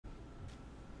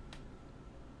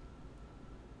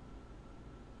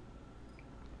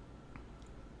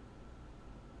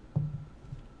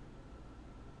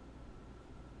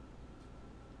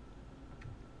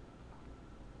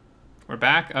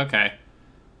back? Okay.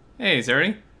 Hey,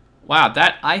 Zuri. Wow,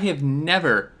 that I've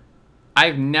never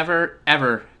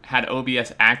ever had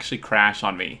OBS actually crash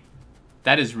on me.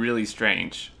 That is really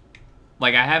strange.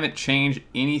 Like, I haven't changed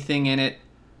anything in it.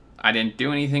 I didn't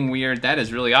do anything weird. That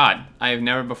is really odd. I have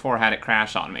never before had it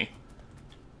crash on me.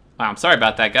 Wow, I'm sorry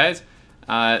about that, guys.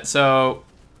 So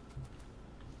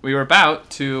we were about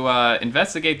to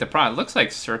investigate the problem. It looks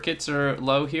like circuits are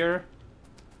low here,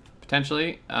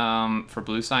 potentially. For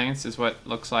blue science is what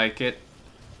looks like it.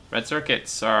 Red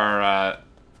circuits are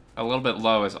a little bit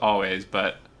low as always,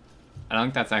 but I don't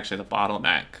think that's actually the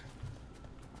bottleneck.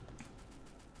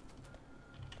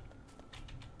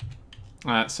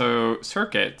 So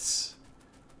circuits,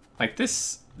 like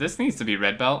this needs to be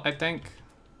red belt, I think.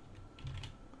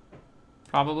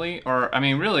 Probably, or I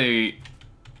mean, really,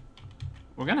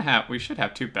 we should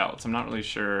have 2 belts. I'm not really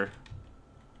sure.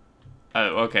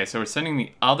 Oh, okay, so we're sending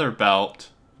the other belt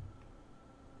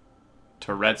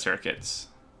to red circuits.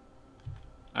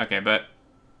 Okay, but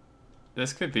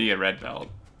this could be a red belt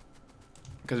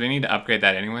because we need to upgrade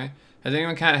that anyway. Has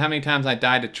anyone counted how many times I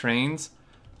died to trains?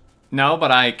 No,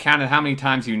 but I counted how many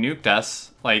times you nuked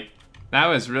us. Like, that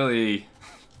was really...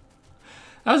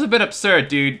 that was a bit absurd,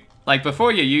 dude. Like,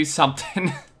 before you use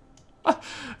something...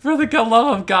 for the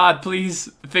love of God, please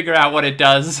figure out what it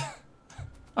does.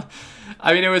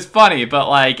 I mean, it was funny, but,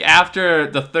 like,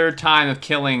 after the 3rd time of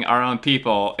killing our own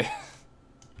people...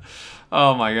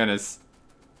 oh my goodness.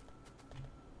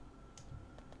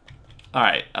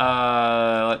 Alright,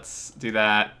 let's do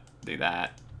that. Do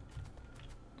that.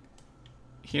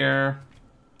 Here.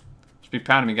 Should be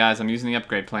proud of me, guys. I'm using the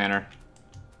upgrade planner.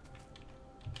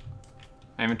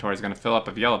 My inventory is going to fill up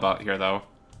of yellow belt here, though.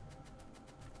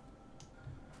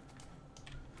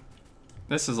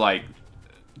 This is like...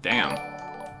 damn.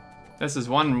 This is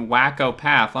one wacko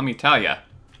path, let me tell ya.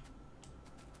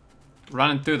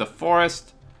 Running through the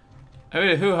forest. Who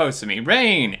hosted me?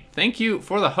 Rain! Thank you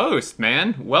for the host,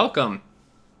 man. Welcome.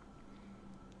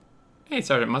 Hey,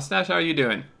 Sergeant Mustache, how are you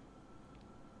doing?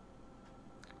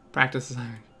 Practice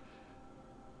assignment.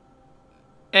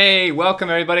 Hey, welcome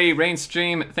everybody. Rain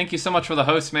Stream, thank you so much for the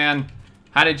host, man.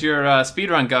 How did your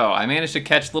speedrun go? I managed to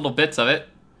catch little bits of it.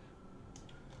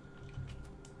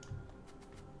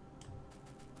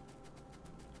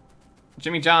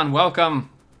 Jimmy John, welcome.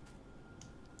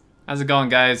 How's it going,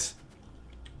 guys?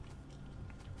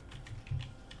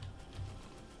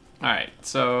 Alright,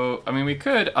 so, I mean, we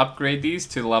could upgrade these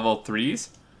to level 3s.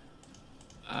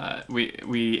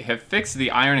 We have fixed the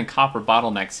iron and copper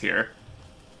bottlenecks here.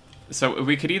 So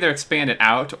we could either expand it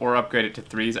out or upgrade it to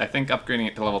 3s. I think upgrading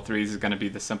it to level 3s is going to be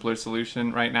the simpler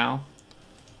solution right now.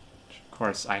 Which, of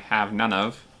course, I have none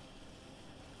of.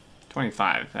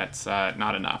 25, that's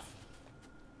not enough.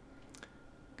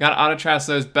 Gotta auto-trash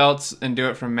those belts and do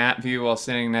it from map view while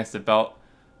sitting next to belt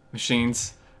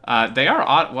machines. They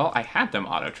are well, I had them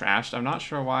auto-trashed. I'm not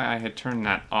sure why I had turned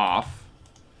that off.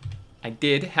 I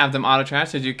did have them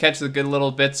auto-trashed. Did you catch the good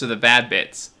little bits or the bad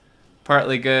bits?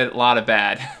 Partly good, a lot of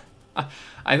bad.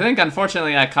 I think,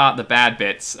 unfortunately, I caught the bad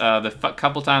bits. The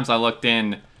couple times I looked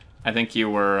in, I think you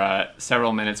were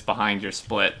several minutes behind your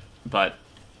split. But,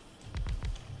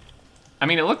 I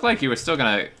mean, it looked like you were still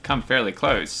going to come fairly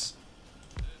close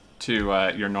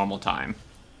to your normal time.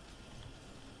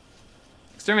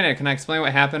 Exterminator, can I explain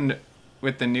what happened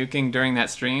with the nuking during that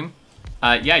stream?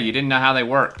 Yeah, you didn't know how they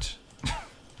worked.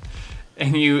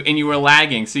 and you were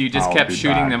lagging, so you just kept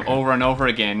shooting them over and over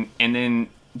again, and then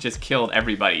just killed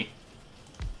everybody.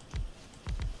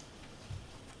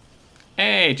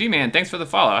 Hey, G-Man, thanks for the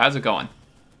follow. How's it going?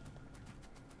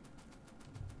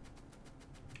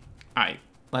 Alright,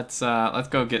 let's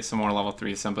go get some more level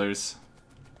 3 assemblers.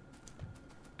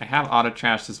 I have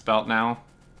auto-trashed this belt now.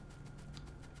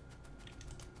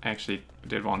 I actually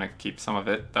did want to keep some of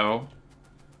it, though.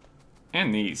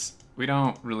 And these. We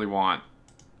don't really want...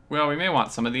 well, we may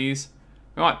want some of these.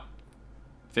 We want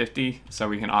 50, so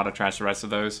we can auto-trash the rest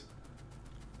of those.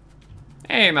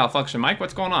 Hey, Malfunction Mike,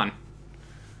 what's going on?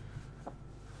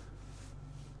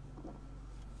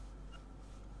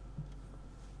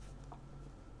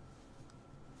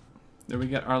 Did we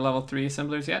get our level 3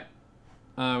 assemblers yet?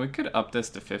 We could up this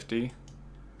to 50.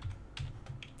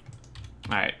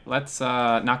 Alright, let's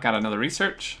knock out another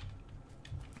research.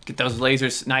 Get those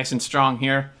lasers nice and strong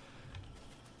here.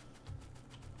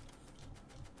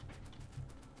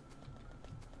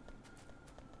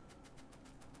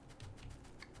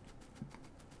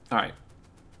 Alright.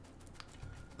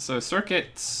 So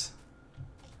circuits...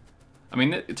 I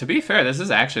mean, to be fair, this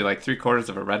is actually like 3/4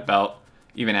 of a red belt,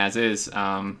 even as is.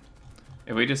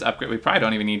 If we just upgrade, we probably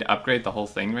don't even need to upgrade the whole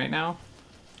thing right now.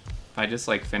 If I just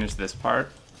like finish this part.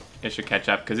 it should catch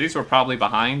up, because these were probably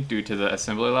behind due to the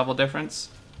assembly level difference.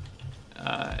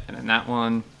 And then that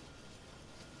one.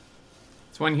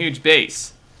 It's one huge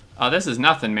base. Oh, this is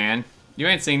nothing, man. You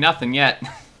ain't seen nothing yet.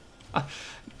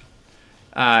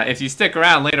 If you stick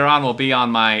around, later on we'll be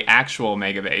on my actual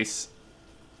Megabase.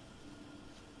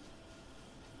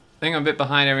 I think I'm a bit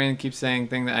behind. Everyone keeps saying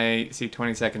thing that I see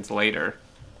 20 seconds later.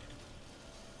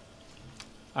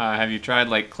 Have you tried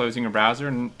like closing your browser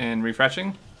and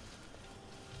refreshing?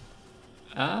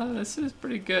 This is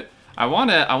pretty good. I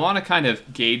wanna kind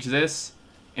of gauge this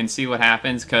and see what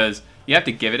happens, because you have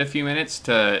to give it a few minutes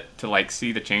to like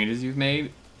see the changes you've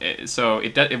made. So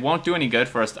it won't do any good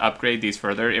for us to upgrade these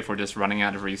further if we're just running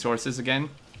out of resources again.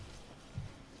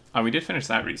 Oh, we did finish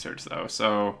that research though.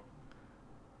 So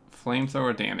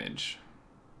flamethrower damage,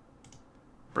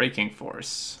 braking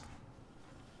force.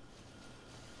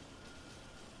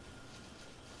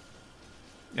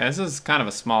 Yeah, this is kind of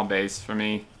a small base for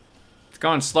me. It's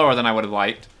going slower than I would have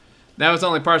liked. That was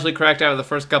only partially correct. Out of the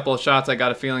first couple of shots, I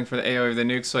got a feeling for the AoE of the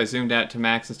nukes, so I zoomed out to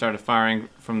max and started firing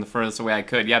from the furthest away I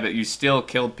could. Yeah, but you still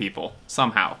killed people,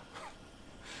 somehow.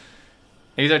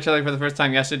 I used artillery for the first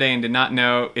time yesterday and did not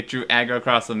know it drew aggro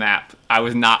across the map. I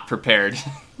was not prepared.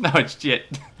 No, it's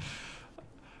shit.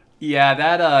 Yeah,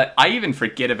 that, I even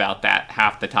forget about that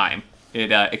half the time.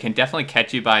 It can definitely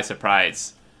catch you by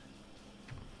surprise.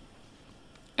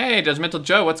 Hey, Judgmental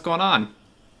Joe, what's going on?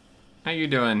 How you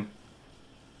doing?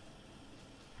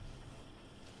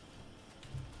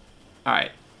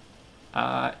 Alright.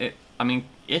 I mean,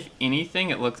 if anything,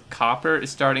 it looks copper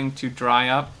is starting to dry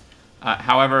up.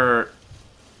 However,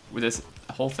 this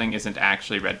whole thing isn't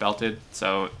actually red belted,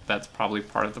 so that's probably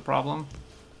part of the problem.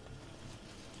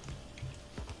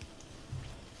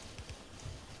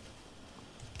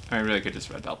 I really could just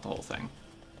red belt the whole thing.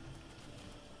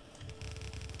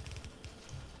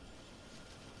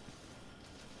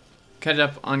 Catch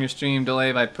up on your stream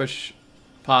delay by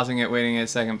pausing it, waiting a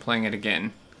second, playing it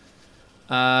again.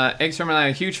 Eggs from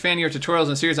a huge fan of your tutorials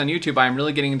and series on YouTube. I'm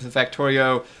really getting into the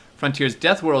Factorio Frontiers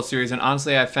Death World series, and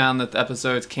honestly, I found that the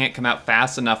episodes can't come out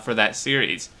fast enough for that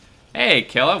series. Hey,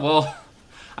 Killa, well,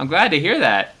 I'm glad to hear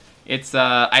that. It's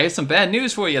I have some bad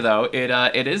news for you though.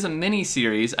 It is a mini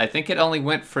series. I think it only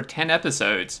went for 10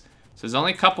 episodes, so there's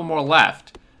only a couple more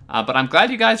left. But I'm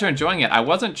glad you guys are enjoying it. I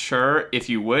wasn't sure if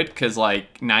you would, because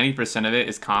like 90% of it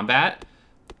is combat.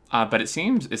 But it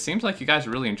seems like you guys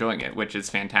are really enjoying it, which is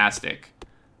fantastic.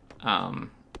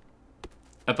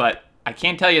 But I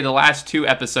can tell you the last 2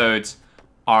 episodes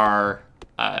are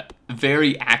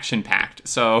very action-packed,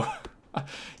 so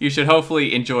you should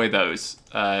hopefully enjoy those.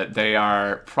 They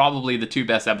are probably the 2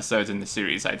 best episodes in the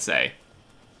series, I'd say.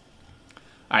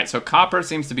 Alright, so copper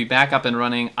seems to be back up and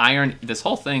running. Iron, this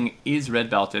whole thing is red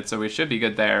belted, so we should be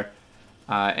good there.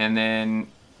 And then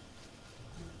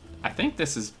I think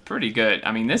this is pretty good.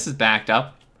 I mean, this is backed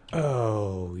up.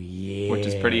 Oh, yeah. Which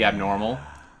is pretty abnormal.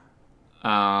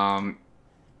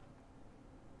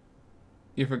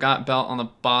 You forgot belt on the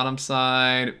bottom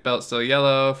side. Belt still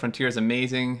yellow. Frontier is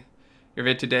amazing. Your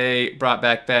vid today brought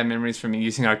back bad memories from me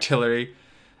using artillery.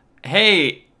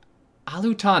 Hey,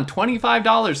 Aluton,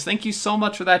 $25. Thank you so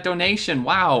much for that donation.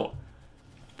 Wow.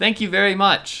 Thank you very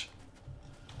much.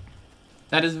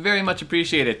 That is very much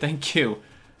appreciated. Thank you.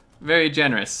 Very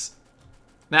generous.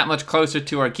 That much closer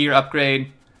to our gear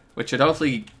upgrade, which should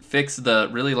hopefully fix the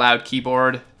really loud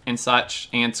keyboard and such,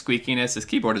 and squeakiness. This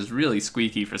keyboard is really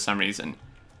squeaky for some reason.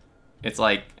 It's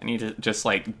like, I need to just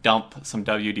like dump some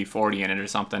WD-40 in it or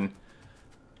something.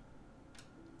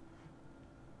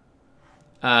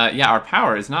 Yeah, our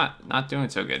power is not doing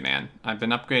so good, man. I've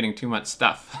been upgrading too much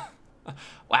stuff.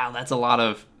 Wow, that's a lot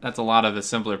of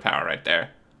assembler power right there.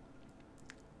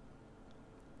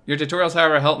 Your tutorials,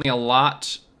 however, helped me a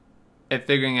lot at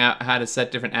figuring out how to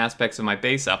set different aspects of my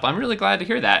base up. I'm really glad to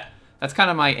hear that. That's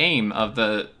kind of my aim of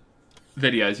the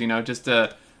videos, you know, just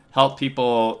to help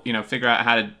people, you know, figure out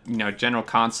how to, you know, general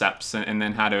concepts and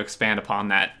then how to expand upon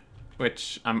that,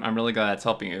 which I'm really glad that's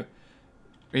helping you.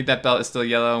 Read that belt is still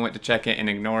yellow and went to check it and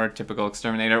ignored. Typical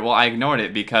exterminator. Well, I ignored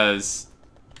it because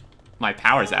my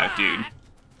power's out, dude.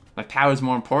 My power's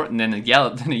more important than a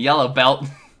yellow belt.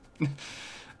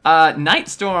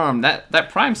 Nightstorm, that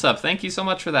Prime sub. Thank you so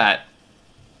much for that.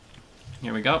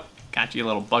 Here we go. Got you,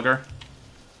 little bugger.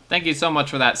 Thank you so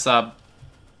much for that sub.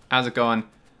 How's it going?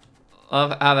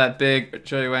 Love how that big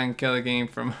Joey Wagon killer game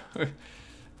from.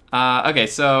 Okay,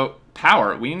 so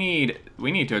power. We need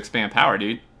to expand power,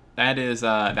 dude. That is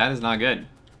not good.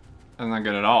 That's not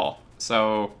good at all.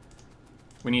 So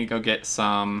we need to go get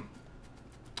some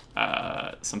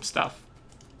stuff.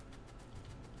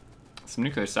 Some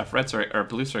nuclear stuff. Red circuit or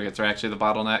blue circuits are actually the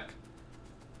bottleneck.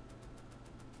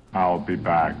 I'll be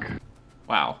back.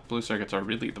 Wow, blue circuits are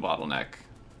really the bottleneck.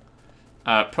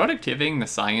 Productivating the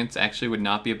science actually would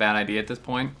not be a bad idea at this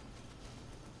point.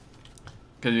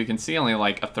 Because you can see only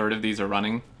like a third of these are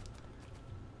running.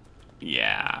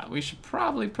 Yeah, we should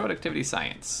probably productivity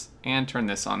science. And turn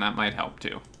this on, that might help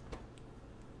too.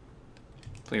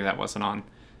 Believe that wasn't on.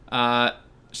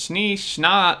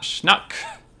 Schnuck.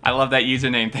 I love that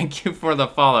username. Thank you for the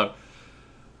follow.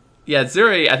 Yeah,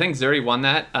 Zuri, I think Zuri won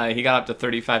that. He got up to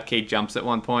 35k jumps at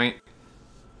one point.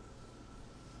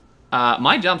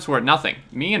 My jumps were nothing.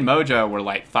 Me and Mojo were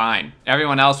like fine.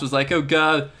 Everyone else was like, oh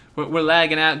god, we're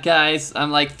lagging out, guys.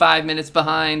 I'm like 5 minutes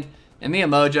behind. And me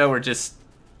and Mojo were just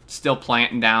still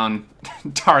planting down,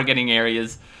 targeting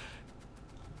areas.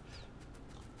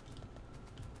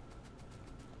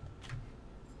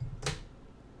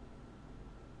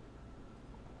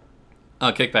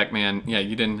 Oh, Kickback Man. Yeah,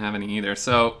 you didn't have any either.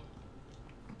 So,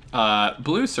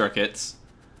 blue circuits.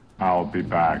 I'll be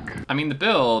back. I mean, the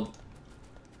build...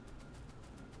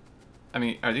 I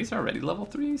mean, are these already level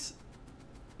 3s?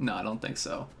 No, I don't think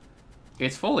so.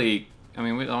 It's fully... I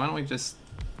mean, why don't we just...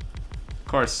 Of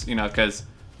course, you know, because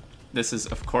this is,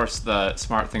 of course, the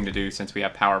smart thing to do since we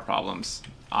have power problems,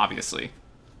 obviously.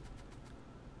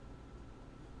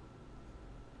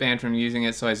 Banned from using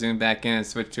it, so I zoomed back in and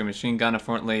switched to a machine gun.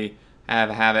 Unfortunately, I have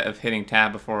a habit of hitting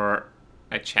tab before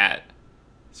I chat.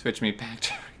 Switch me back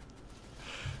to...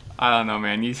 I don't know,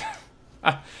 man. You...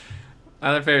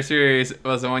 Another favorite series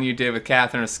was the one you did with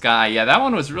Catherine of Sky. Yeah, that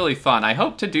one was really fun. I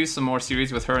hope to do some more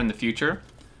series with her in the future.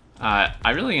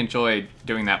 I really enjoyed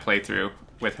doing that playthrough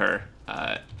with her.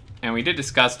 And we did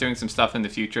discuss doing some stuff in the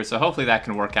future, so hopefully that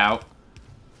can work out.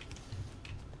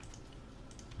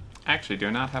 Actually,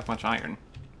 do not have much iron.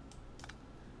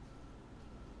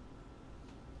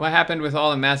 What happened with all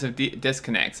the massive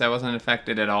disconnects? I wasn't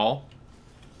affected at all.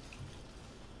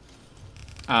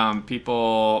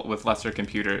 People with lesser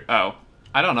computer... Oh,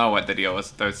 I don't know what the deal was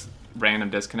with those random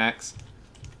disconnects.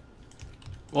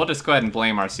 We'll just go ahead and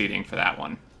blame our seating for that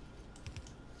one.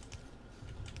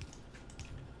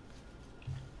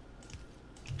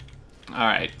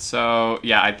 Alright, so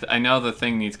yeah, I know the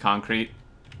thing needs concrete.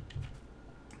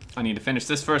 I need to finish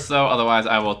this first though, otherwise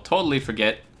I will totally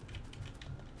forget.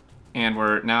 And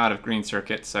we're now out of green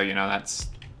circuit, so you know, that's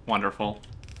wonderful.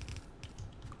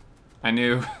 I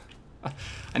knew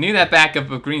that backup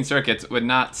of green circuits would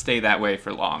not stay that way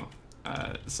for long.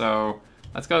 So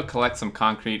let's go collect some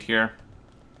concrete here.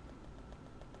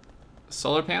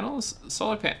 Solar panels?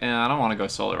 I don't want to go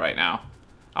solar right now.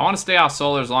 I want to stay off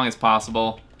solar as long as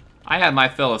possible. I had my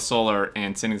fill of solar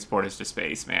and sending supporters to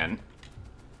space, man.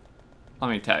 Let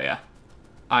me tell ya,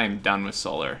 I am done with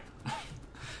solar.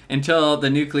 Until the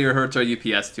nuclear hurts our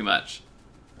UPS too much.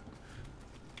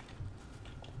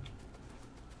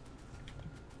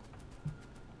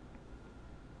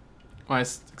 Why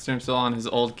is Extreme still on his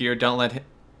old gear? Don't let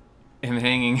him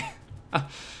hanging.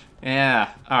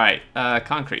 Yeah, alright.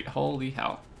 Concrete. Holy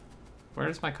hell.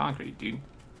 Where's my concrete, dude?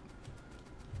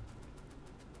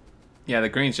 Yeah, the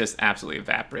green's just absolutely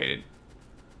evaporated.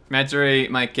 Medzuri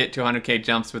might get to 100k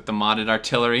jumps with the modded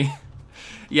artillery.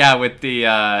 Yeah, with the,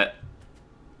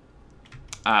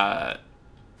 hey,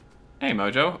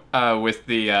 Mojo. With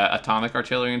the atomic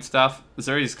artillery and stuff,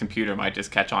 Zuri's computer might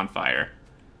just catch on fire.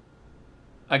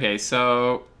 Okay,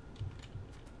 so...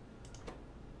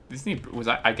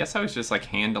 I guess I was just, like,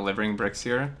 hand-delivering bricks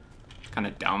here. Kind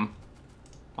of dumb.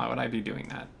 Why would I be doing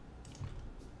that?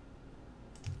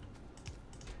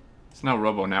 It's no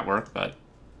robo network, but...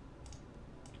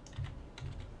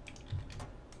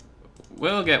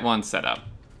 we'll get one set up.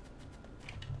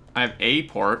 I have a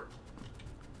port.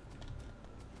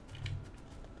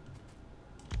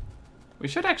 We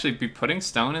should actually be putting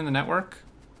stone in the network.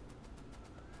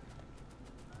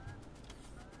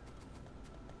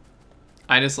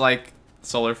 I just like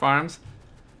solar farms.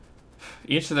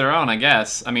 Each to their own, I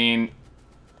guess. I mean,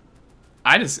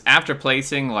 I just, after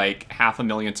placing like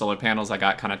 500,000 solar panels, I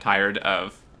got kind of tired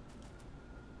of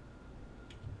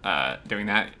doing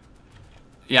that.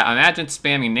 Yeah, imagine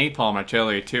spamming napalm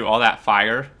artillery too, all that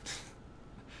fire.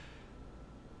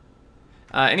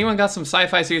 Anyone got some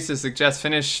sci-fi series to suggest?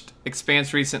 Finished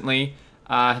Expanse recently.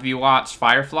 Have you watched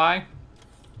Firefly?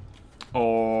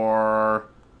 Or...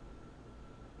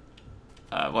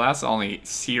 well, that's the only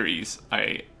series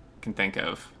I can think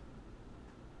of.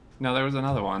 No, there was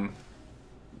another one.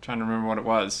 I'm trying to remember what it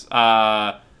was.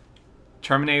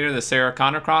 Terminator, the Sarah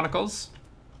Connor Chronicles.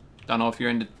 Don't know if you're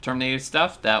into Terminator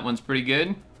stuff. That one's pretty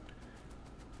good.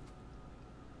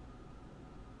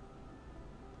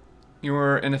 You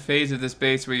were in a phase of this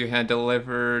base where you hand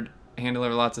deliver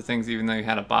lots of things even though you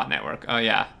had a bot network. Oh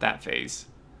yeah, that phase.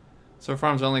 So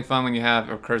farms are only fun when you have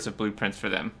recursive blueprints for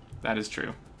them. That is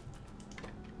true.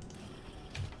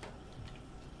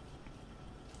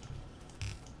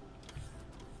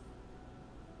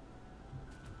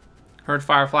 Heard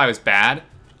Firefly was bad?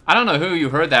 I don't know who you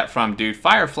heard that from, dude.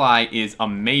 Firefly is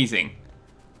amazing.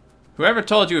 Whoever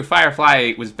told you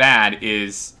Firefly was bad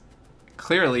is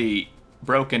clearly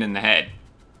broken in the head.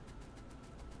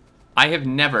 I have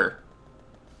never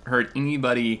heard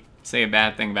anybody say a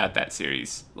bad thing about that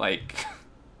series. Like,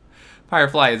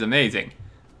 Firefly is amazing.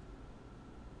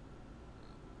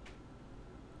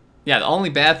 Yeah, the only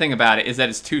bad thing about it is that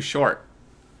it's too short.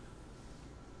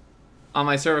 On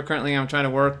my server currently, I'm trying to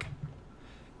work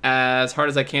as hard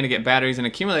as I can to get batteries and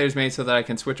accumulators made so that I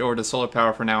can switch over to solar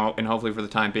power for now and hopefully for the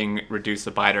time being reduce the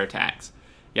biter attacks.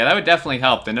 Yeah, that would definitely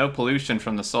help. The no pollution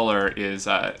from the solar is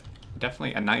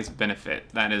definitely a nice benefit.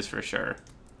 That is for sure.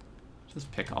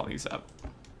 Just pick all these up.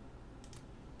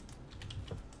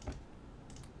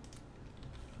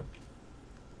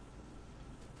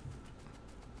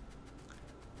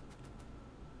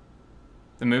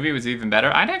 The movie was even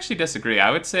better? I'd actually disagree.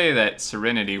 I would say that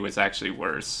Serenity was actually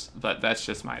worse, but that's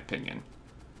just my opinion.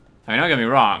 I mean, don't get me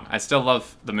wrong. I still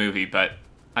love the movie, but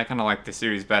I kind of like the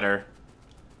series better.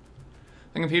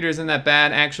 The computer isn't that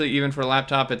bad. Actually, even for a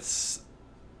laptop, it's...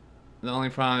 The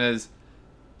only problem is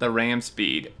the RAM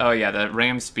speed. Oh yeah, the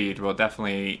RAM speed will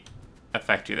definitely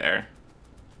affect you there.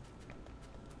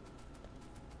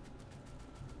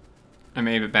 And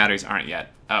maybe batteries aren't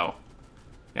yet. Oh.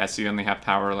 Yeah, so you only have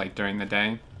power, like, during the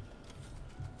day.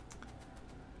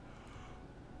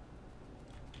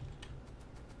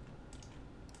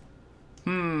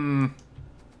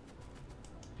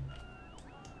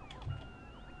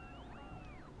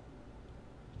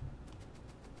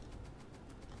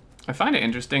 I find it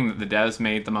interesting that the devs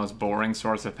made the most boring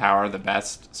source of power the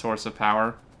best source of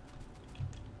power.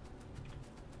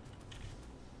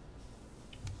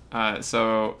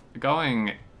 So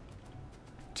going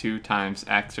 2 times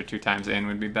X or 2 times N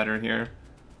would be better here.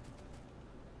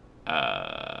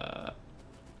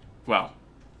 Well,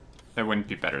 it wouldn't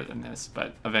be better than this,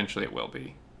 but eventually it will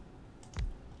be.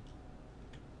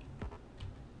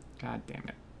 God damn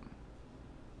it.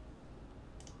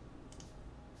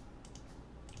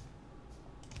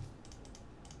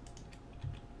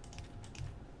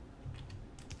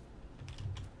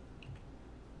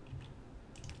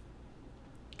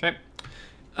 Okay.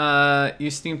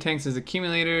 Use steam tanks as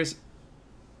accumulators.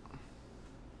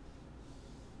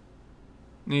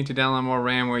 Need to download more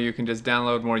RAM where you can just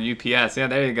download more UPS. Yeah,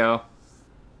 there you go.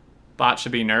 Bot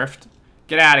should be nerfed.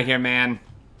 Get out of here, man.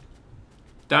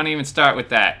 Don't even start with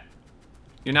that.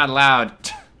 You're not allowed.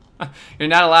 You're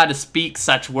not allowed to speak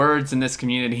such words in this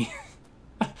community.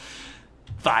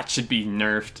 Bot should be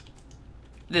nerfed.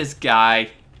 This guy.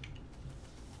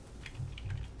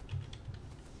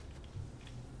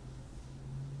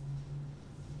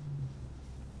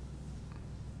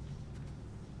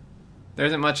 There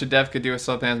isn't much a dev could do with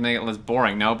solar panels to make it less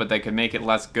boring. No, but they could make it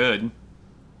less good.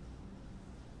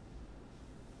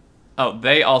 Oh,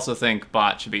 they also think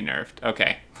bot should be nerfed.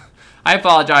 Okay. I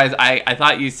apologize. I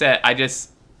thought you said... I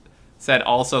just said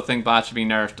also think bot should be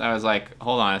nerfed. I was like,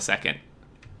 hold on a second.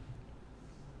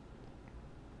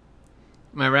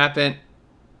 My rampant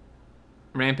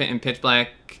and pitch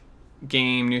black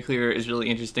game nuclear is really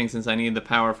interesting since I needed the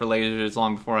power for lasers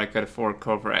long before I could afford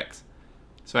Cobra X.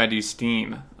 So I had to use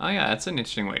Steam. Oh yeah, that's an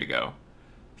interesting way to go.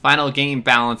 Final game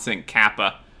balancing,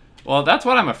 Kappa. Well, that's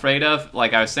what I'm afraid of.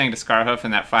 Like I was saying to Scarhoof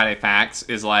in that Friday PAX,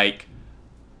 is like...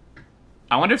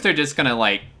 I wonder if they're just gonna,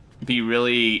 like, be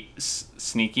really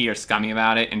sneaky or scummy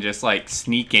about it and just, like,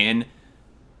 sneak in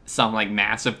some, like,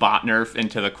 massive bot nerf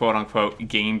into the quote-unquote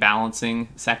game balancing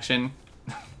section.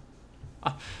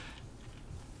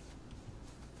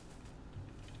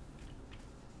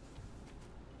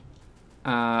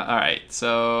 Alright,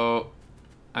 so...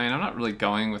 I mean, I'm not really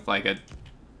going with, like, a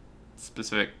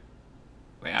specific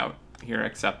layout here,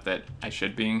 except that I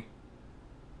should be.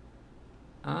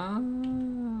 Why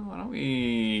don't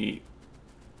we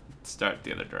start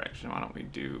the other direction? Why don't we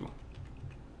do...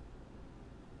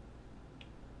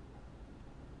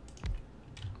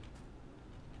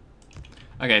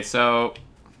 Okay, so...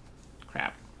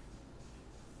 Crap.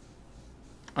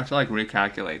 I have to, like,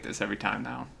 recalculate this every time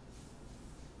now.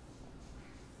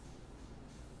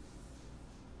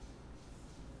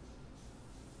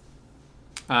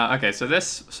 Okay, so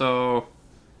this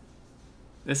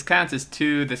counts as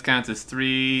 2, this counts as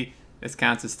 3, this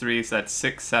counts as 3, so that's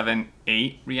 6, 7,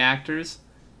 8 reactors,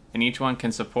 and each one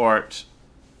can support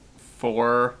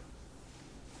 4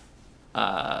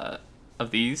 of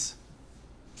these.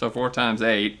 So 4 times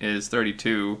 8 is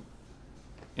 32,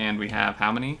 and we have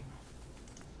how many?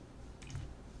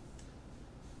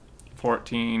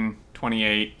 14,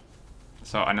 28.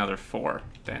 So another 4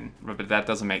 then. But that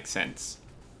doesn't make sense.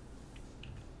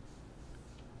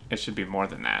 It should be more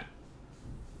than that.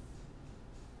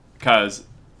 Because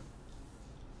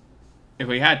if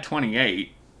we had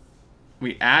 28,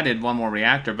 we added one more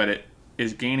reactor, but it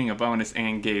is gaining a bonus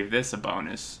and gave this a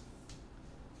bonus.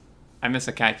 I missed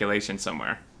a calculation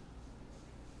somewhere.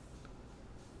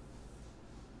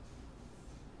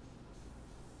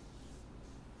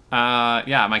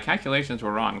 Yeah, my calculations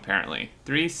were wrong, apparently.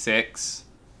 3, 6,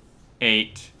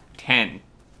 8, 10,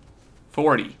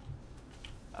 40.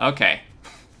 Okay.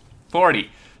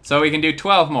 40. So we can do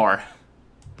 12 more.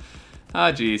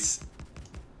 Oh, jeez.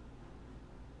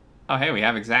 Oh, hey, we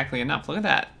have exactly enough. Look at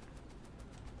that.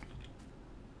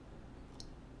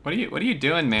 What are you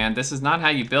doing, man? This is not how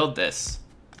you build this.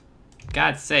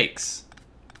 God's sakes.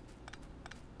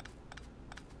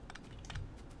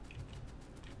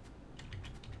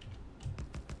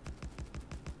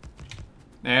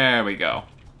 There we go.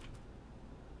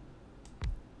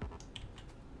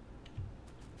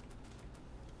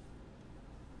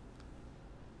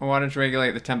 Water to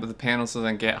regulate the temp of the panel so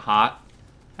they get hot.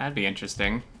 That'd be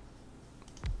interesting.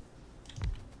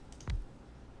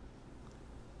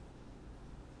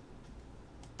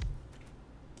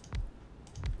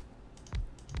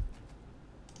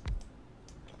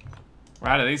 We're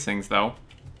out of these things, though.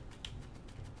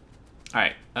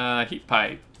 Alright, heat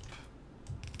pipe.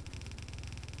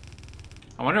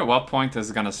 I wonder at what point this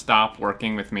is going to stop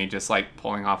working with me just, like,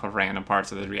 pulling off of random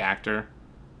parts of the reactor.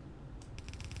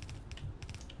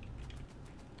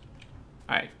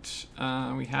 Alright,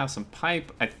 we have some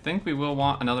pipe. I think we will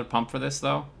want another pump for this,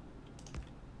 though.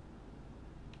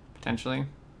 Potentially.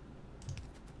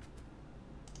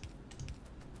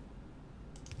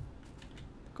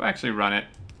 Go actually run it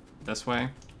this way.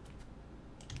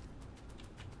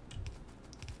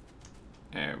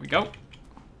 There we go.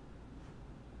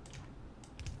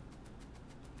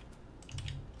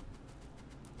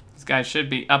 This guy should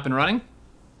be up and running.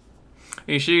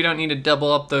 Are you sure you don't need to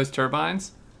double up those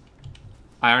turbines?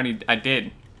 I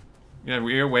did. Yeah,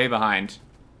 we're way behind.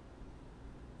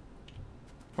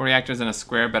 4 reactors in a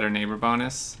square, better neighbor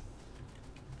bonus.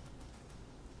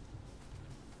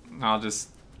 I'll just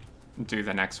do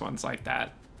the next ones like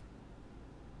that.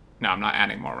 No, I'm not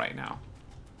adding more right now.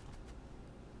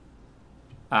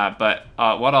 But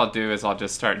what I'll do is I'll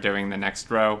just start doing the next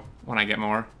row when I get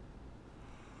more.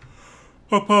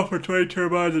 I'll pump for 20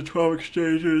 turbines and 12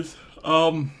 exchangers.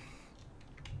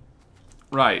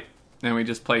 Right. Then we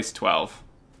just place 12.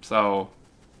 So,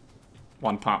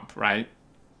 1 pump, right?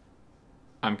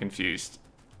 I'm confused.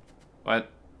 What?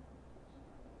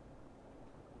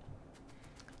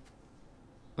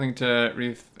 Link to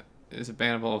reef is a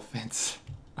bannable offense.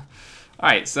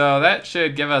 Alright, so that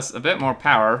should give us a bit more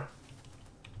power.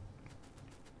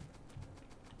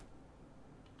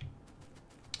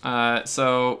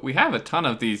 So we have a ton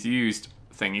of these used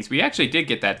thingies. We actually did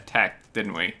get that tech,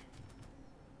 didn't we?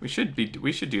 We should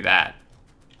do that.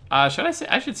 I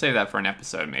should save that for an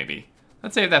episode, maybe.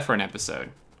 Let's save that for an episode.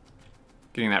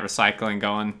 Getting that recycling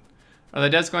going. Are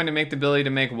the devs going to make the ability to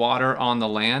make water on the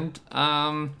land?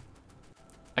 I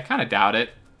kind of doubt it.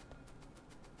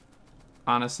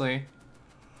 Honestly.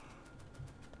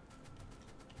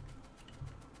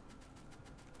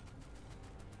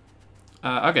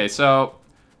 Okay, so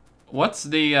what's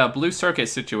the blue circuit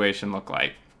situation look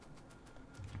like?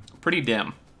 Pretty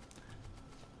dim.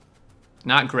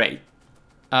 Not great.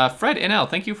 Fred NL,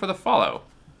 thank you for the follow.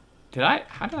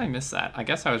 How did I miss that? I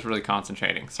guess I was really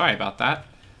concentrating. Sorry about that.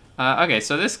 Okay,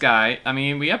 so this guy, I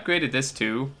mean, we upgraded this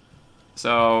too.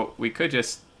 So we could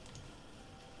just...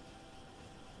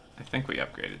 I think we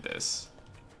upgraded this.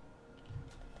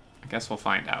 I guess we'll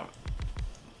find out.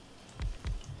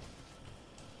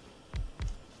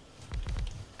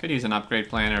 Could use an upgrade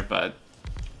planner, but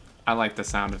I like the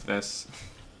sound of this.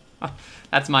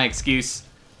 That's my excuse.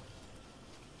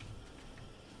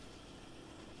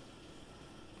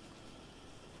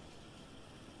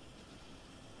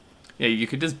 Yeah, you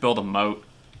could just build a moat.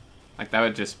 Like, that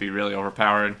would just be really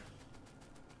overpowered.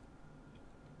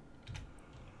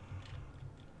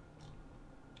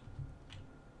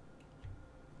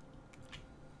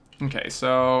 Okay,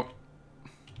 so...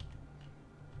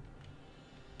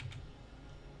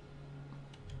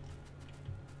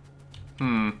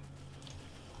 I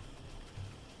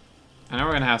know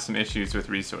we're going to have some issues with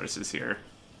resources here.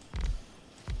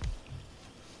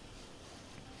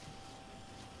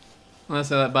 Unless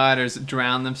they let buyers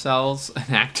drown themselves and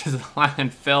act as a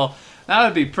landfill. That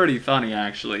would be pretty funny,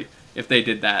 actually, if they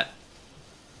did that.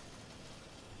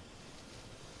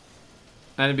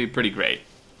 That'd be pretty great.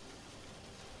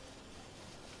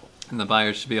 And the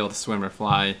buyers should be able to swim or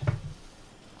fly.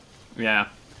 Yeah.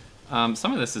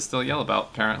 Some of this is still yellow belt,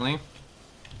 apparently.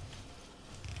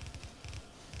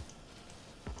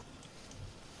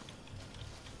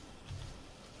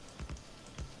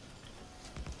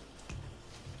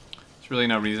 There's really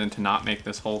no reason to not make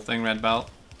this whole thing red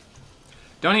belt.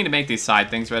 Don't need to make these side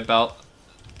things red belt.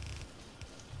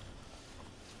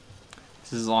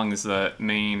 This is as long as the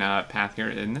main path here,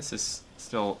 and this is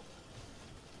still...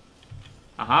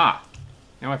 Aha!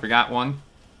 You know, I forgot one.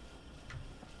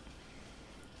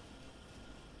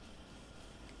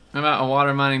 How about a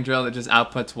water mining drill that just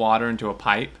outputs water into a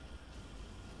pipe?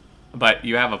 But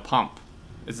you have a pump.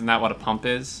 Isn't that what a pump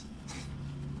is?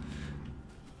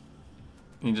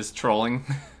 You're just trolling.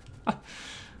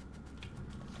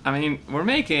 I mean, we're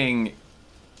making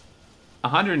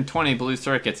 120 blue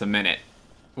circuits a minute,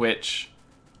 which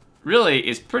really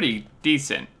is pretty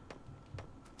decent,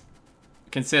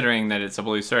 considering that it's a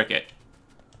blue circuit.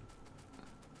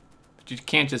 But you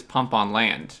can't just pump on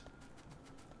land.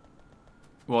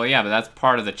 Well, yeah, but that's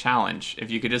part of the challenge.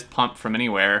 If you could just pump from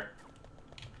anywhere,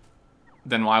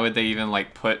 then why would they even,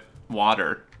 like, put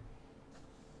water?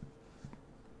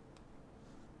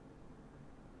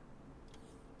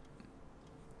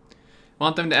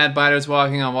 Want them to add biters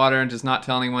walking on water and just not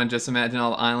tell anyone. Just imagine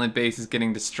all the island bases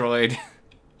getting destroyed.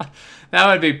 That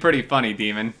would be pretty funny,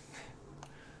 Demon.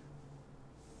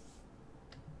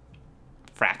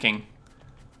 Fracking.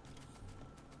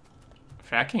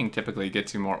 Fracking typically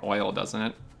gets you more oil, doesn't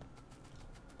it?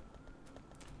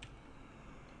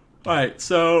 Alright,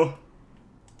 so...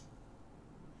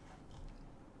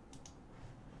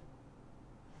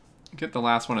 Get the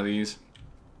last one of these.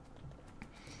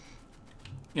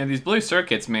 Yeah, these blue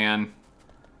circuits, man.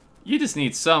 You just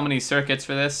need so many circuits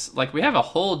for this. Like, we have a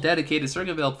whole dedicated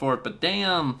circuit build for it, but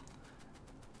damn.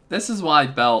 This is why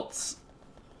belts...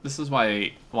 This is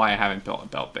why I haven't built a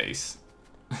belt base.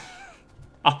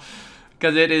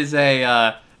 Because it is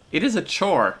a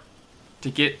chore to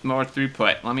get more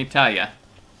throughput, let me tell you.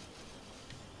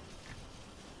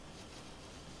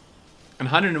 And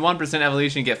 101%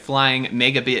 evolution get flying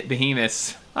megabit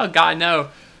behemoths. Oh god, no.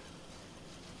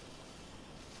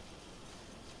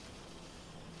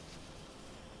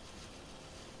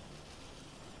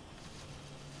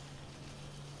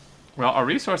 Well, our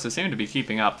resources seem to be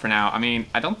keeping up for now. I mean,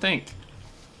 I don't think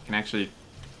I can actually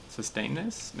sustain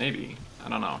this. Maybe. I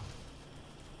don't know.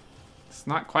 It's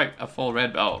not quite a full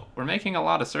red belt. We're making a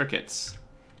lot of circuits.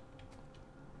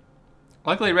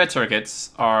 Luckily, red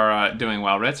circuits are doing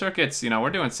well. Red circuits, you know,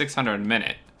 we're doing 600 a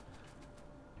minute.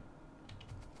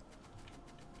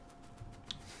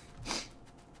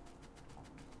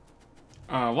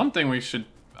 One thing we should...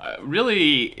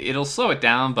 really, it'll slow it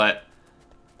down, but...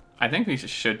 I think we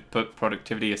should put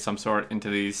productivity of some sort into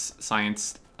these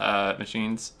science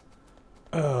machines.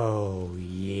 Oh,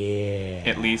 yeah.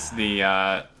 At least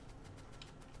the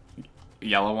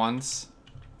yellow ones.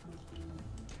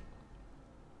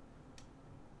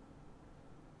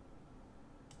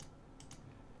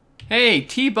 Hey,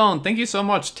 T-Bone, thank you so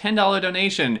much. $10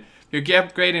 donation. You're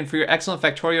upgrading for your excellent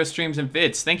Factorio streams and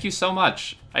vids. Thank you so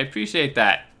much. I appreciate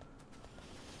that.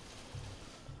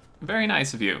 Very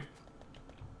nice of you.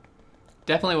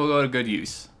 Definitely will go to good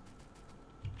use.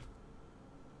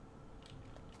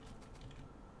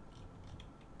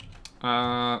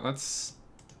 Let's...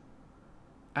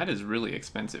 That is really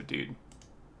expensive, dude.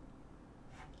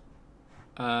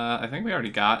 I think we already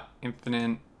got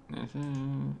infinite...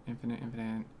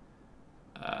 Infinite.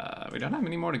 We don't have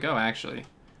any more to go, actually.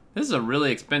 This is a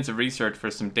really expensive research for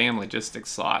some damn logistics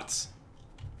slots.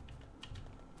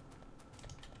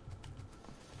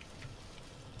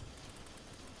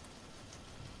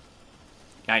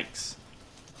 Yikes.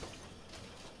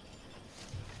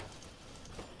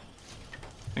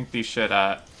 I think these should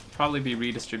probably be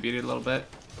redistributed a little bit.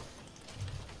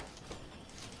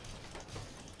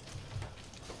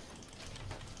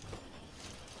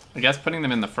 I guess putting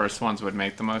them in the first ones would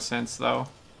make the most sense, though.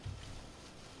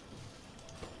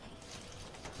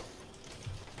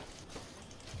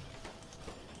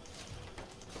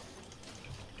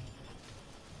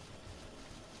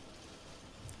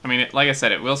 I mean, like I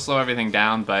said, it will slow everything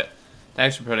down, but the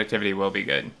extra productivity will be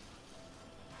good.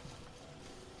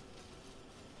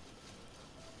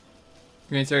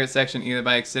 Green circuit section either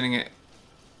by extending it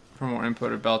for more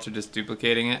input or belts or just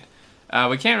duplicating it.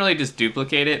 We can't really just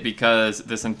duplicate it because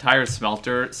this entire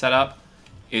smelter setup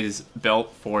is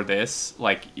built for this.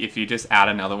 Like, if you just add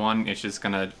another one, it's just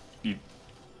gonna...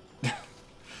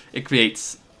 it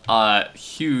creates a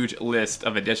huge list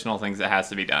of additional things that has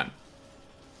to be done.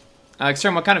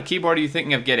 Extreme, what kind of keyboard are you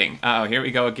thinking of getting? Uh-oh, here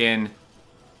we go again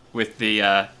with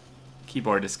the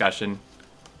keyboard discussion.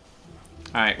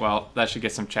 All right, well, that should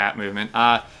get some chat movement.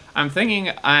 I'm thinking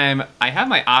I have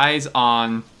my eyes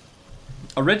on.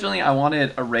 Originally, I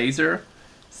wanted a Razer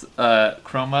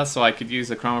chroma so I could use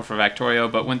the chroma for Factorio,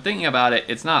 but when thinking about it,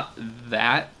 it's not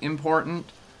that important.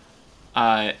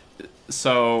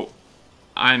 So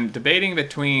I'm debating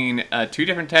between two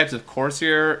different types of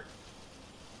Corsair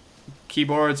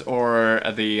keyboards or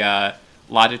the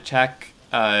Logitech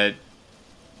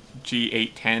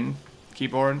G810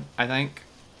 keyboard, I think.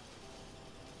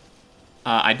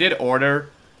 I did order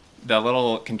the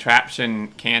little contraption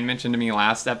Can mentioned to me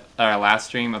last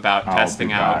stream about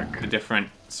testing out the different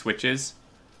switches.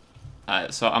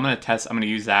 So I'm gonna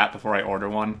use that before I order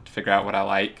one to figure out what I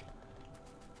like.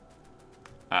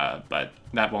 But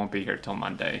that won't be here till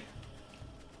Monday.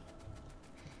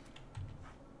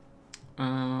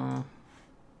 The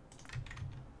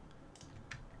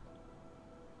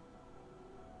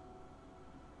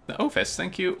Ophis,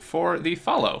 thank you for the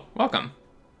follow. Welcome.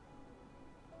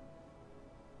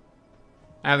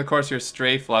 I have the Corsair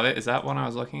Strafe, love it. Is that one I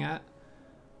was looking at?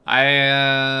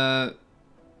 I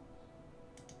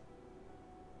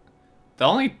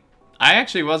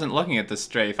actually wasn't looking at the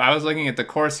Strafe. I was looking at the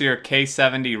Corsair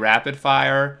K70 Rapid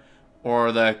Fire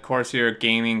or the Corsair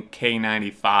Gaming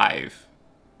K95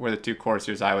 were the two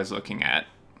Corsairs I was looking at.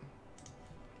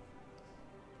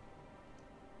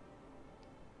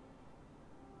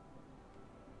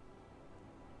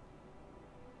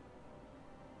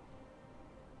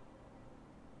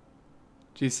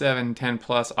 G7 10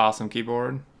 Plus, awesome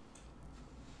keyboard.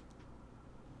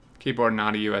 Keyboard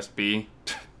not a USB.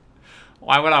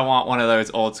 Why would I want one of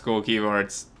those old school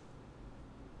keyboards?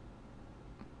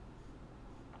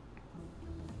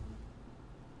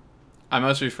 I'm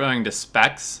mostly referring to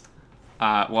specs.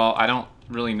 Well, I don't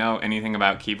really know anything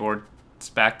about keyboard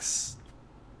specs,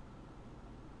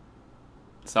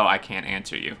 so I can't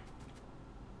answer you.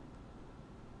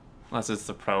 Unless it's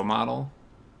the Pro model.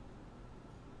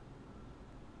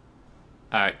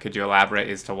 Could you elaborate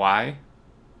as to why?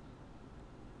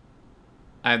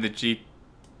 I have the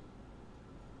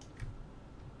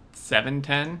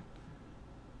G710.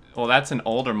 Well, that's an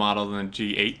older model than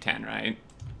the G810, right?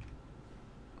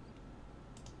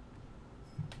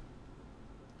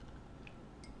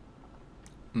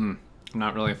 I'm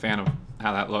not really a fan of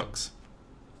how that looks,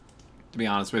 to be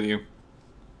honest with you.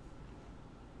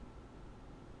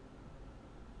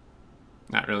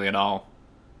 Not really at all.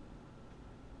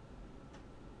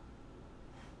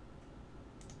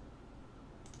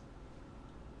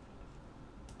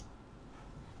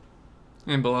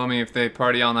 And below me, if they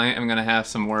party all night, I'm gonna have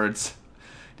some words.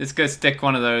 Just go stick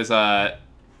one of those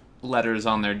letters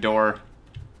on their door.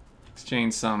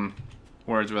 Exchange some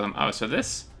words with them. Oh, so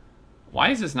this...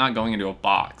 Why is this not going into a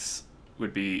box?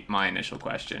 Would be my initial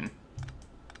question.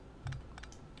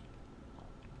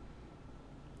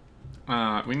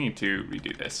 We need to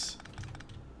redo this.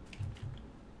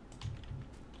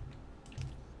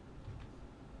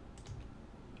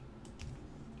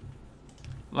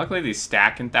 Luckily, these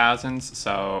stack in thousands,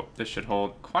 so this should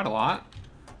hold quite a lot.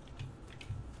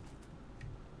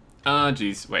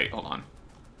 Geez, wait, hold on.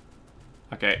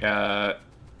 Okay,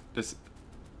 this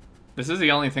is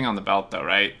the only thing on the belt, though,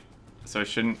 right? So it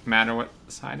shouldn't matter what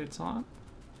side it's on?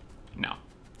 No.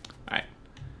 Alright.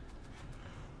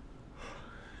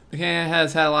 Okay, it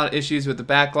has had a lot of issues with the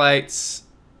backlights.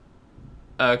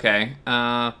 Okay,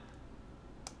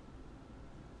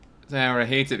 Sarah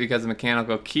hates it because of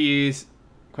mechanical keys.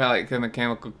 Quite like the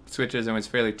mechanical switches and was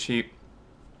fairly cheap.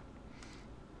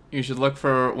 You should look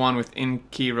for one with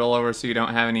in-key rollover so you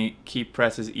don't have any key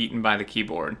presses eaten by the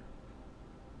keyboard.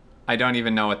 I don't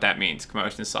even know what that means,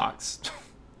 commotion socks.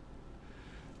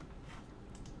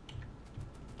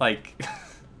 Like,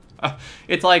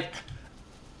 it's like,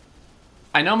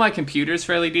 I know my computer's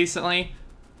fairly decently.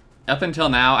 Up until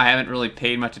now, I haven't really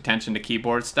paid much attention to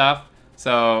keyboard stuff.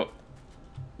 So,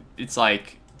 it's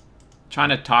like, trying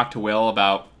to talk to Will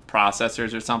about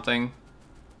processors or something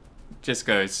just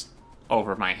goes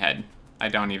over my head. I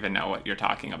don't even know what you're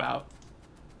talking about.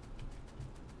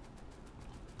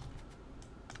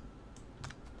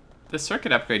 This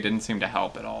circuit upgrade didn't seem to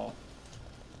help at all.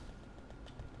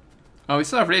 Oh, we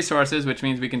still have resources, which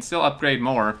means we can still upgrade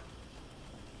more.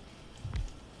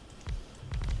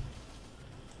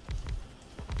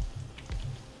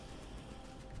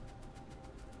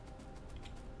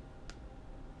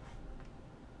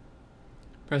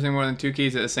 Pressing more than 2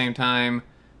 keys at the same time.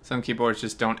 Some keyboards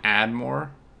just don't add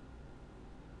more.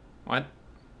 What?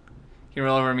 Key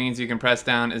rollover means you can press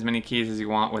down as many keys as you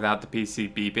want without the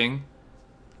PC beeping.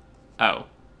 Oh.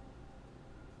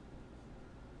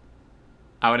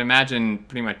 I would imagine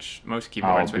pretty much most I'll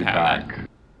keyboards would be have back. that.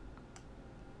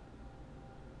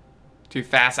 Too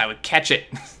fast, I would catch it.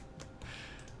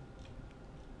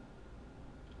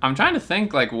 I'm trying to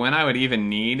think like when I would even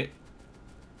need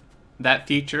that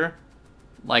feature.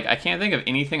 Like, I can't think of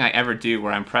anything I ever do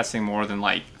where I'm pressing more than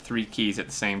like 3 keys at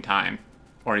the same time,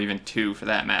 or even 2 for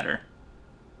that matter.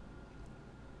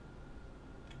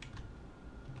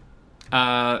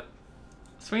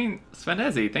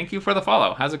 Svenezi, thank you for the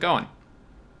follow. How's it going?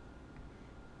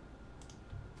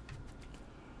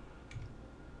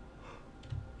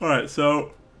 Alright,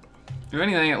 so if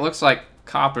anything, it looks like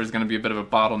copper is going to be a bit of a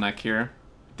bottleneck here.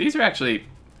 These are actually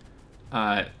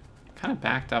kind of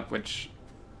backed up, which...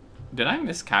 Did I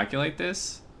miscalculate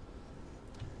this?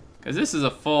 Because this is a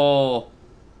full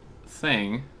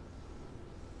thing.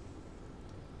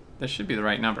 This should be the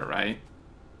right number, right?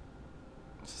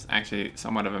 It's actually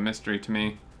somewhat of a mystery to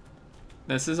me.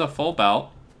 This is a full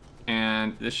belt,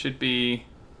 and this should be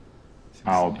 6,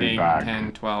 I'll be 8, back.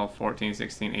 10, 12, 14,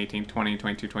 16, 18, 20,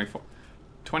 22, 24.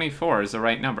 24 is the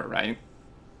right number, right?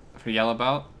 For yellow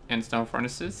belt and stone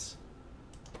furnaces.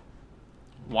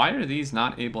 Why are these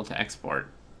not able to export?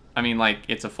 I mean, like,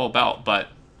 it's a full belt, but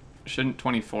shouldn't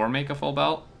 24 make a full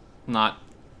belt? Not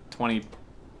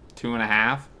 22 and a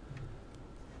half?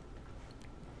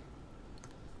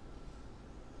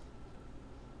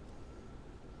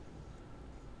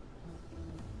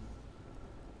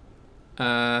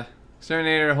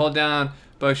 Exterminator, hold down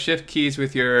both shift keys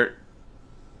with your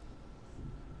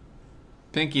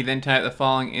pinky, then type the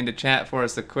following into chat for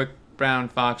us. The quick brown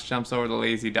fox jumps over the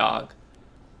lazy dog.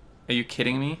 Are you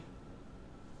kidding me?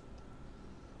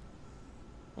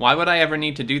 Why would I ever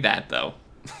need to do that, though?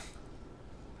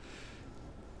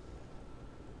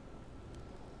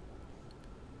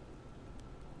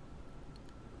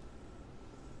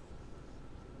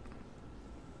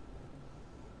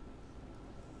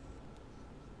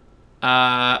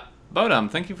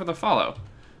 Bodum, thank you for the follow.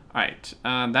 Alright,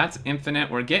 that's infinite.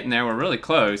 We're getting there. We're really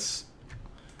close.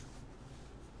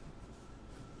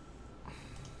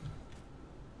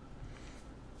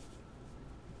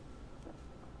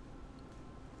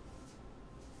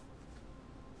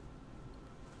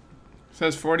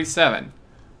 Says 47.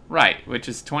 Right, which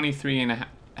is 23 and a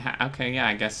half. Okay, yeah,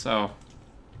 I guess so.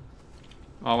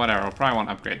 Well, whatever. We'll probably won't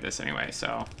upgrade this anyway,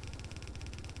 so...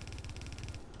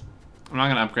 I'm not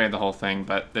going to upgrade the whole thing,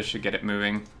 but this should get it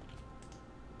moving.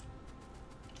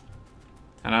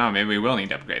 I don't know, maybe we will need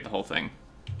to upgrade the whole thing.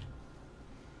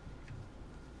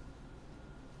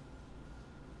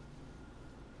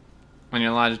 On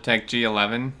your Logitech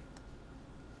G11.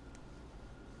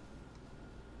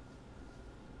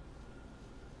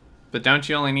 But don't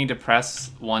you only need to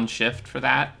press 1 shift for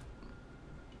that?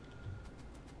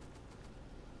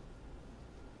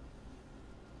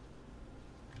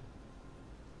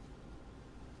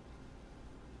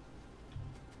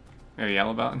 We have a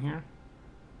yellow belt in here?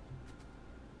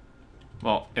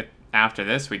 Well, after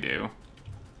this we do.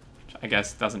 Which I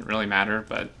guess doesn't really matter,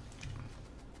 but...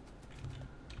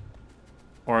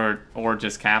 Or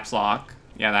just caps lock.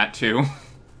 Yeah, that too.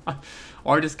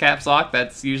 Or just caps lock,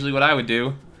 that's usually what I would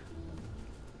do.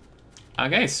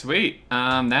 Okay, sweet.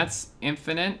 That's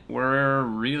infinite. We're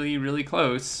really, really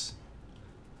close.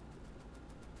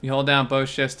 You hold down both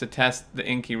shifts to test the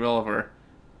inky rollover.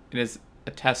 It is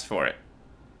a test for it.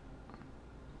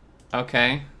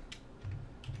 Okay.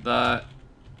 The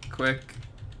quick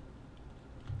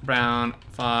brown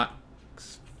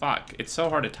fox. Fuck. It's so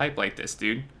hard to type like this,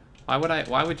 dude. Why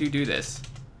would you do this?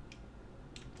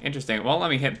 Interesting. It won't let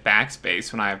me hit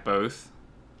backspace when I have both.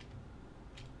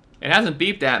 It hasn't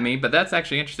beeped at me, but that's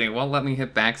actually interesting. It won't let me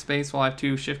hit backspace while I have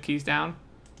 2 shift keys down.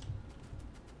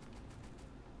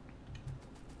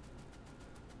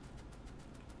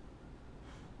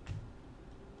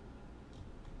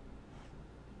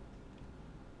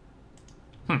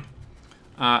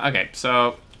 Okay,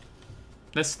 so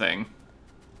this thing.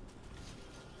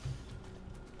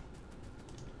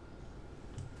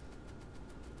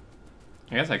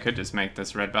 I guess I could just make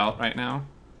this red belt right now.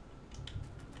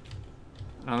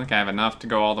 I don't think I have enough to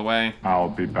go all the way. I'll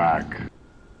be back.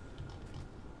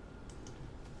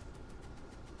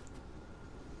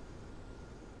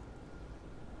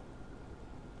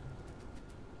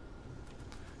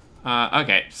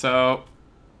 Okay, so...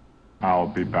 I'll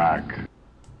be back.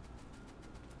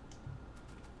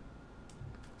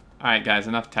 Alright guys,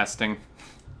 enough testing.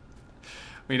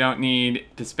 We don't need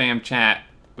to spam chat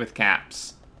with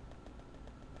caps.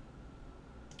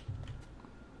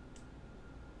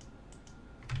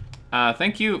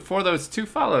 Thank you for those 2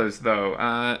 follows though.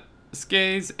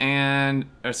 Skyz and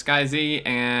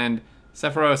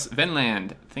Sephiros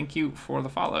Vinland, thank you for the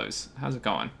follows. How's it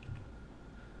going?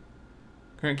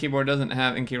 Current keyboard doesn't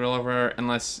have in-key rollover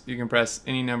unless you can press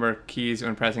any number of keys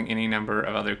when pressing any number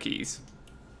of other keys.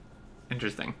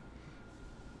 Interesting.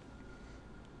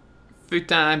 Food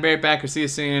time, Barry Backer, see you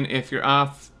soon. If you're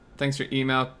off, thanks for your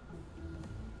email.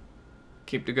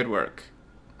 Keep the good work.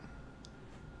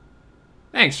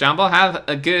 Thanks, Jumbo. Have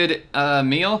a good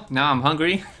meal. Now I'm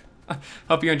hungry.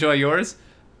 Hope you enjoy yours.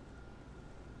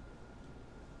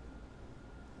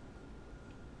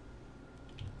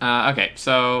 Okay,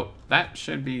 so that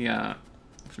should be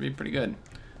pretty good.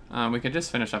 We could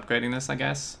just finish upgrading this, I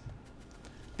guess.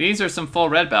 These are some full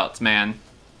red belts, man.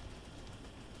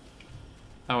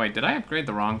 Oh wait, did I upgrade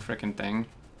the wrong frickin' thing?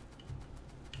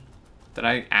 Did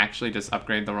I actually just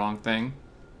upgrade the wrong thing?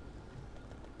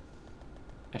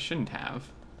 I shouldn't have.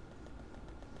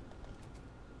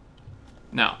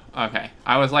 No, okay.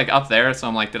 I was like up there, so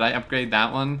I'm like, did I upgrade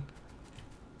that one?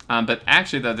 But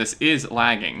actually though, this is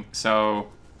lagging, so...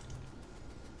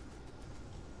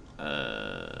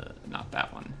 not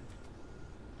that one.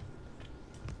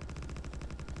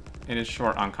 It is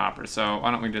short on copper, so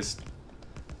why don't we just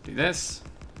do this?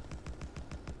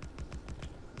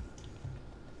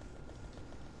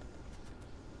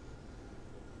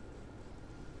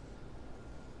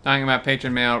 Talking about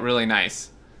patron mail, really nice.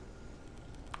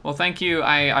 Well, thank you.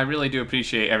 I really do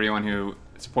appreciate everyone who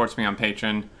supports me on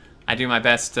Patreon. I do my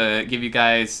best to give you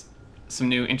guys some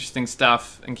new interesting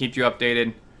stuff and keep you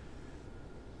updated.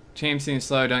 James seems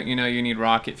slow, don't you know you need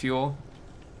rocket fuel?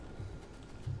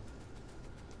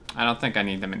 I don't think I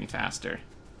need them any faster.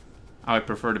 I would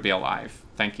prefer to be alive.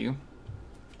 Thank you.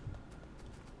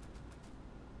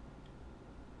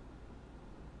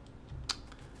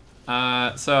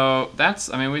 So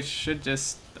that's, I mean, we should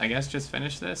just, I guess, just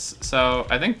finish this. So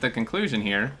I think the conclusion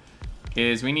here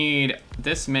is we need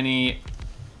this many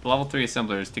level 3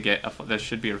 assemblers to get a, this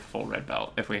should be a full red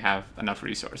belt if we have enough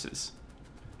resources.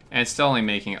 And it's still only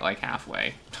making it like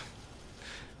halfway.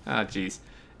 Oh, jeez.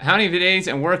 How many days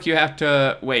and work you have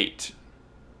to wait?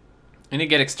 I need to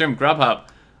get Extreme Grubhub.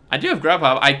 I do have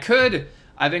Grubhub.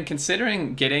 I've been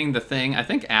considering getting the thing. I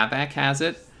think ABAC has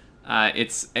it.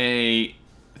 It's a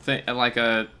thing, like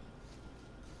a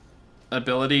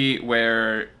ability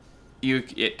where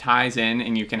it ties in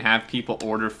and you can have people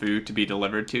order food to be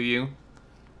delivered to you.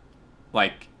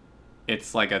 Like,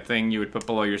 it's like a thing you would put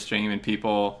below your stream and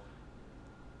people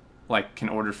like can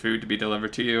order food to be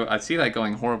delivered to you. I see that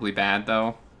going horribly bad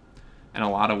though, and a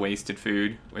lot of wasted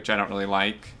food, which I don't really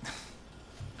like.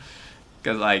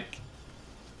 Because like,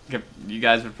 you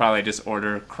guys would probably just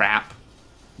order crap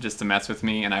just to mess with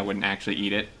me and I wouldn't actually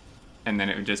eat it. And then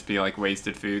it would just be like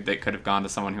wasted food that could have gone to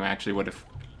someone who actually would have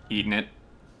eaten it.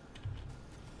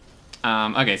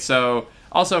 Okay, so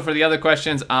also for the other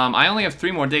questions, I only have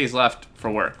 3 more days left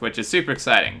for work, which is super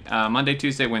exciting. Monday,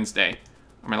 Tuesday, Wednesday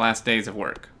are my last days of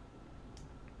work.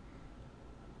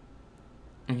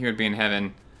 And he would be in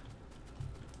heaven.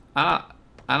 I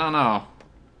don't know.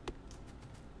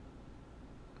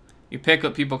 You pick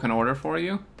what people can order for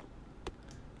you?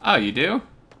 Oh, you do?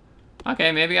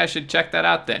 Okay, maybe I should check that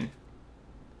out then.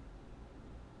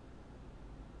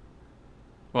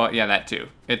 Well, yeah, that too.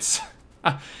 It's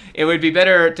it would be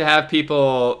better to have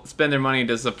people spend their money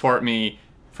to support me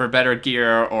for better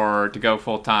gear or to go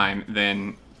full time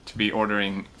than to be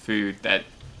ordering food that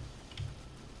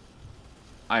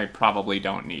I probably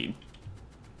don't need.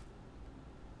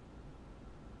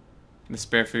 The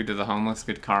spare food to the homeless,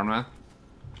 good karma.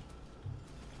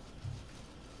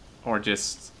 Or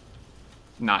just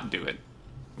not do it.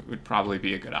 It would probably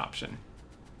be a good option.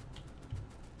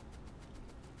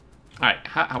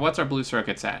 Alright, what's our blue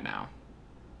circuits at now?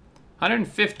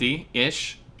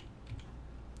 150-ish.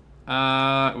 We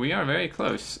are very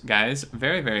close, guys.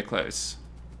 Very, very close.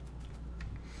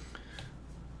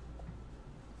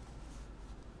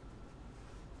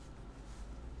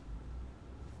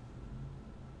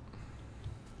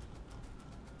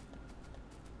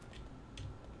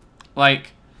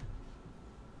 Like,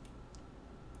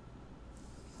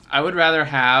 I would rather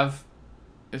have,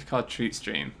 it's called Treat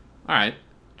Stream. Alright,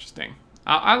 interesting.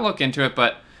 I'll look into it,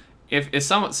 but if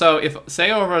someone, so if,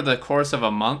 say over the course of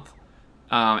a month,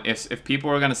 if people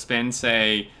were going to spend,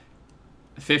 say,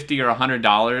 $50 or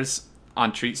 $100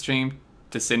 on Treat Stream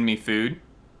to send me food,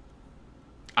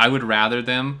 I would rather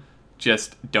them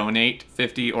just donate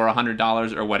 $50 or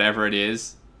 $100 or whatever it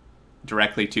is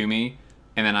directly to me,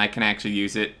 and then I can actually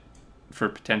use it for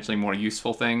potentially more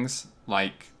useful things,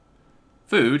 like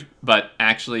food, but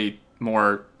actually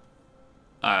more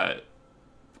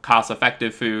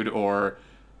cost-effective food, or,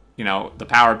 you know, the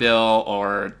power bill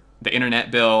or the internet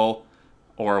bill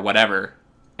or whatever,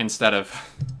 instead of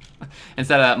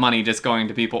instead of that money just going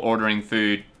to people ordering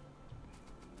food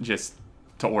just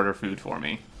to order food for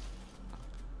me.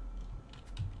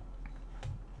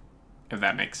 If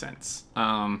that makes sense.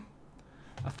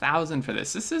 1,000 for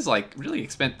this. This is like really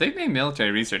expensive. They've made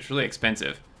military research really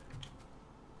expensive.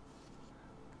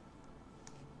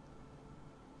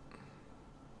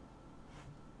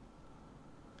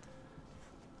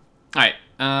 Alright,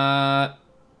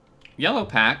 yellow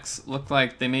packs look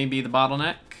like they may be the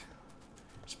bottleneck.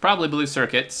 It's probably blue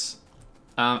circuits.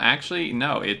 Actually,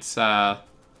 no, it's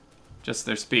just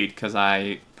their speed, because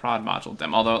I prod moduled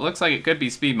them. Although it looks like it could be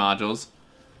speed modules,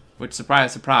 which,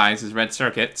 surprise, surprise, is red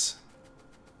circuits.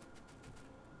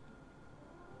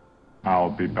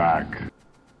 I'll be back.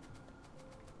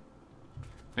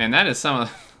 Man, that is some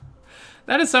of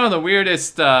that is some of the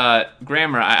weirdest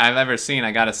grammar I've ever seen,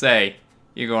 I gotta say.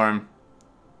 Igor,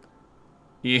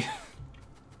 I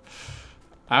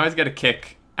always get a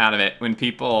kick out of it when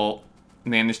people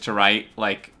manage to write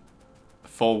like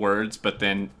full words, but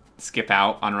then skip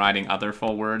out on writing other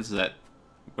full words that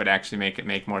would actually make it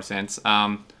make more sense.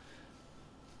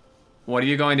 What are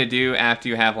you going to do after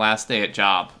you have last day at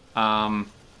job?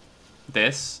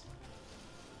 This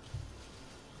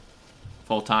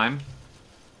full time.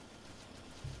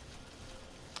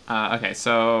 Okay,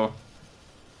 so.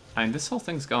 I mean, this whole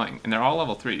thing's going, and they're all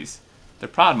level 3s. They're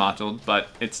prod moduled, but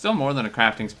it's still more than a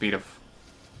crafting speed of...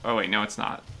 Oh, wait, no, it's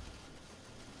not.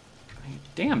 I mean,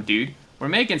 damn, dude. We're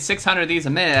making 600 of these a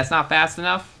minute. That's not fast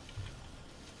enough?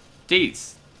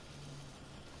 Jeez.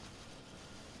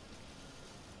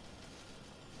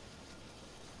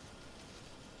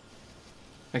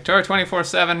 Victoria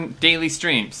 24/7 daily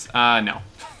streams. No.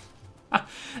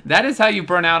 That is how you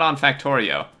burn out on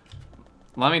Factorio.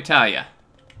 Let me tell you.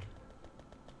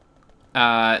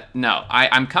 No,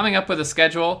 I'm coming up with a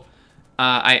schedule.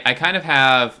 I kind of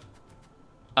have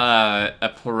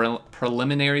a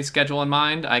preliminary schedule in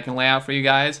mind I can lay out for you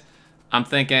guys. I'm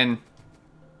thinking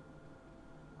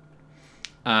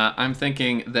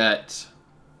that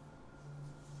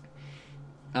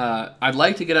I'd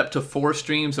like to get up to 4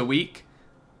 streams a week,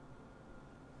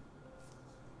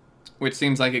 which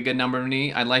seems like a good number to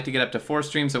me. I'd like to get up to 4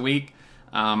 streams a week.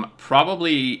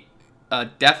 Probably...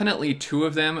 definitely 2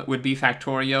 of them would be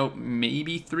Factorio,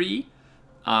 maybe 3,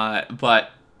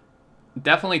 but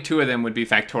definitely 2 of them would be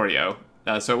Factorio,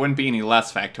 so it wouldn't be any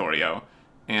less Factorio,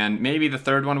 and maybe the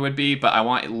 3rd one would be, but I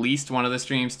want at least one of the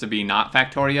streams to be not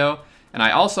Factorio, and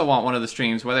I also want one of the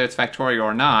streams, whether it's Factorio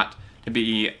or not, to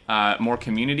be more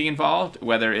community involved,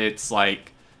 whether it's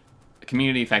like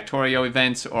community Factorio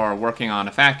events or working on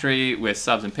a factory with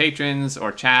subs and patrons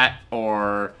or chat,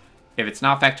 or... If it's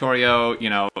not Factorio, you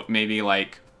know, maybe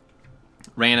like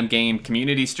random game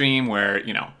community stream where,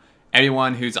 you know,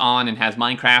 everyone who's on and has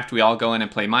Minecraft, we all go in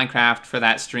and play Minecraft for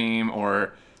that stream,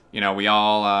 or, you know, we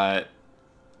all,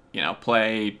 you know,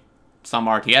 play some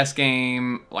RTS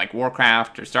game like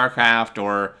Warcraft or Starcraft,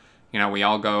 or, you know, we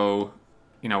all go,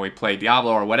 you know, we play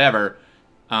Diablo or whatever.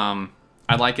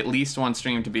 I'd like at least one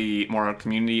stream to be more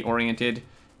community oriented,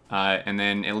 and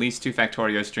then at least 2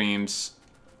 Factorio streams.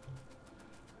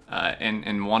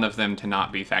 And one of them to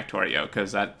not be Factorio,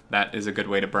 because that is a good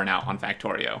way to burn out on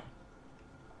Factorio,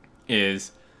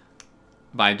 is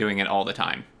by doing it all the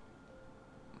time.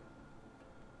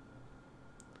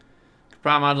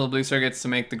 Prod module blue circuits to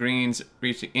make the greens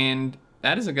reach the end.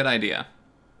 That is a good idea.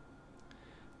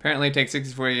 Apparently it takes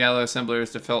 64 yellow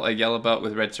assemblers to fill a yellow belt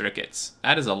with red circuits.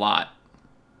 That is a lot.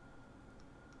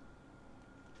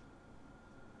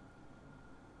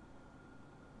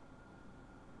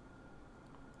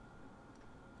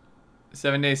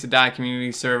 "7 Days to Die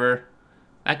community server."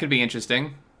 That could be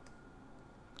interesting.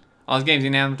 All those games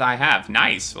you named I have.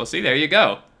 Nice. Well, see, there you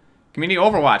go. Community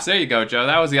Overwatch. There you go, Joe.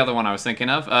 That was the other one I was thinking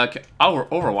of.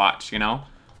 Overwatch, you know.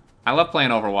 I love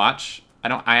playing Overwatch.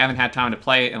 I haven't had time to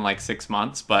play it in like 6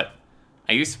 months, but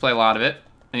I used to play a lot of it.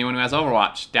 Anyone who has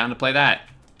Overwatch, down to play that.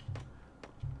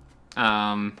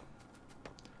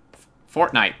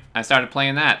 Fortnite. I started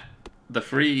playing that. The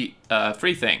free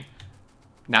thing.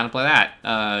 Down to play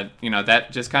that. You know,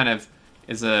 that just kind of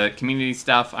is a community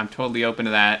stuff. I'm totally open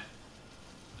to that.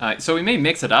 So we may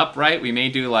mix it up, right? We may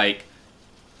do like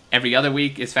every other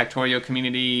week is Factorio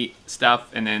community stuff,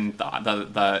 and then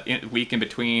the week in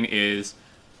between is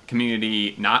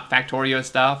community not Factorio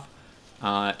stuff,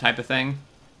 type of thing.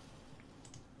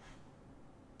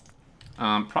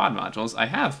 Prod modules.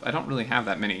 I don't really have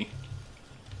that many.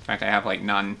 In fact, I have like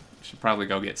none. Should probably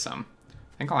go get some.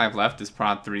 I think all I have left is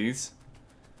prod 3s.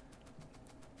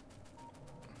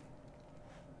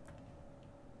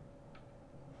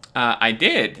 I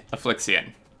did,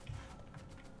 Afflixion.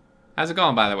 How's it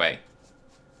going, by the way?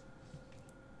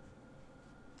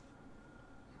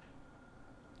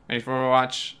 Ready for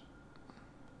Overwatch?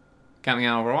 Count me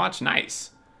on Overwatch? Nice.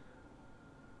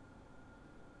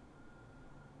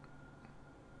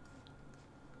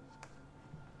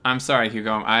 I'm sorry,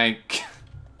 Hugo. I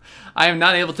am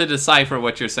not able to decipher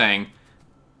what you're saying.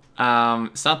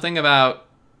 Something about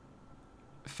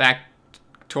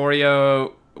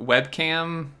Factorio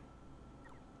webcam.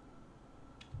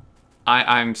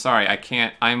 I'm sorry, I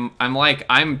can't. I'm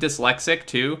dyslexic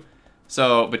too.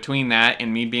 So between that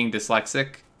and me being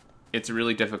dyslexic, it's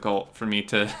really difficult for me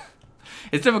to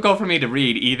it's difficult for me to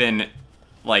read even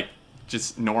like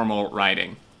just normal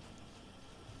writing.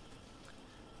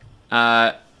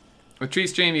 With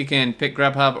TreeStream, you can pick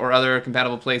Grubhub or other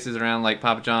compatible places around like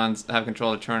Papa John's, have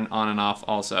control to turn on and off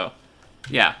also.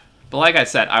 Yeah, but like I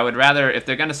said, I would rather, if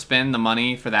they're going to spend the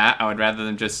money for that, I would rather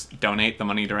them just donate the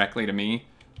money directly to me,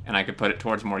 and I could put it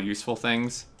towards more useful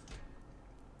things.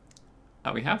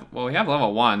 We have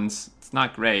level 1s. It's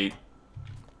not great.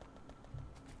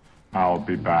 I'll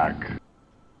be back.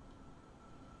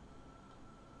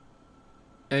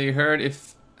 You heard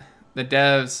if the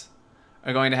devs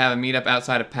are going to have a meetup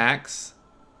outside of PAX?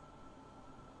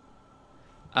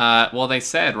 Well, they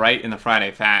said right in the Friday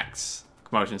Facts,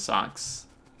 Commotion Socks,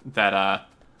 that,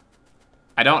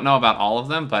 I don't know about all of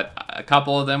them, but a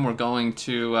couple of them were going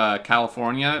to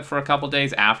California for a couple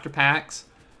days after PAX.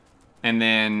 And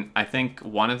then I think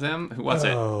one of them, who was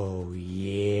it? Oh,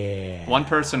 yeah. One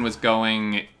person was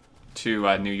going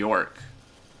to New York.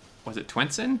 Was it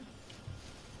Twinson?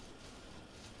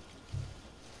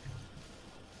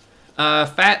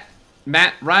 Fat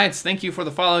Matt Rides, thank you for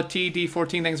the follow.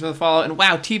 TD14, thanks for the follow. And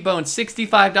wow, T-Bone,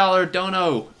 $65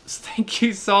 dono. Thank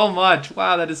you so much.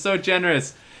 Wow, that is so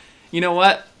generous. You know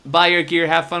what? Buy your gear,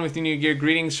 have fun with your new gear.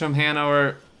 Greetings from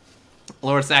Hanover,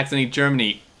 Lower Saxony,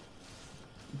 Germany.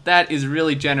 That is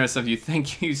really generous of you.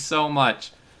 Thank you so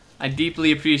much. I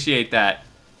deeply appreciate that.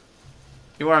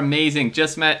 You are amazing.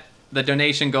 Just met the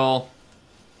donation goal.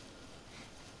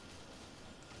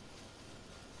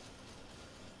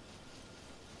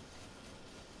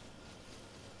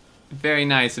 Very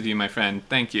nice of you, my friend.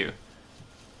 Thank you.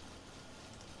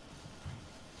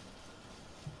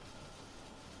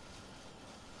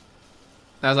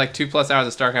 That was like 2+ hours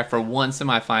of StarCraft for one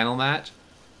semi-final match.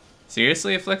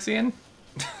 Seriously, Afflixion?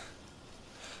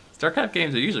 StarCraft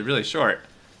games are usually really short.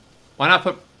 Why not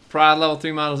put prod level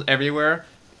 3 models everywhere?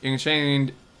 You can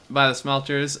train by the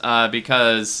smelters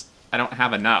because I don't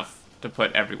have enough to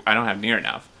put I don't have near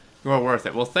enough. You are worth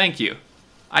it. Well, thank you.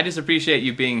 I just appreciate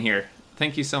you being here.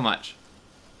 Thank you so much.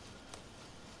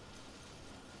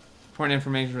 Important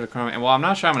information for the Chrome. And well, I'm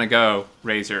not sure I'm going to go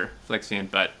Razor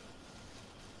Flixian, but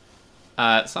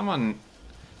someone.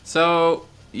 So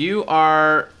you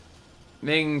are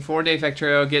making 4-day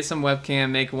Factorio, get some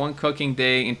webcam, make 1 cooking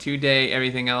day, and 2-day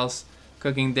everything else.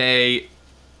 Cooking day.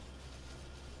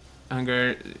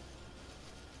 Hunger.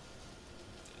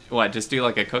 What? Just do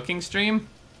like a cooking stream?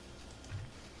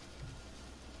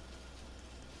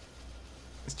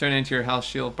 Turn into your health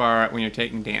shield bar when you're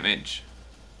taking damage.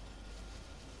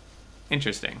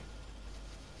 Interesting.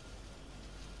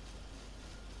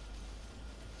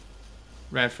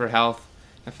 Red for health.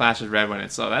 It flashes red when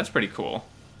it's slow. That's pretty cool.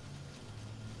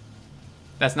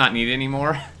 That's not needed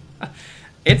anymore.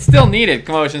 It's still needed,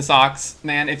 Commotion Socks.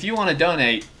 Man, if you want to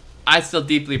donate, I still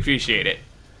deeply appreciate it.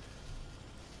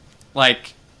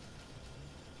 Like,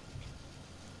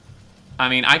 I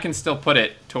mean, I can still put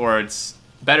it towards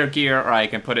better gear, or I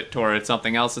can put it towards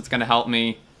something else that's going to help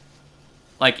me.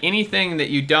 Like, anything that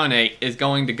you donate is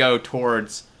going to go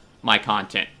towards my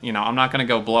content. You know, I'm not going to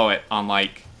go blow it on,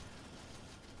 like,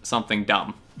 something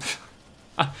dumb.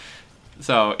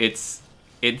 So, it's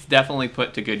definitely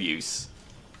put to good use.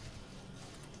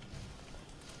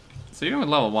 So, even with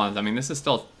level 1s, I mean, this is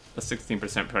still a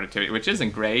 16% productivity, which isn't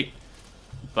great,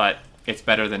 but it's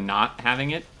better than not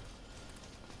having it.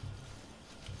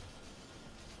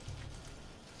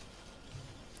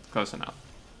 Close enough.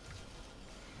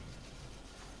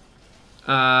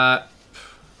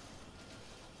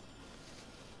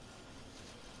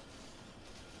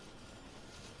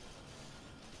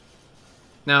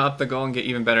 Now up the goal and get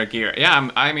even better gear. Yeah,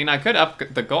 I mean, I could up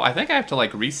the goal. I think I have to,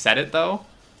 like, reset it, though.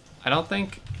 I don't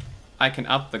think I can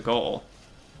up the goal,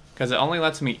 because it only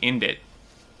lets me end it,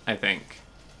 I think.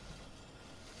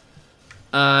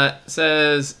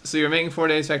 Says, so you're making 4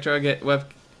 days Factorio,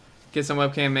 get some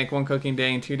webcam, make 1 cooking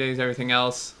day, and 2 days everything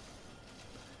else.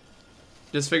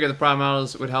 Just figure the prime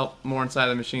models would help more inside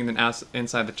the machine than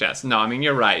inside the chest. No, I mean,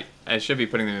 you're right. I should be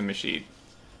putting them in the machine.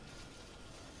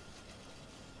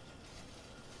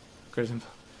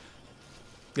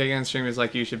 Getting on streamers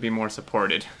like you should be more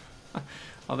supported.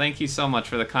 Well, thank you so much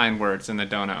for the kind words in the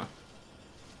dono.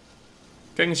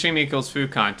 Cooking stream equals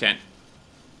food content.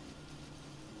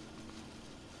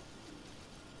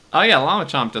 Oh yeah, Llama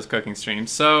Chomp does cooking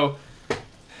streams. So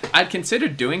I'd consider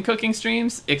doing cooking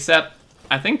streams, except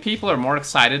I think people are more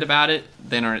excited about it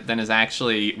than is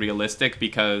actually realistic,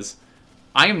 because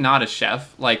I am not a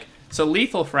chef. Like, so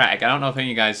Lethal Frag, I don't know if any of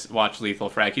you guys watch Lethal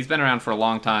Frag. He's been around for a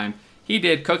long time. He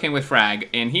did Cooking with Frag,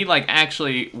 and he like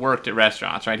actually worked at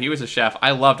restaurants, right? He was a chef.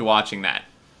 I loved watching that.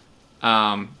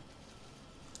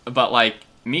 But like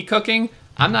me cooking,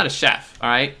 I'm not a chef, all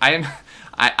right?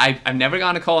 I've never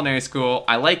gone to culinary school.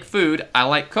 I like food. I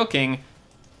like cooking.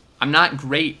 I'm not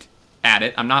great at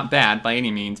it. I'm not bad by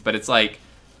any means, but it's like,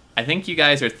 I think you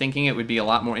guys are thinking it would be a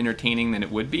lot more entertaining than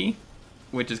it would be,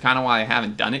 which is kind of why I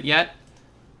haven't done it yet,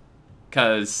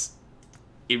 because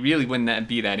it really wouldn't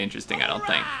be that interesting, I don't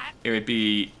think. It would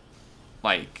be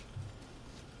like...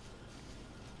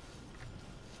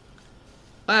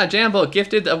 Wow, Jambo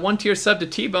gifted a 1-tier sub to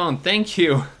T-Bone. Thank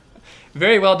you.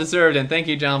 Very well deserved, and thank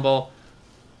you, Jambo.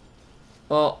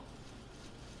 Well,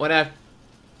 what have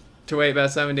to wait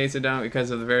about 7 days to don't because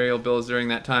of the variable bills during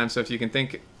that time, so if you can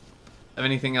think of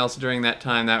anything else during that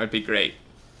time, that would be great.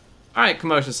 Alright,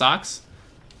 Commotion Socks.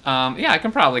 Yeah, I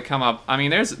can probably come up... I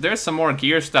mean, there's some more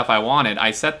gear stuff I wanted.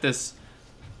 I set this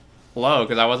low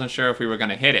because I wasn't sure if we were going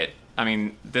to hit it. I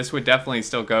mean, this would definitely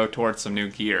still go towards some new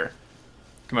gear.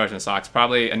 Commotion Socks.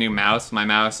 Probably a new mouse. My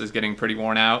mouse is getting pretty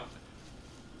worn out.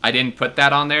 I didn't put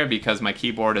that on there because my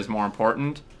keyboard is more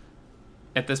important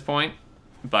at this point.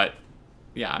 But,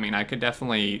 yeah, I mean, I could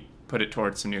definitely put it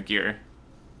towards some new gear.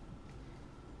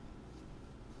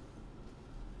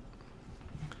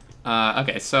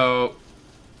 Okay, so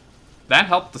that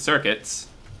helped the circuits.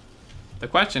 The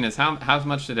question is, how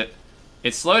much did it...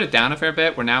 It slowed it down a fair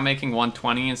bit. We're now making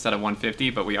 120 instead of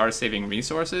 150, but we are saving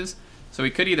resources. So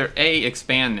we could either A,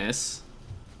 expand this.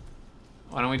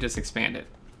 Why don't we just expand it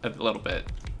a little bit?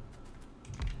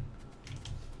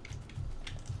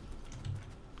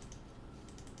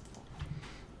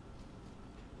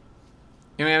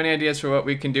 You have any ideas for what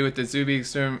we can do with the Zuby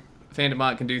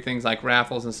Phantombot? Can do things like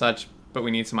raffles and such, but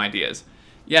we need some ideas.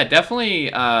 Yeah,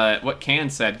 definitely what Can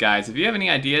said, guys. If you have any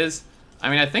ideas, I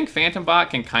mean, I think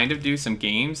Phantombot can kind of do some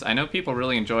games. I know people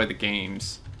really enjoy the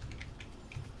games.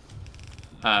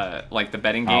 Like the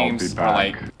betting games, or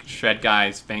like Shred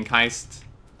Guy's Bank Heist.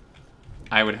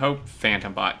 I would hope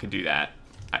Phantombot could do that.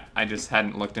 I just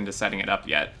hadn't looked into setting it up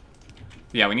yet.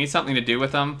 Yeah, we need something to do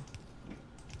with them.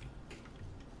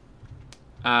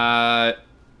 The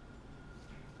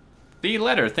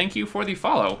letter, thank you for the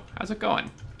follow. How's it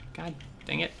going? God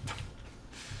dang it.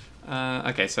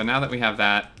 Okay, so now that we have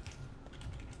that,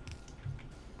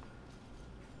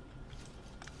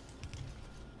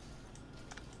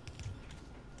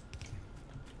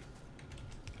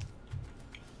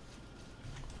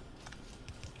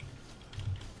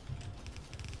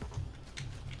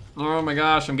 oh my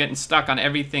gosh, I'm getting stuck on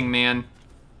everything, man.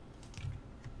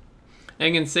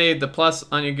 And you can save the plus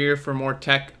on your gear for more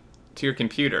tech to your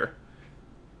computer.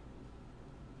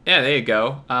 Yeah, there you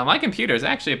go. My computer is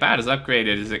actually about as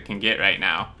upgraded as it can get right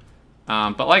now.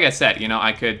 But like I said, you know,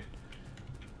 I could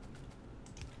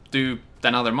do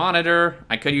another monitor.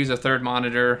 I could use a third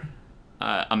monitor.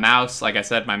 A mouse, like I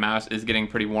said, my mouse is getting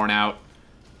pretty worn out.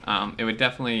 It would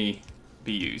definitely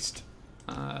be used.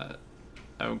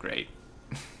 Oh, great.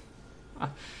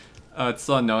 Oh, it's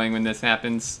so annoying when this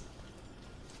happens.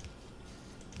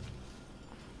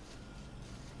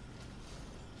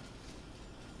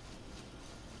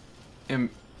 And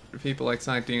people like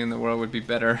Sonic D in the world would be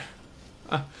better.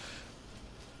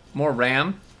 More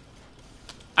RAM?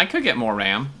 I could get more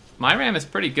RAM. My RAM is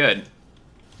pretty good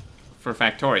for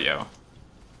Factorio.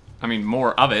 I mean,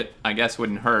 more of it, I guess,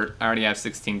 wouldn't hurt. I already have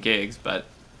 16 gigs, but...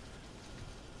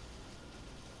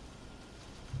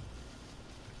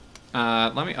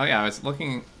 let me... Oh, yeah, I was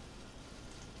looking...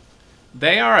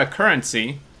 They are a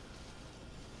currency,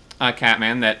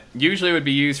 Catman, that usually would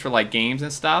be used for, like, games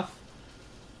and stuff.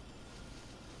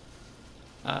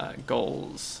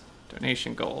 Goals.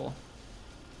 Donation goal.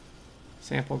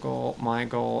 Sample goal, my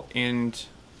goal, end.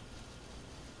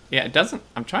 Yeah, it doesn't...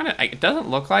 I'm trying to... It doesn't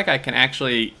look like I can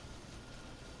actually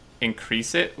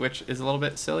increase it, which is a little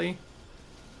bit silly.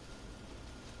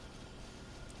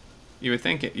 You would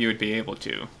think you would be able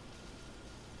to.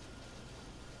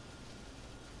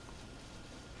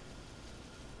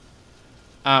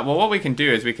 Well, what we can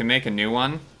do is we can make a new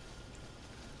one.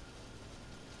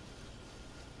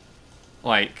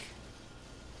 Like...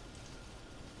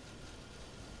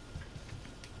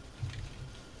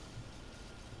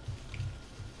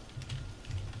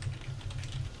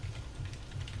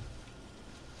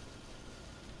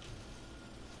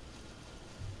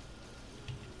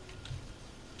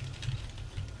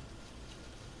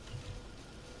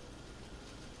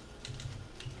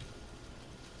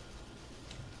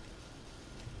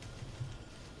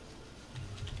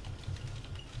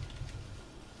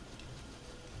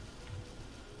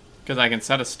 Because I can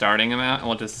set a starting amount and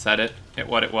we'll just set it at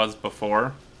what it was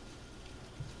before.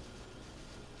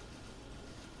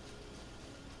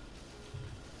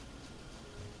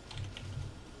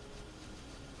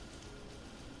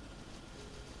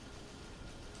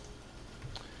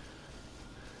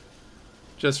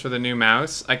 Just for the new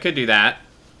mouse. I could do that.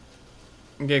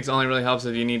 Gigs only really helps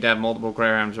if you need to have multiple gray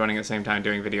RAMs running at the same time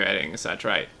doing video editing, so that's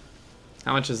right.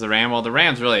 How much is the RAM? Well, the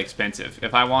RAM's really expensive.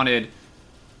 If I wanted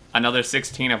another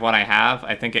 16 of what I have,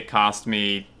 I think it cost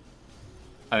me,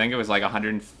 I think it was like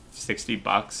 160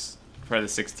 bucks for the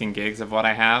 16 gigs of what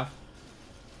I have.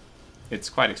 It's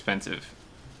quite expensive.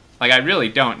 Like, I really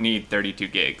don't need 32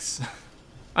 gigs.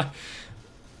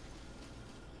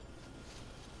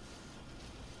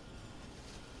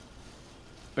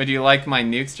 But do you like my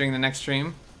nukes during the next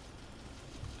stream?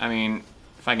 I mean,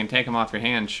 if I can take them off your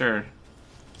hand, sure.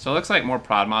 So it looks like more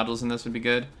prod modules in this would be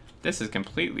good. This is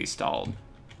completely stalled.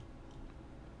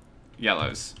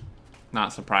 Yellows.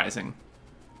 Not surprising.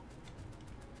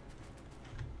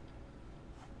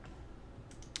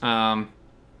 The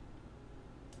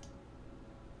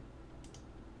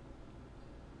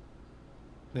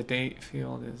date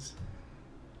field is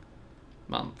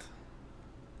month.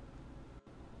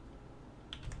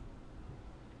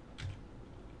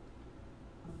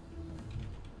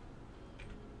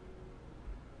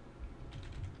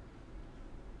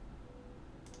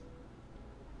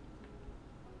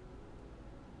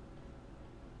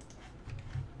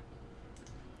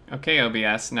 Okay,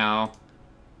 OBS, now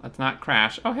let's not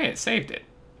crash. Oh, hey, it saved it.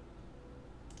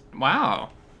 Wow,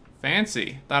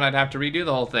 fancy. Thought I'd have to redo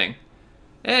the whole thing.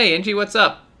 Hey, Angie, what's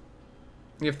up?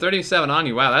 You have 37 on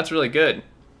you. Wow, that's really good.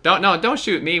 Don't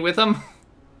shoot me with them.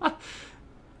 I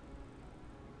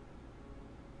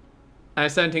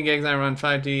have 17 gigs and I run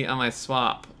 5G on my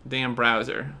swap. Damn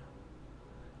browser.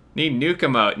 Need nuke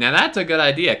emote. Now that's a good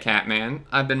idea, Catman.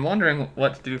 I've been wondering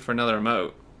what to do for another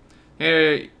emote.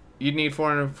 Here, you'd need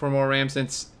 400 for more RAM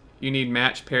since you need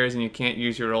match pairs and you can't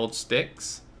use your old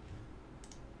sticks.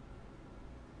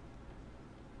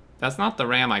 That's not the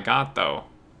RAM I got, though.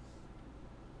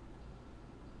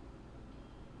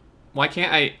 Why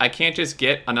can't I can't just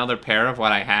get another pair of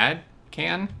what I had?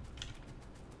 Can?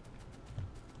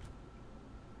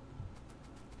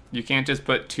 You can't just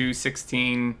put 2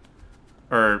 16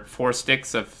 or 4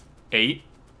 sticks of 8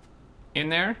 in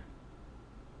there?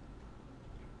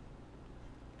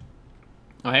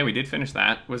 Oh, hey, we did finish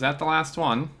that. Was that the last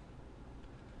one?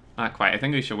 Not quite. I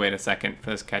think we should wait a second for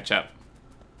this catch up.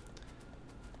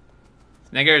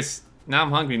 Niggers, now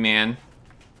I'm hungry, man.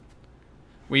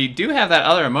 We do have that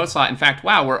other emote slot. In fact,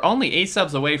 wow, we're only 8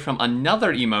 subs away from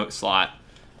another emote slot.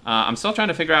 I'm still trying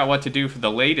to figure out what to do for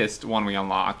the latest one we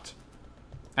unlocked.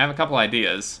 I have a couple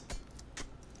ideas.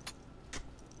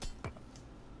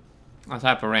 What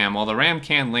type of RAM? Well, the RAM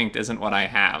can linked isn't what I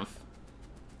have.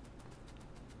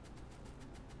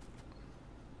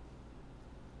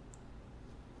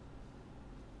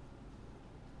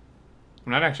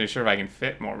 I'm not actually sure if I can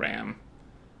fit more RAM.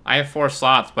 I have 4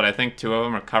 slots, but I think 2 of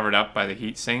them are covered up by the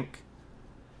heatsink.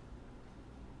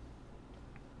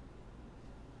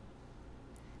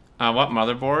 What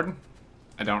motherboard?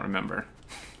 I don't remember.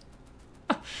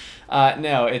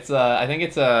 No, it's I think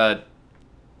it's a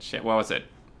shit. What was it?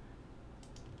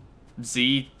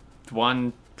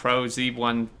 Z1 Pro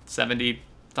Z170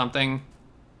 something.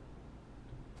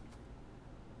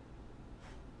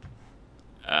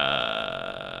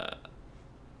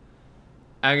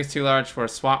 I think it's too large for a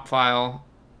swap file.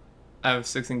 I have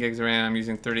 16 gigs of RAM. I'm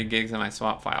using 30 gigs on my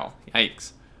swap file.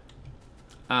 Yikes.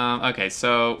 Okay,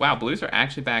 so, wow, blues are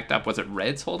actually backed up. Was it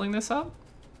reds holding this up?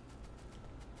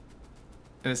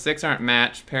 And the sticks aren't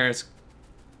matched. Pairs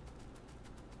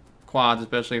quads,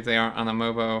 especially if they aren't on the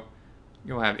Mobo,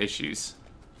 you'll have issues.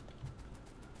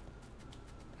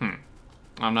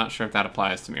 I'm not sure if that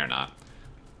applies to me or not.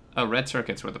 Oh, red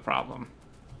circuits were the problem.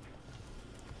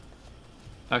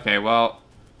 Okay, well,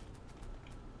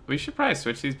 we should probably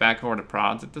switch these back over to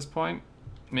prods at this point,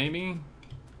 maybe?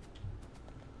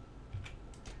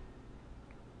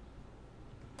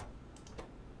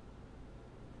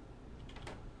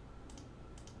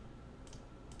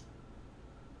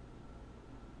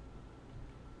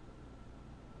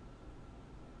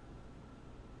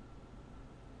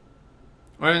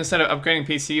 Or instead of upgrading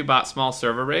PC, you bought small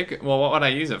server rig? Well, what would I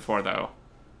use it for, though?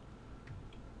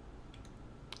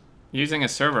 Using a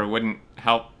server wouldn't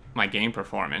help my game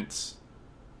performance.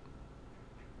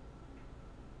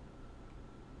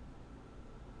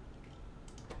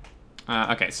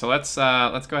 Okay, so let's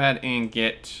go ahead and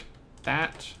get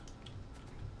that.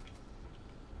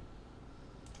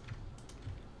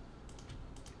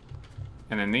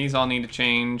 And then these all need to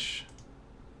change.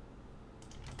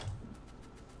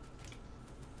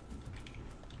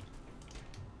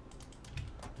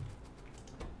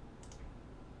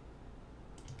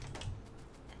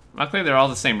 Luckily, they're all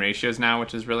the same ratios now,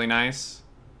 which is really nice.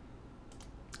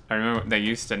 I remember they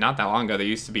used to, not that long ago, they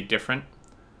used to be different.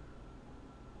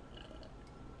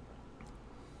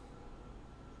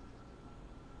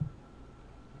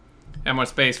 And more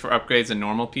space for upgrades than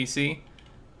normal PC.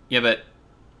 Yeah, but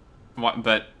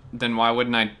then why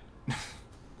wouldn't I?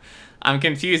 I'm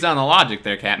confused on the logic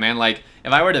there, Catman. Like,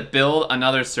 if I were to build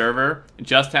another server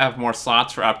just to have more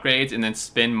slots for upgrades and then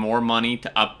spend more money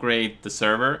to upgrade the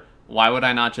server, why would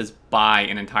I not just buy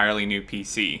an entirely new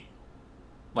PC?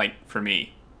 Like, for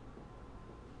me.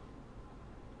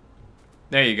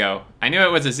 There you go. I knew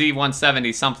it was a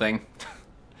Z170 something.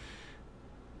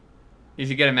 You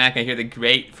should get a Mac. I hear they're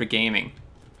great for gaming.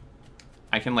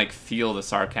 I can, like, feel the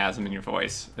sarcasm in your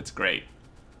voice. It's great.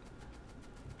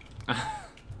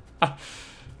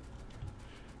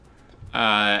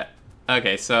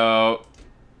 Okay, so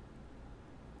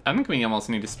I think we almost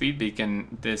need to speed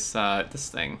beacon this this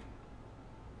thing.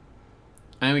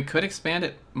 I mean, we could expand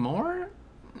it more.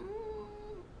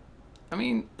 I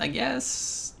mean, I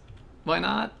guess why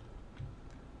not?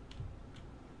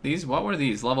 These, what were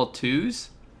these? Level 2s?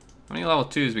 How many level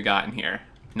 2s we got in here?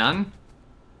 None?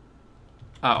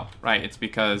 Oh, right. It's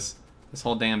because this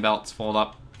whole damn belt's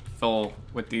full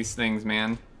with these things,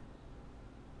 man.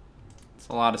 It's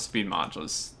a lot of speed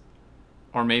modules.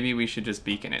 Or maybe we should just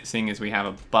beacon it, seeing as we have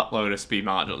a buttload of speed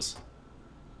modules.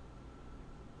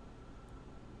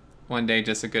 One day,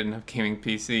 just a good enough gaming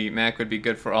PC. Mac would be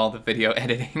good for all the video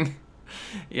editing.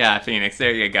 Yeah, Phoenix,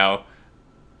 there you go.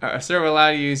 Our server allow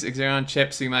you to use Xeon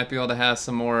chips, so you might be able to have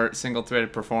some more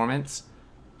single-threaded performance.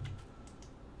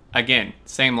 Again,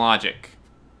 same logic.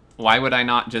 Why would I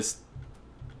not just...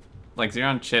 Like,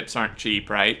 Xeon chips aren't cheap,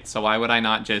 right? So why would I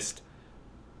not just...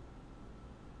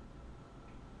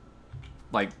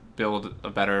 like, build a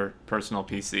better personal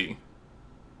PC?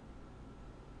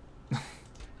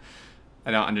 I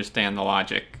don't understand the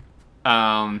logic.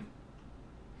 Okay,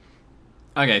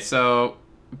 so...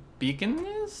 Beacon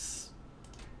is...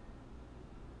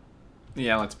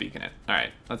 Yeah, let's beacon it. Alright,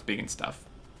 let's beacon stuff.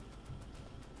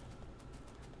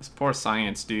 This poor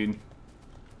science, dude.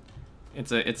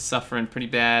 It's suffering pretty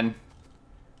bad.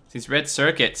 These red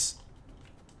circuits.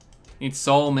 Need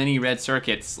so many red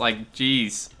circuits. Like,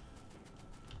 geez.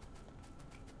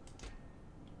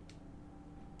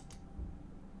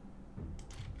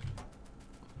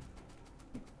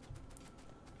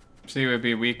 See, it would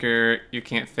be weaker. You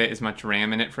can't fit as much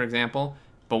RAM in it, for example.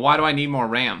 But why do I need more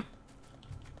RAM?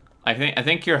 I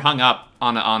think you're hung up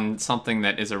on something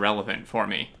that is irrelevant for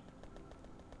me.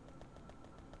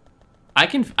 I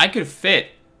can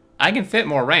fit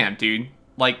more RAM, dude.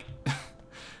 Like,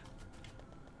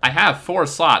 I have 4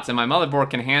 slots, and my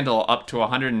motherboard can handle up to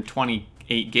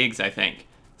 128 gigs, I think.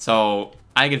 So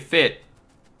I could fit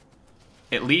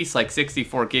at least like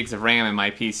 64 gigs of RAM in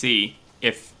my PC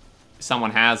if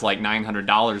someone has like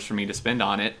 $900 for me to spend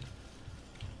on it.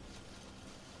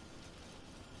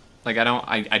 Like, I don't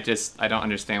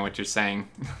understand what you're saying.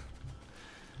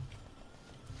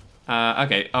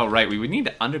 Okay, oh right, we would need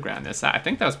to underground this. I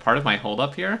think that was part of my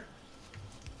holdup here.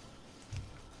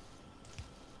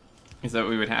 Is that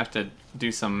we would have to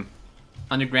do some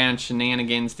underground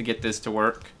shenanigans to get this to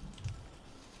work.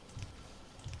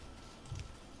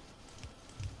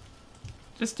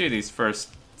 Just do these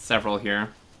first several here.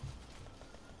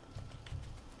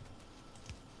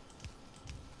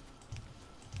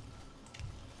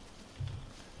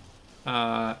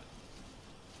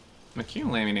 I'm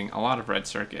accumulating a lot of red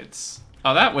circuits.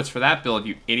 Oh, that was for that build,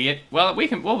 you idiot. Well,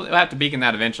 we'll have to beacon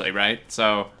that eventually, right?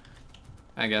 So,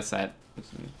 I guess that,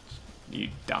 you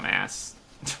dumbass.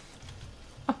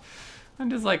 I'm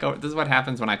just like, oh, this is what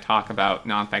happens when I talk about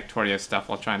non-Factorio stuff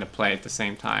while trying to play at the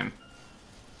same time.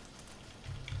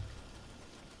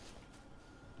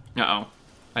 Uh-oh.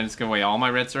 I just give away all my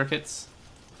red circuits?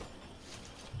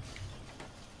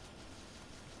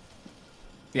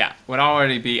 Yeah, would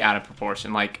already be out of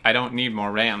proportion. Like, I don't need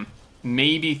more RAM.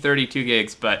 Maybe 32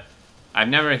 gigs, but I've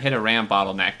never hit a RAM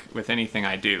bottleneck with anything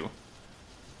I do.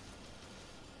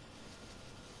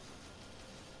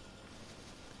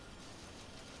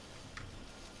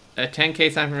 A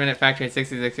 10K sign per minute factory at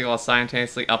 6060 while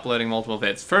simultaneously uploading multiple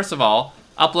vids. First of all,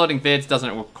 uploading vids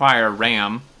doesn't require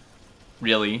RAM,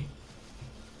 really.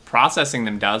 Processing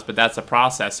them does, but that's a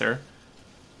processor.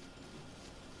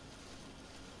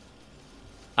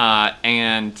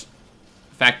 And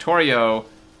Factorio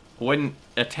wouldn't,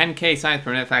 a 10K signs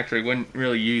per minute factory wouldn't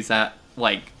really use that,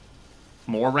 like,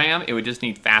 more RAM. It would just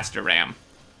need faster RAM.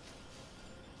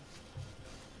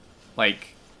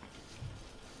 Like,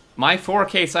 my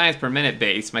 4K signs per minute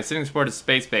base, my sitting supported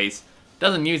space base,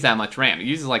 doesn't use that much RAM. It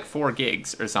uses like 4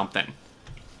 gigs or something.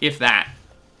 If that.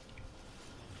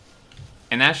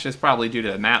 And that's just probably due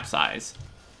to the map size.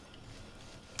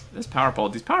 This power pole,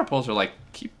 these power poles are like,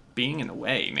 keep being in the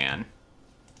way, man.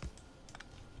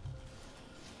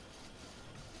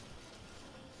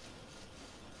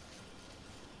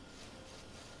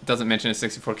 Doesn't mention a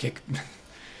 64 kick.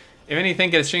 If anything,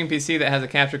 get a stream PC that has a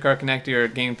capture card connector or a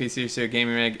game PC so your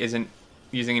gaming rig isn't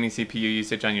using any CPU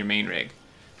usage on your main rig.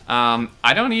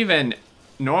 I don't even...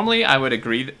 Normally, I would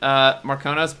agree,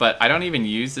 Marconos, but I don't even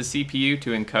use the CPU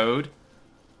to encode.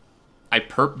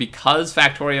 Because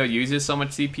Factorio uses so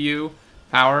much CPU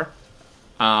power,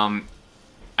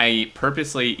 I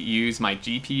purposely use my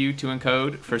GPU to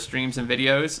encode for streams and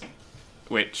videos,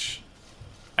 which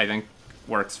I think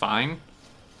works fine.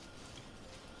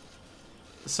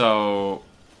 So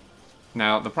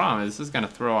now the problem is this is going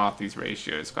to throw off these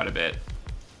ratios quite a bit.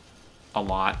 A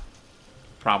lot,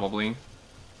 probably.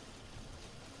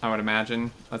 I would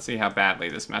imagine. Let's see how badly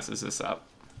this messes this up.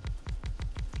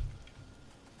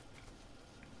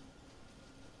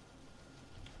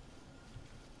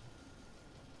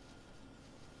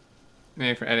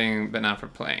 Maybe for editing, but not for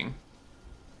playing.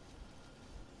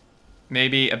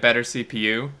 Maybe a better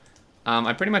CPU.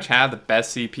 I pretty much have the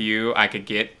best CPU I could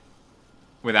get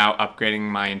without upgrading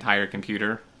my entire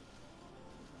computer.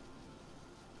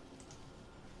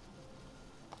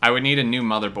 I would need a new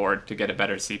motherboard to get a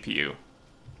better CPU.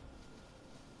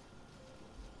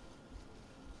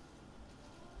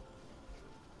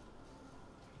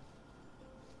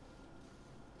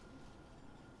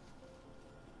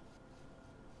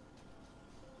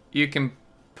 You can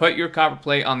put your copper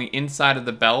plate on the inside of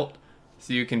the belt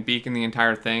so you can beacon the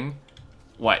entire thing.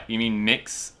 What, you mean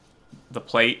mix the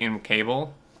plate and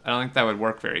cable? I don't think that would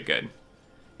work very good.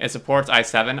 It supports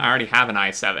i7. I already have an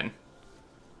i7.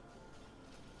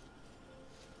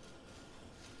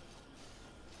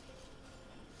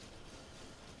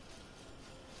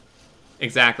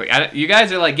 Exactly. You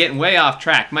guys are like getting way off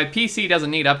track. My PC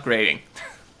doesn't need upgrading.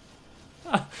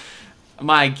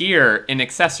 My gear and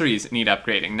accessories need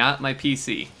upgrading, not my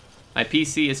PC. My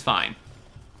PC is fine.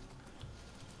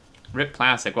 Rip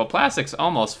plastic. Well, plastic's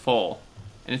almost full.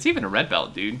 And it's even a red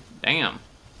belt, dude. Damn.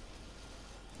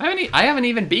 I haven't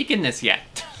even beaconed this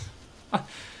yet.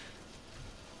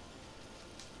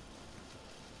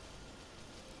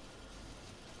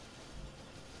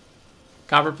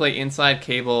 Copper plate inside,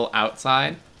 cable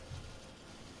outside.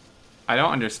 I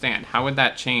don't understand. How would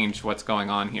that change what's going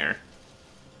on here?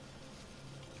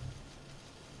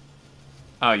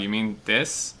 Oh, you mean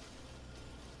this?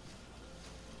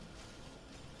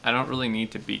 I don't really need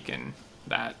to beacon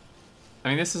that. I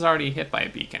mean, this is already hit by a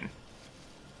beacon.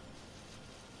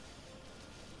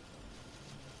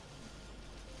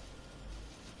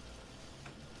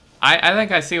 I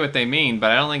think I see what they mean, but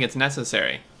I don't think it's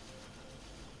necessary.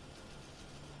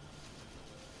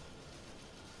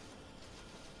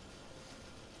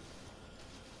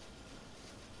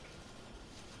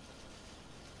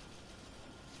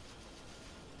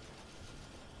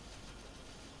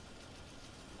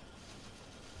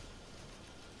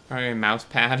 Alright, mouse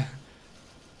pad.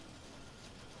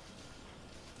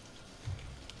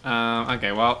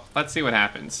 Okay, well, let's see what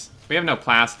happens. We have no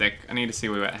plastic. I need to see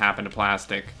what happened to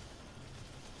plastic.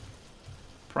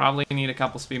 Probably need a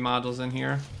couple speed modules in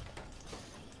here.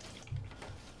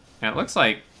 And it looks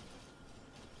like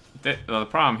the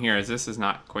problem here is this is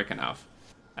not quick enough.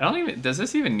 Does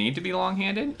this even need to be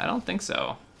long-handed? I don't think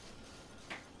so.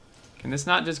 Can this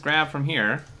not just grab from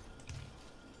here?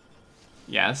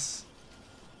 Yes.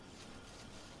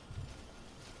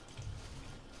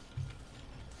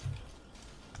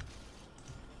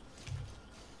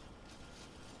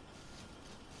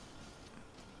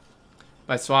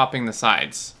 By swapping the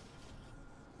sides.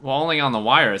 Well, only on the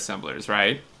wire assemblers,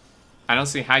 right? I don't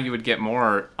see how you would get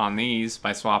more on these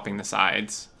by swapping the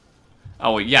sides.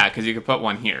 Oh, well, yeah, because you could put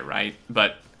one here, right?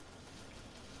 But...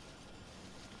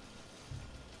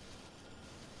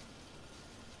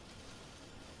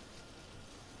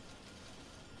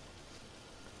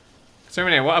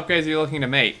 Exterminator, what upgrades are you looking to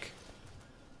make?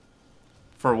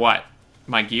 For what?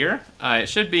 My gear? It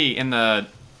should be in the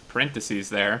parentheses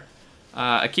there.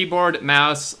 A keyboard,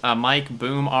 mouse, a mic,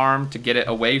 boom arm to get it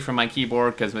away from my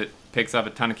keyboard because it picks up a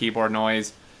ton of keyboard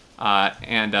noise.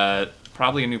 And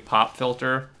probably a new pop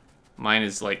filter. Mine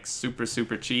is like super,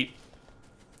 super cheap.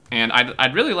 And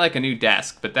I'd really like a new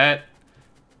desk, but that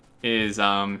is,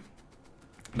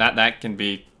 that can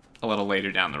be a little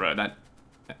later down the road.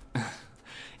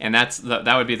 And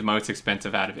that would be the most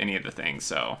expensive out of any of the things,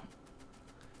 so.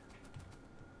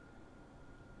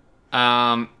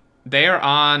 They are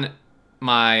on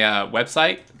my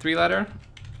website, 3-letter.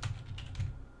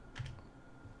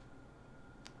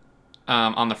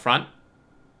 On the front.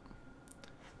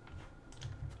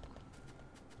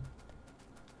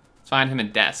 Find him a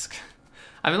desk.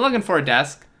 I've been looking for a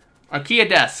desk. IKEA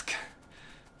desk.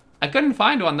 I couldn't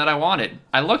find one that I wanted.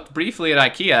 I looked briefly at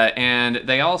IKEA, and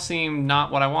they all seemed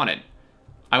not what I wanted.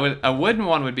 A wooden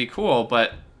one would be cool,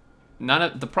 but none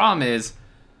of the problem is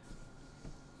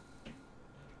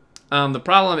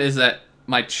that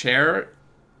my chair,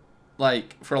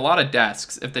 like for a lot of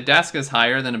desks, if the desk is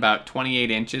higher than about 28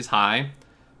 inches high,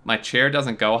 my chair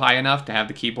doesn't go high enough to have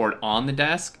the keyboard on the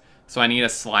desk, so I need a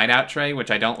slide out tray, which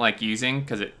I don't like using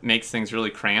because it makes things really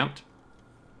cramped.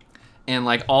 And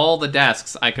like all the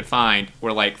desks I could find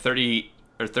were like 30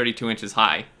 or 32 inches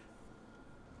high.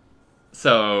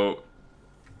 So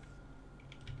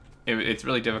it's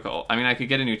really difficult. I mean, I could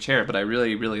get a new chair, but I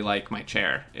really, really like my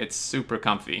chair. It's super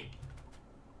comfy.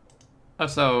 Oh,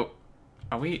 so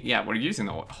are we? Yeah, we're using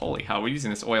the, holy hell, we're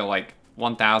using this oil like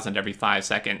 1,000 every 5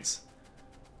 seconds.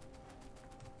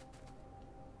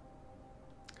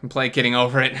 I'm getting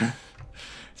over it.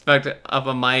 Expect up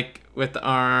a mic with the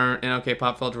arm and okay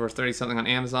pop filter for 30 something on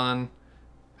Amazon.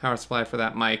 Power supply for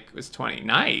that mic was 20.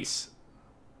 Nice.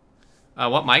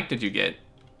 What mic did you get?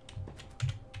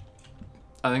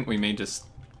 I think we may just...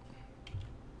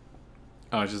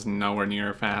 Oh, it's just nowhere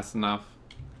near fast enough.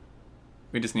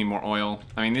 We just need more oil.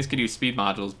 I mean, these could use speed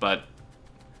modules, but...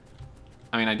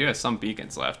 I mean, I do have some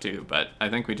beacons left too, but I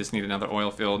think we just need another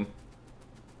oil field.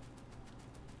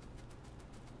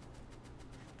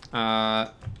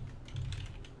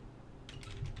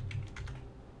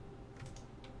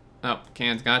 Oh,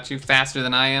 Can's got you. Faster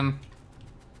than I am.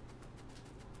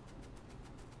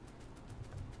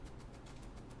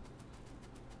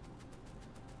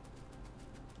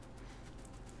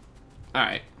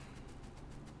 Alright.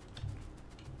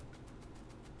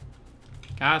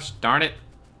 Gosh darn it.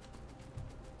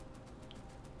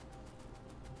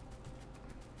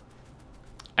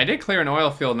 I did clear an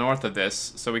oil field north of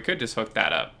this, so we could just hook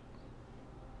that up.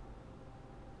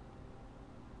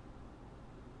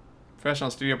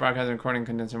 Professional studio broadcasting, recording,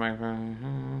 condenser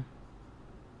microphone.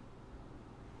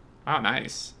 Oh,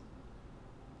 nice.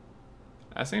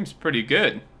 That seems pretty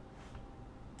good.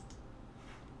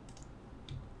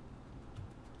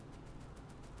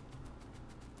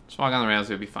 Just walk on the rails,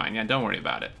 it'll be fine. Yeah, don't worry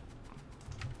about it.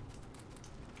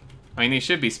 I mean, these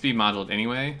should be speed modeled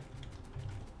anyway.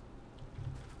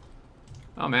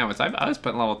 Oh man, I was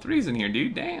putting level 3s in here,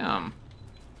 dude. Damn.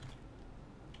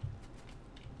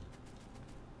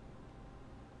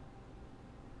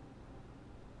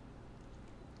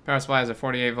 Power supply has a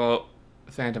 48 volt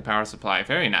phantom power supply.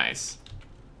 Very nice.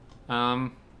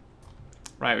 Right,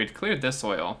 we cleared this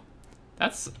oil.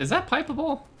 Is that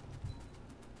pipeable?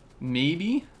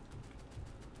 Maybe.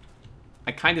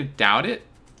 I kind of doubt it.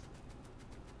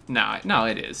 No,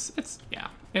 it is. It's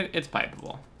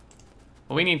pipeable.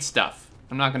 But we need stuff.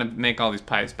 I'm not gonna make all these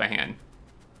pipes by hand.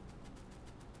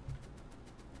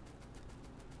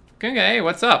 Okay, hey,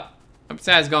 what's up? Hope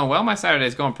Saturday's going well. My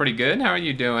Saturday's going pretty good. How are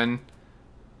you doing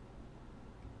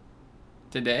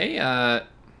today? You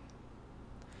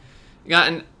got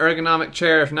an ergonomic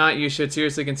chair. If not, you should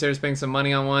seriously consider spending some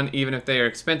money on one, even if they are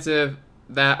expensive.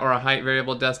 That or a height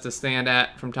variable desk to stand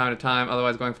at from time to time.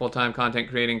 Otherwise, going full-time content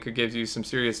creating could give you some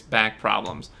serious back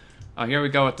problems. Oh, here we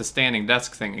go with the standing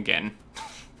desk thing again.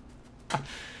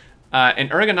 An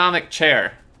ergonomic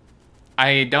chair.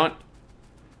 I don't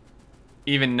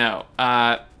even know.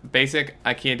 Basic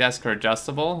IKEA desks are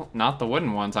adjustable, not the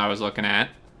wooden ones I was looking at.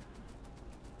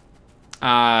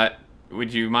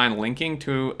 Would you mind linking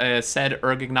to a said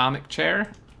ergonomic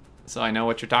chair so I know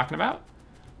what you're talking about?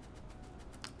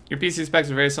 Your PC specs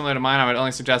are very similar to mine. I would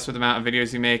only suggest with the amount of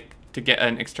videos you make to get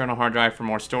an external hard drive for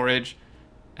more storage.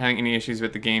 Having any issues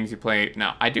with the games you play?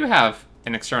 No, I do have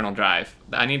an external drive.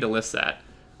 I need to list that.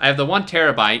 I have the 1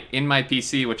 terabyte in my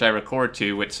PC, which I record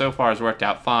to, which so far has worked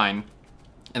out fine.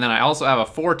 And then I also have a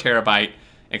 4 terabyte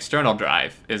external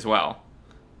drive as well.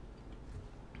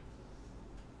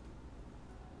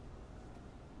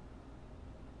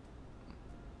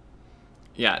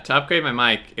 Yeah, to upgrade my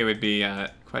mic, it would be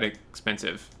quite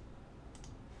expensive.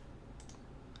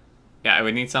 Yeah, I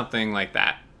would need something like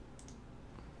that.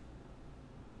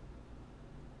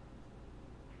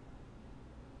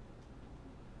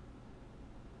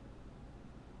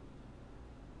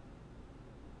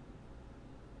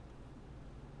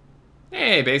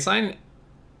 Hey, Baseline.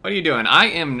 What are you doing? I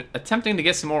am attempting to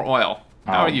get some more oil.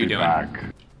 How are you doing? Back.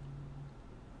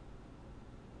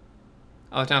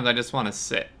 Other times I just want to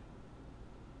sit.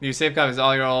 You save copies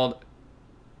all your old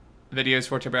videos.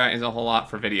 4 terabyte is a whole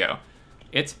lot for video.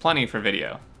 It's plenty for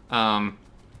video. I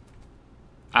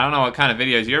don't know what kind of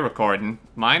videos you're recording.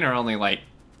 Mine are only like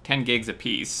 10 gigs a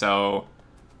piece, so...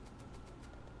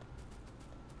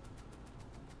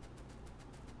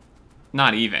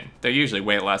 Not even. They're usually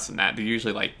way less than that. They're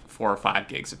usually like 4 or 5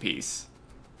 gigs a piece.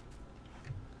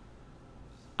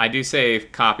 I do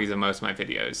save copies of most of my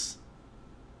videos.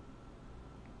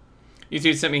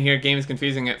 YouTube sent me here. Game is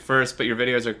confusing at first, but your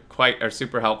videos are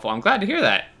super helpful. I'm glad to hear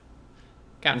that,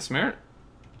 Captain Smear.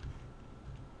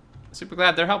 Super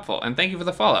glad they're helpful, and thank you for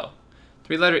the follow.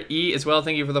 3-letter E as well.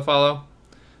 Thank you for the follow.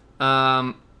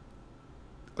 Glad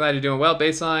you're doing well.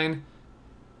 Baseline.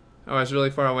 Oh, I was really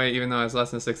far away, even though I was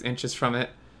less than 6 inches from it.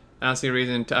 I don't see a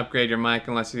reason to upgrade your mic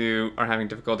unless you are having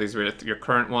difficulties with your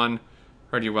current one.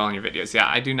 Heard you well in your videos. Yeah,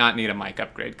 I do not need a mic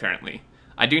upgrade currently.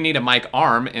 I do need a mic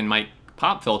arm and mic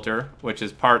pop filter, which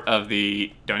is part of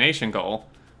the donation goal.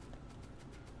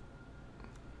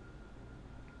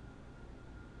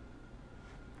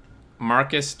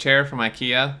 Marcus chair from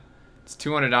IKEA. It's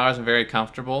 $200 and very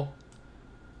comfortable.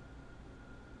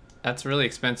 That's really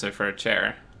expensive for a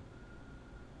chair.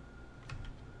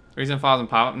 The reason files and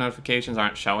pop-up notifications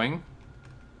aren't showing.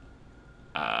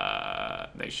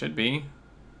 They should be.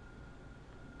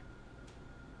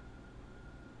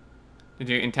 Did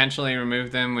you intentionally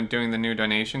remove them when doing the new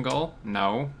donation goal?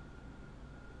 No.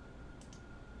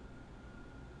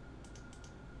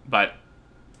 But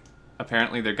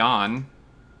apparently they're gone.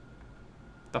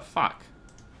 The fuck?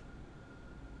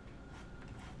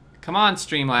 Come on,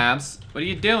 Streamlabs. What are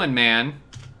you doing, man?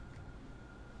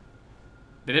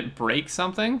 Did it break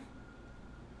something?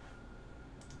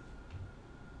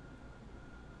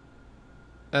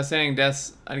 That standing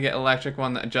desk, I'd get electric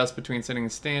one that adjusts between sitting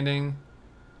and standing.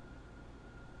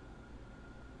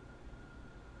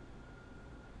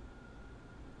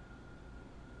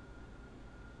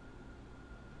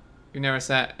 You've never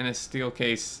sat in a steel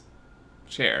case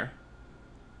chair.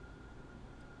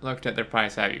 Looked at their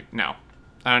price, have you? No.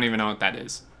 I don't even know what that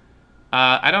is.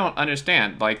 I don't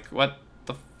understand. Like, what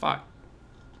the fuck?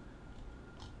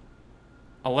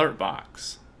 Alert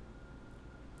box.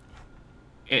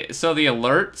 So the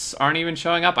alerts aren't even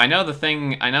showing up? I know the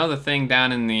thing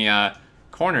down in the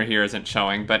corner here isn't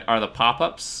showing, but are the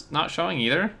pop-ups not showing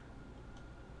either?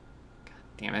 God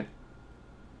damn it.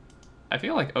 I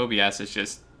feel like OBS is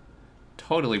just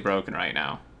totally broken right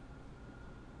now.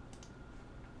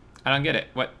 I don't get it.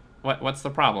 What's the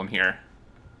problem here?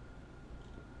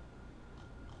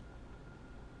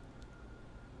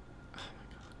 Oh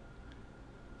my God.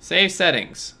 Save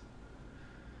settings.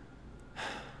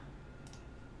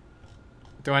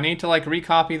 Do I need to like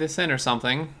recopy this in or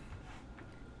something?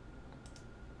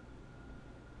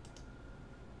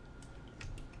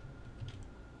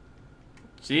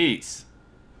 Jeez.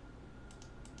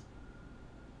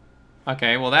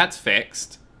 Okay, well that's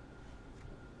fixed.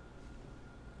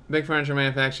 Big furniture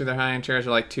manufacturer, their high-end chairs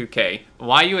are like $2K.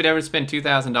 Why you would ever spend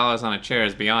 $2,000 on a chair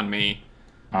is beyond me.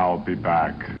 I'll be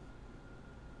back.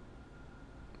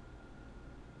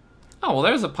 Oh, well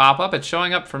there's a pop-up. It's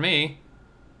showing up for me.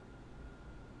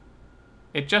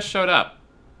 It just showed up.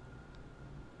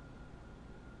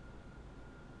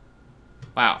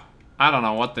 Wow. I don't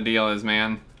know what the deal is,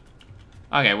 man.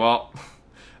 Okay, well,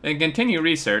 then continue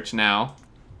research now.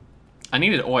 I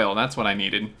needed oil. That's what I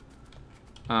needed.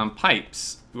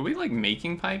 Pipes. Were we, like,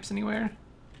 making pipes anywhere?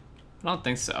 I don't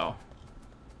think so.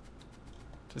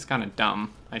 Just kind of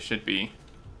dumb. I should be.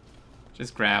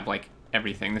 Just grab, like,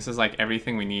 everything. This is, like,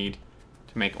 everything we need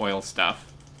to make oil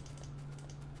stuff.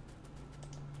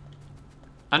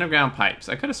 Underground pipes.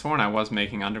 I could have sworn I was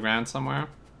making underground somewhere.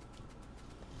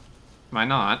 Am I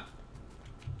not?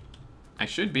 I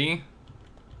should be.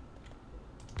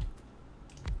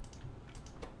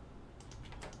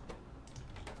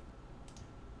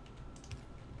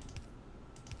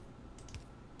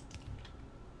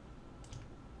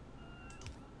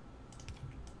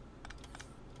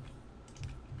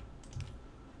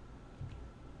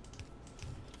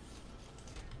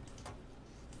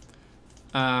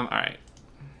 Alright.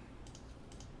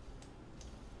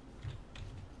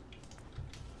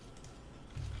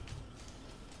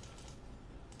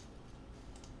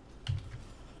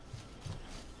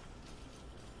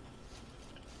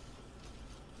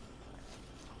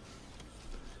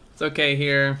 It's okay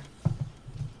here.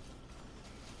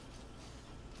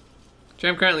 Which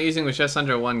I'm currently using was just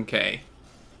under 1K.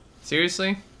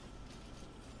 Seriously?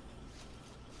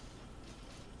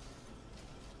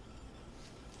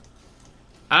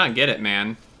 I don't get it,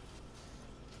 man.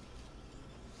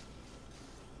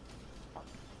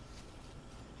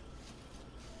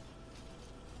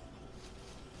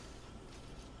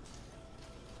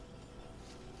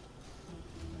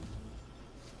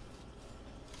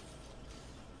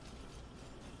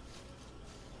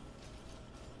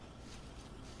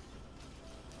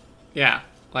 Yeah,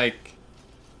 like...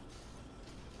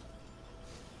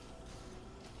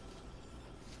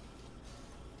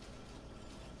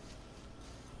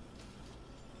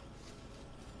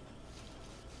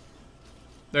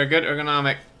 They're good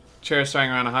ergonomic chairs starting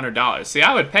around $100. See,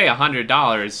 I would pay $100,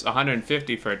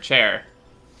 $150 for a chair.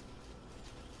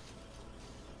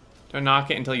 Don't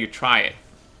knock it until you try it.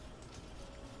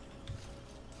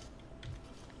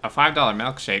 A $5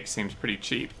 milkshake seems pretty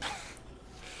cheap.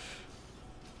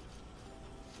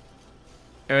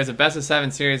 It was a best of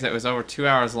 7 series that was over 2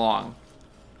 hours long.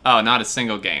 Oh, not a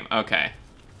single game. Okay.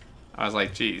 I was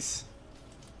like, geez.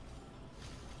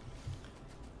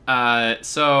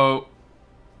 So...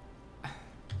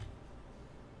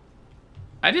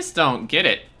 I just don't get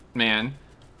it, man.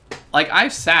 Like,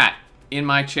 I've sat in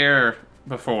my chair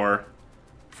before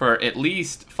for at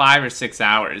least 5 or 6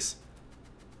 hours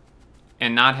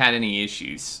and not had any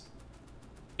issues.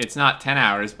 It's not 10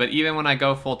 hours, but even when I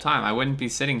go full time, I wouldn't be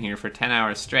sitting here for 10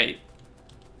 hours straight.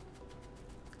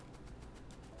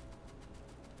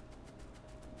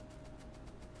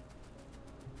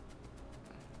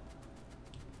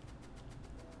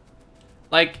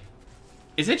 Like,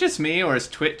 is it just me, or is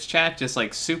Twitch chat just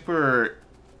like super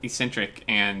eccentric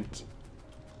and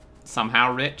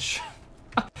somehow rich?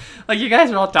 Like, you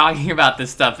guys are all talking about this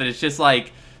stuff, and it's just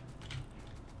like,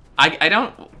 I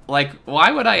don't, like,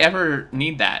 why would I ever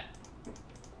need that?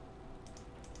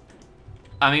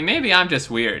 I mean, maybe I'm just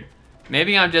weird.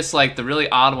 Maybe I'm just like the really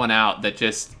odd one out that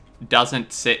just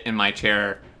doesn't sit in my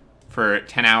chair for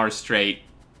 10 hours straight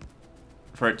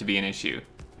for it to be an issue.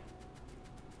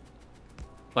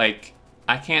 Like,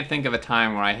 I can't think of a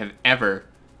time where I have ever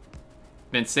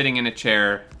been sitting in a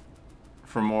chair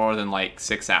for more than like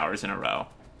 6 hours in a row.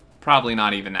 Probably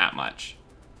not even that much.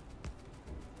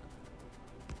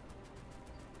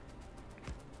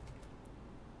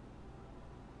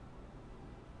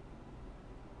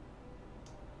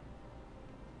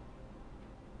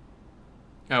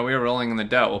 Oh, we were rolling in the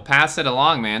dough. Well, pass it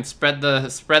along, man. Spread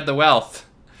the wealth.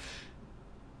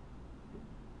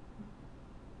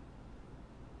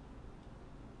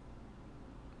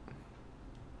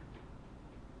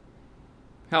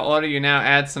 How old are you now?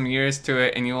 Add some years to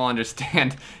it and you will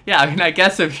understand. Yeah, I mean, I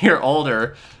guess if you're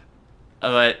older,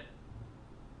 but...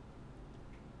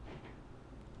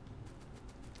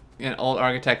 An old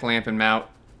architect lamp and mount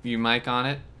you mic on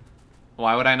it?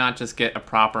 Why would I not just get a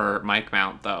proper mic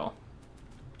mount, though?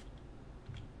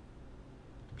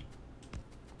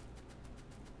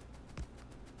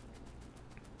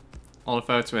 Older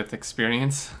folks with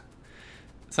experience.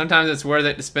 Sometimes it's worth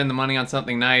it to spend the money on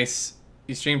something nice.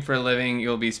 You stream for a living,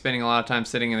 you'll be spending a lot of time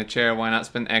sitting in the chair. Why not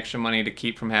spend extra money to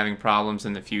keep from having problems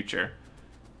in the future?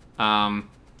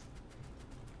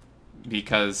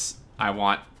 Because I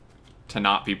want to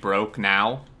not be broke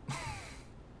now.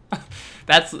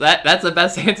 That's the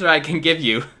best answer I can give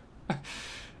you.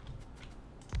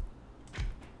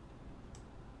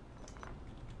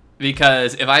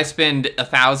 Because if I spend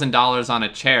 $1,000 on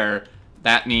a chair,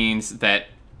 that means that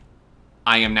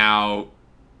I am now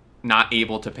not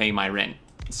able to pay my rent.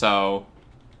 So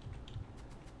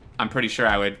I'm pretty sure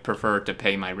I would prefer to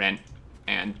pay my rent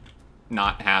and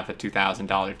not have a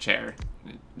 $2,000 chair.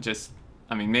 Just,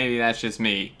 I mean, maybe that's just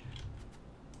me.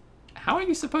 How are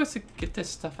you supposed to get this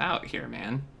stuff out here,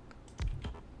 man?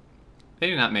 They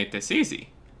did not make this easy.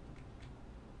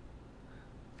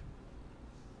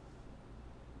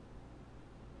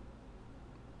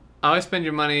 Always spend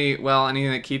your money well.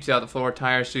 Anything that keeps you off the floor,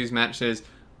 tires, shoes, mattresses,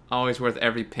 always worth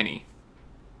every penny.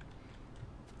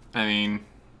 I mean,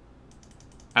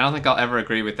 I don't think I'll ever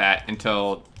agree with that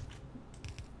until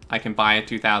I can buy a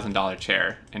 $2,000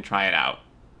 chair and try it out.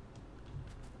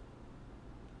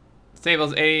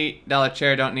 Stable's $8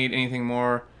 chair, don't need anything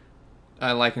more.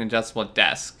 I like an adjustable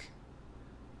desk.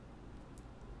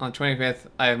 On the 25th,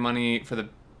 I have money for the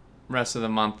rest of the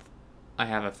month. I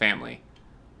have a family.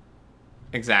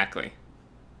 Exactly.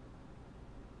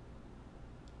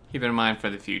 Keep it in mind for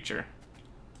the future.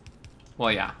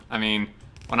 Well, yeah. I mean,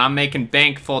 when I'm making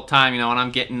bank full time, you know, when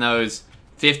I'm getting those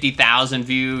 50,000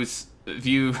 viewers,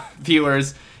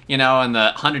 you know, and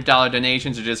the $100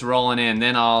 donations are just rolling in,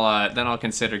 then I'll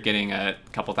consider getting a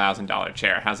couple $1,000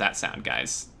 chair. How's that sound,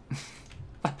 guys?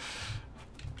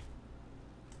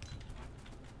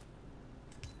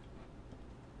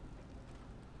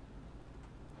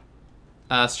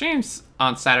 Streams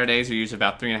on Saturdays are usually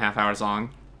about 3.5 hours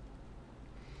long.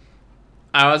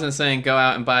 I wasn't saying go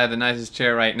out and buy the nicest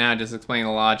chair right now, just explaining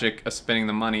the logic of spending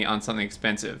the money on something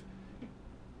expensive.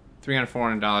 $300,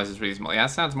 $400 is reasonable. Yeah,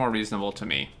 that sounds more reasonable to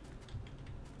me.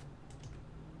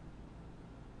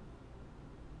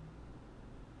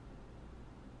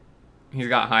 He's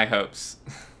got high hopes.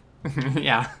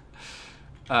 Yeah.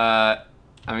 I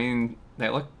mean, they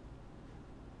look...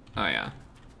 Oh, yeah.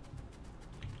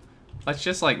 Let's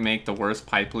just, like, make the worst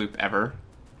pipe loop ever.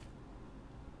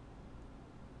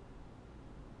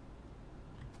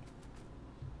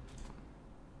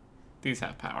 These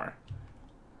have power.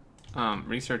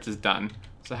 Research is done.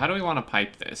 So how do we want to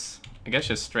pipe this? I guess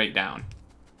just straight down.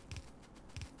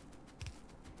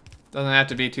 Doesn't have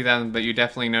to be 2,000, but you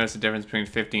definitely notice the difference between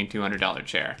 $50 and $200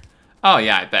 chair. Oh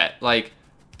yeah, I bet. Like,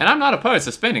 and I'm not opposed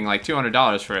to spending like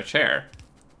 $200 for a chair.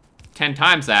 10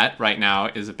 times that right now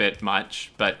is a bit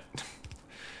much, but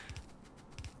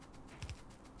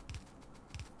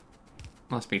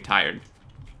must be tired.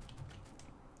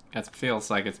 It feels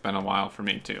like it's been a while for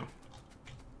me too.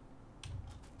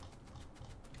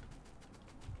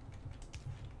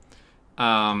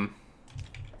 I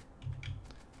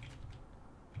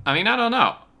mean, I don't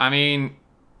know. I mean,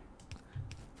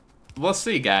 we'll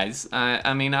see, guys.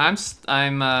 I mean,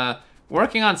 I'm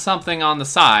working on something on the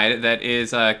side that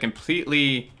is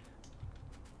completely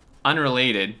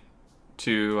unrelated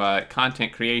to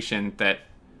content creation that,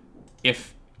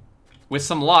 if with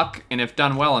some luck and if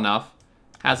done well enough,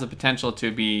 has the potential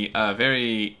to be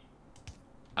very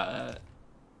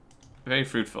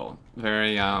fruitful,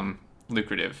 very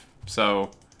lucrative. So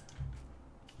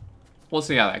we'll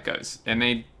see how that goes. It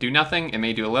may do nothing, it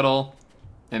may do a little,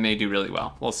 it may do really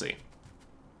well. We'll see.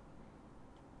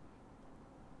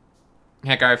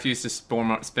 Heck, I refuse to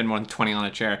spend more than 20 on a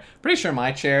chair. Pretty sure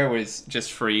my chair was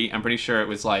just free. I'm pretty sure it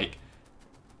was like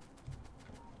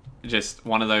just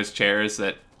one of those chairs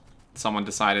that someone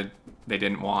decided they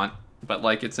didn't want. But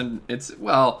like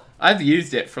well, I've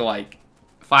used it for like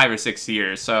 5 or 6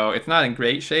 years, so it's not in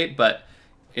great shape, but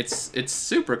it's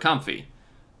super comfy.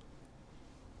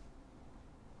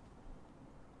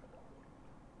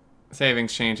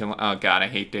 Savings change and oh god, I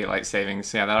hate daylight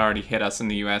savings. Yeah, that already hit us in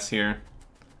the US here.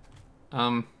 I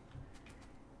mean,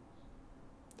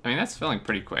 that's filling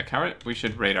pretty quick. We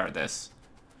should radar this.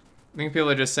 I think people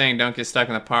are just saying don't get stuck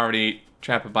in the poverty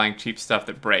trap of buying cheap stuff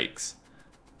that breaks.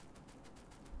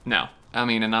 No. I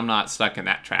mean, and I'm not stuck in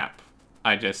that trap.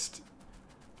 I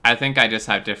think I just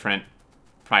have different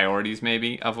priorities,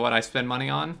 maybe, of what I spend money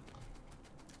on.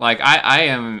 Like,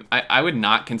 I would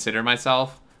not consider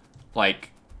myself,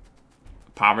 like,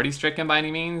 poverty-stricken by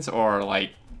any means, or,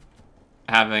 like,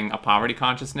 having a poverty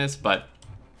consciousness, but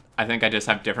I think I just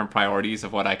have different priorities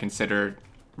of what I consider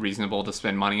reasonable to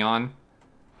spend money on.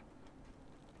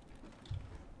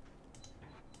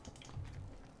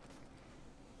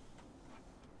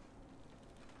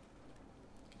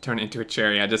 Turn it into a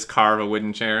chair. Yeah, just carve a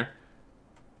wooden chair.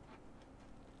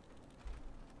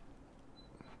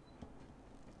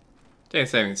 Day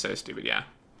saving is so stupid, yeah.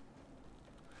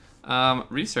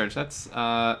 Research, that's,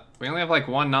 we only have like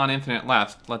one non-infinite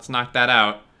left. Let's knock that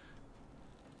out.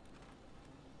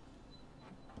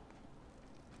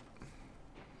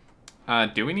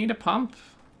 Do we need a pump?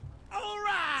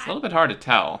 It's a little bit hard to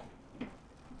tell.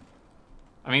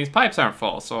 I mean, these pipes aren't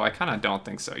full, so I kind of don't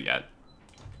think so yet.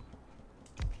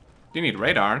 Do need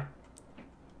radar.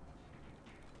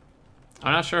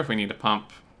 I'm not sure if we need a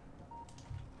pump.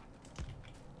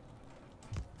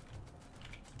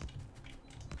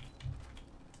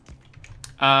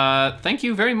 Thank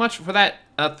you very much for that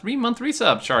 3-month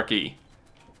resub, Sharky.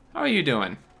 How are you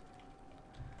doing?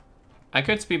 I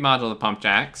could speed module the pump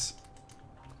jacks.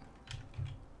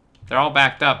 They're all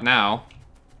backed up now.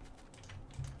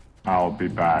 I'll be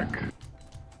back.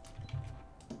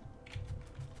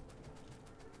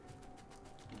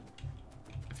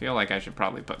 I feel like I should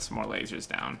probably put some more lasers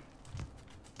down.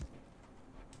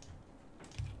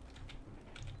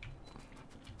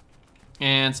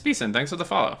 And Speeson, thanks for the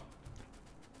follow.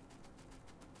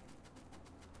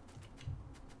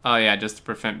 Oh yeah, just to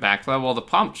prevent backflow. Well, the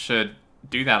pump should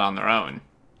do that on their own.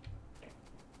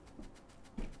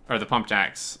 Or the pump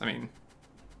jacks, I mean.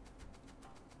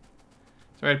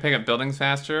 So way to pick up buildings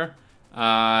faster.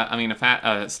 I mean,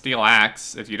 a steel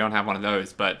axe, if you don't have one of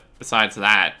those, but besides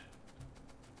that,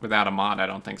 without a mod, I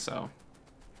don't think so.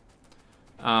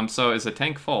 So is the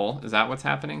tank full? Is that what's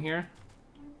happening here?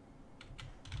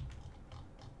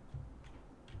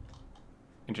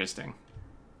 Interesting.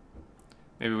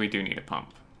 Maybe we do need a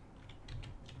pump.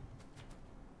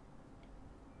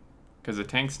 Because the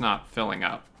tank's not filling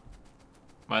up.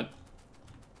 What?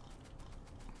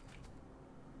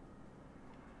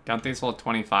 Don't these hold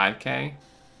 25k?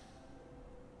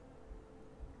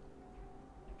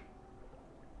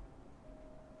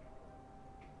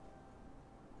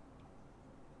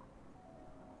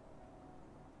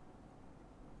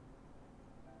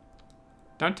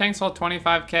 Don't tanks hold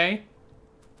 25k?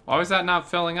 Why was that not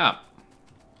filling up?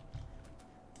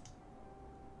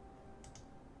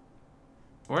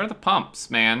 Where are the pumps,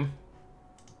 man?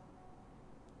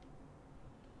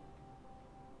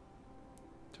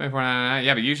 24.99.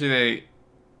 Yeah, but usually they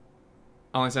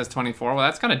only says 24. Well,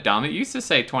 that's kind of dumb. It used to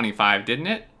say 25, didn't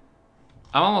it?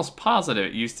 I'm almost positive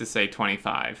it used to say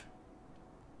 25.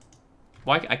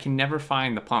 Why? I can never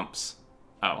find the pumps.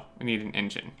 Oh, we need an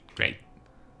engine. Great.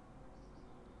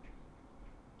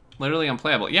 Literally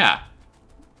unplayable. Yeah.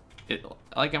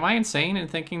 Like, am I insane in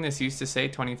thinking this used to say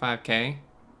 25K?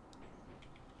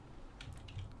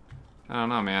 I don't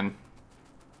know, man.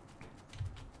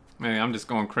 Maybe I'm just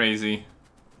going crazy.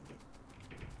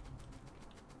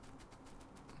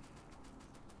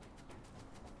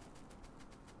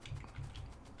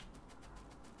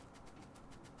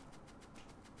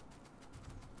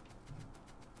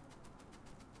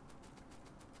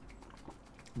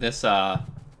 This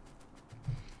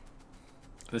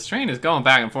train is going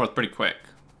back and forth pretty quick.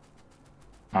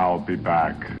 I'll be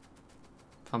back.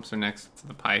 Pumps are next to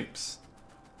the pipes.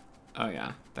 Oh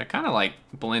yeah, they kind of like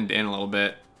blend in a little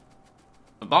bit.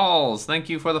 The balls, thank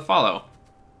you for the follow.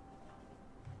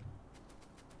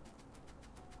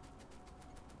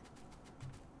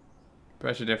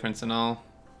 Pressure difference and all.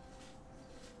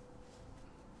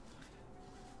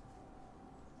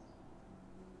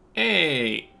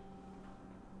 Hey,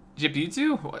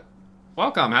 Jipyutsu,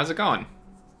 welcome. How's it going?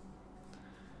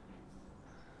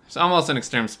 It's almost an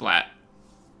extreme splat.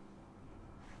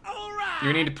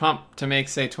 You need a pump to make,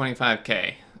 say,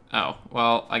 25K. Oh,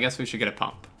 well, I guess we should get a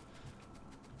pump.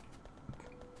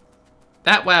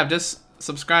 DatWav just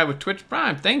subscribed with Twitch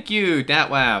Prime. Thank you,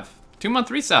 DatWav. 2-month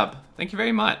resub. Thank you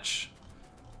very much.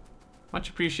 Much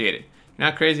appreciated. You're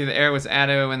not crazy. The error was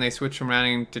added when they switched from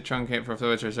routing to truncate for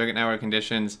fluids or circuit network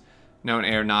conditions. Known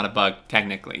error, not a bug,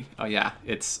 technically. Oh yeah,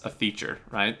 it's a feature,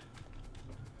 right?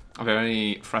 A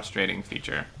very frustrating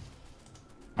feature.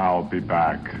 I'll be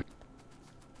back.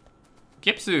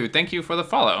 Gipsu, thank you for the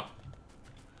follow.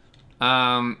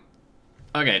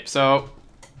 Okay, so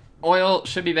oil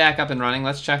should be back up and running.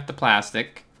 Let's check the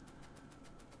plastic.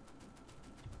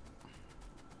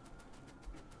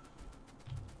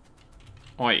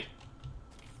 Oi.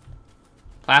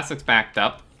 Plastic's backed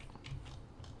up.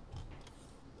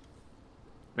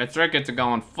 Red circuits are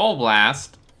going full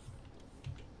blast.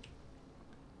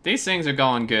 These things are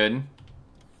going good.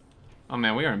 Oh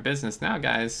man, we are in business now,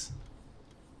 guys.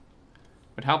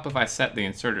 Would help if I set the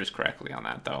inserters correctly on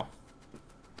that, though.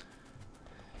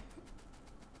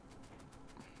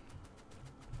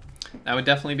 That would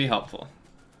definitely be helpful.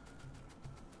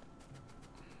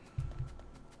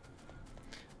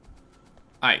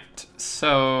 Alright,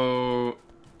 so...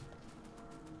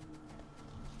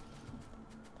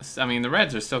 I mean, the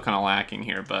reds are still kind of lacking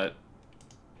here, but...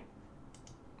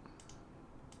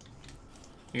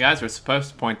 You guys were supposed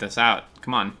to point this out.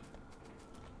 Come on.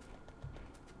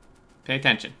 Pay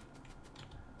attention.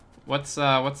 What's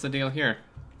the deal here?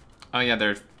 Oh yeah,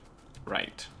 they're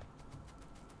right.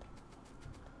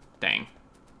 Dang.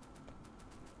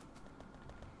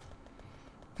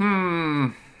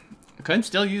 Could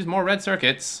still use more red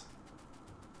circuits.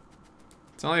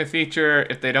 It's only a feature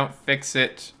if they don't fix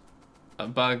it. A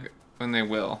bug when they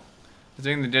will.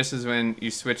 Doing the dishes when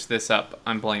you switch this up.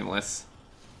 I'm blameless.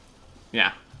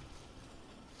 Yeah.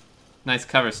 Nice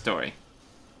cover story.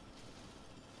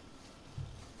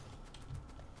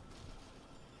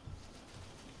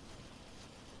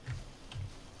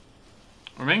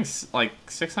 We're making like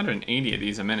 680 of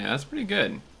these a minute. That's pretty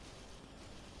good.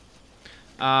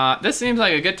 This seems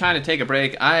like a good time to take a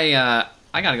break. I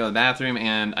gotta go to the bathroom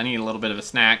and I need a little bit of a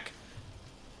snack.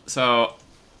 So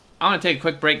I'm gonna take a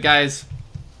quick break, guys.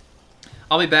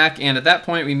 I'll be back, and at that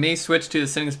point we may switch to the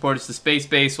sending supporters to space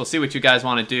base. We'll see what you guys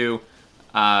want to do.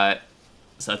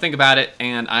 So think about it,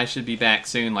 and I should be back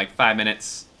soon, like 5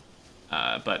 minutes.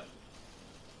 But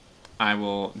I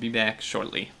will be back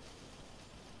shortly.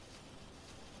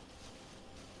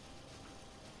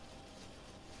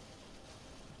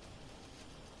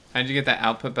 How'd you get that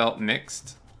output belt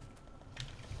mixed?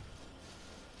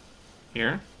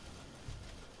 Here?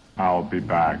 I'll be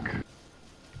back.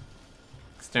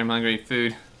 Extreme hungry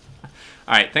food.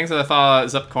 Alright, thanks for the follow,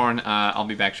 Zupcorn. I'll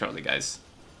be back shortly, guys.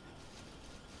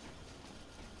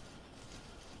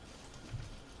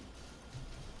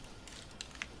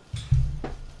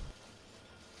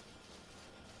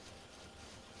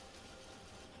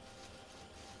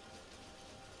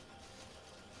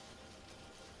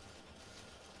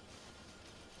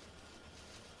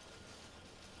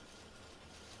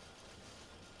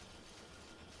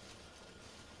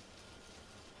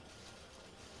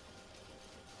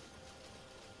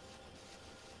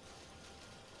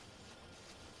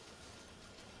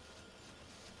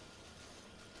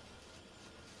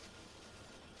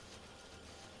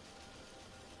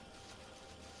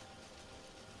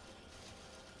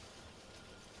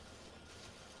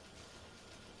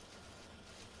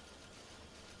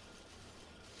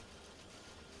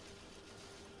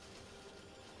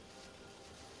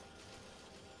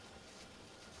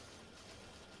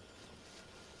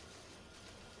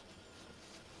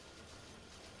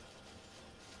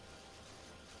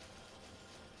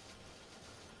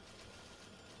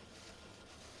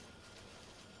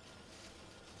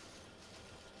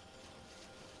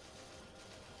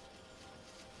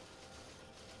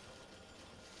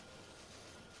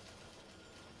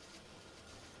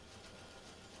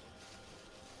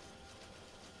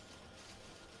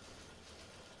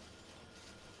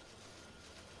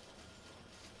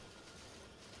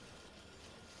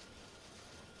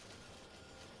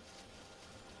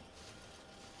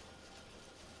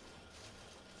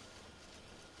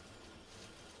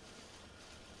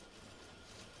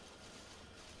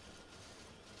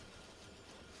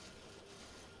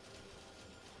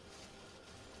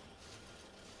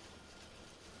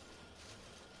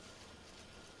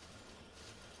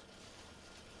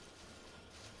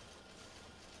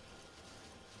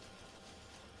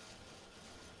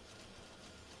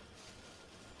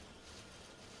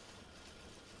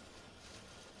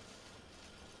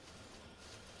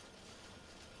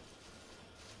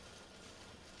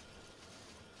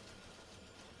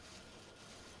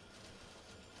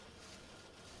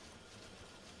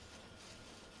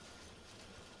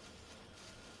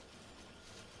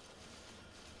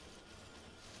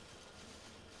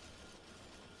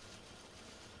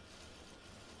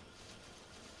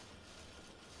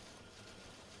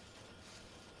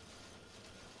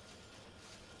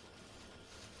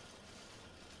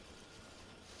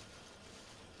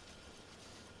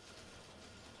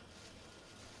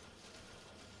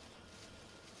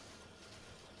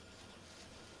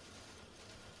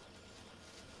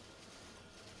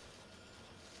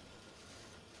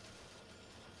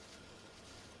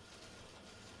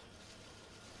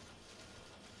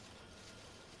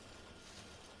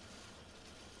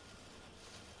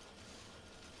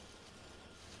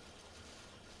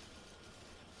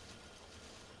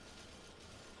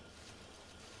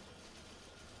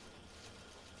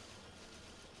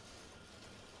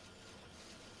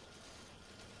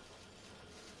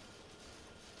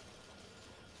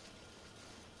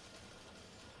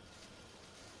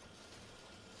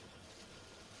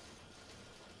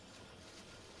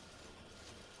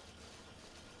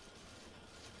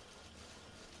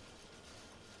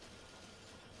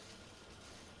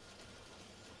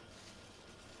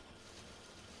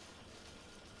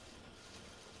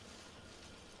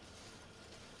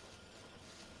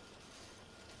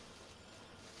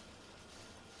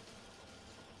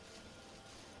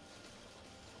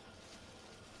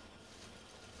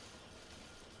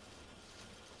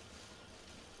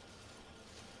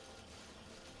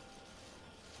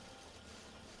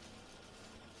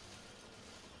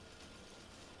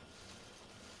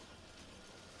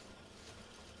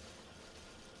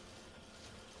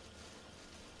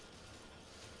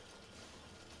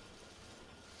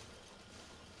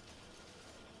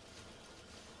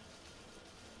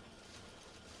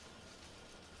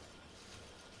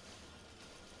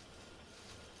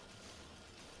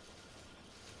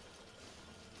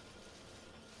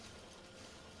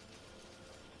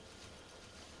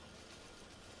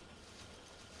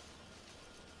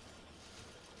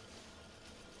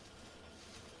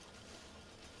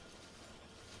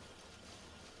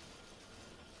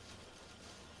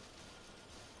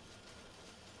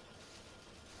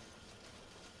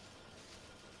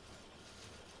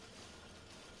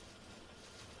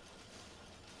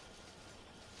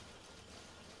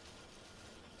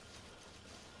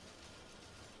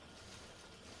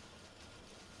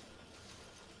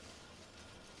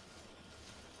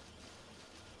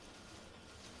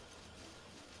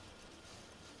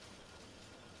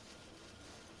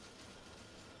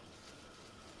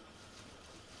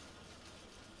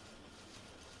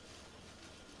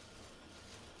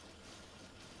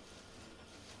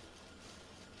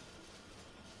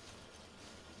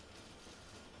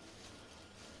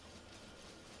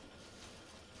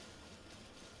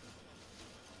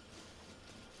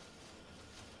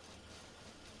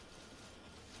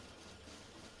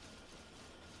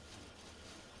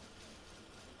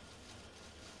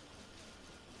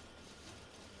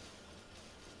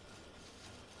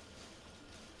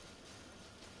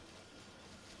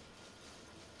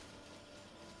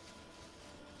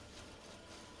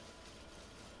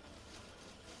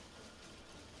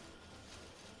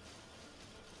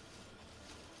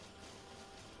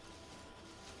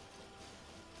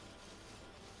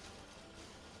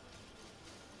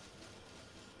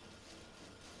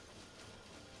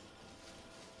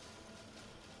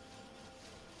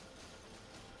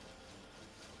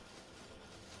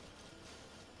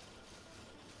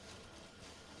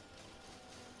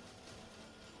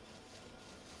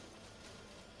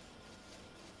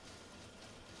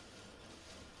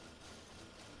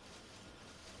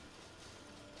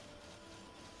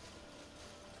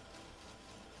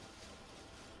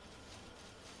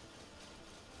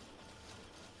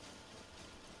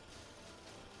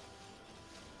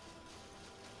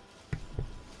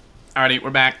 Alrighty, we're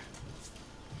back.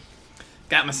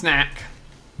 Got my snack.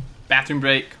 Bathroom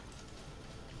break.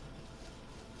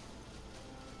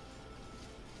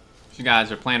 You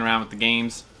guys are playing around with the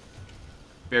games.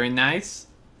 Very nice.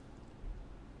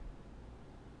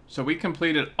 So we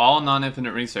completed all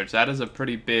non-infinite research. That is a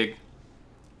pretty big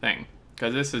thing,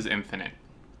 because this is infinite.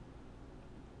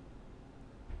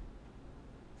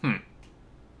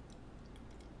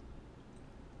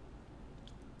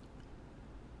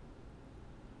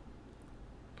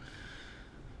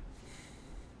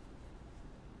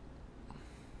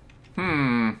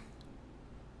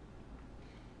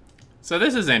 So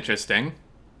this is interesting.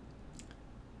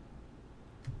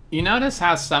 You notice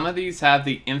how some of these have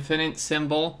the infinite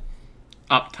symbol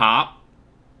up top?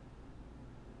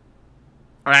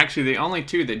 Or actually, the only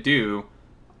two that do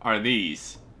are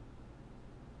these.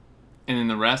 And then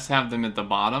the rest have them at the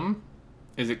bottom?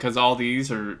 Is it because all these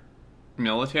are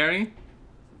military?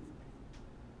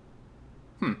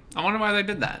 I wonder why they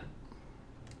did that.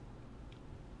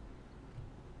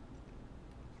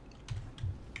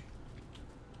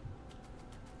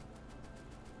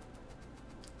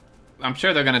 I'm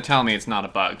sure they're going to tell me it's not a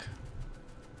bug.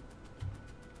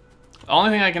 The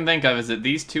only thing I can think of is that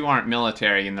these two aren't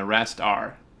military and the rest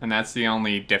are. And that's the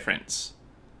only difference.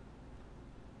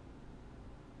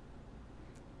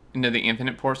 Into the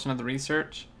infinite portion of the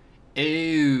research?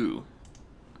 Ew.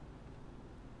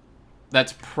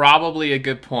 That's probably a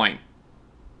good point,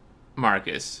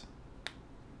 Marcus.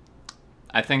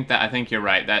 I think you're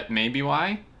right. That may be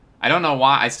why. I don't know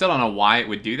why. I still don't know why it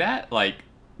would do that. Like,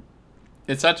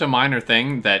 it's such a minor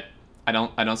thing that I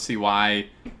don't see why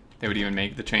they would even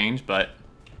make the change, but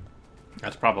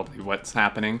that's probably what's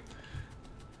happening.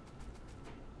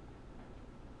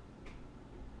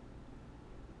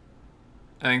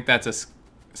 I think that's a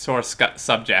sore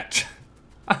subject.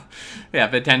 Yeah,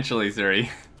 potentially, Zuri.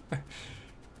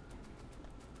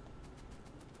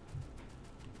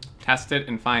 Test it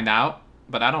and find out,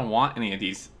 but I don't want any of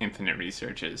these infinite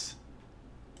researches.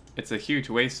 It's a huge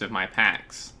waste of my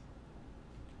packs.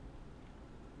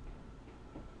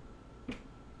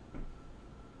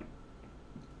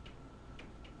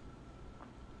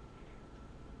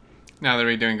 Now that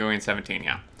we're doing going 17,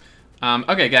 yeah.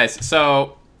 Okay, guys,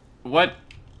 so what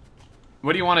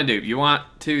do you want to do? You want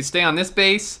to stay on this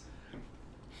base,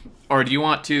 or do you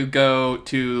want to go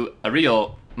to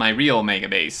my real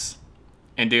Megabase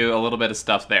and do a little bit of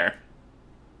stuff there?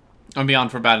 I'll be on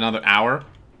for about another hour.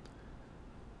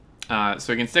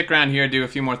 So we can stick around here, do a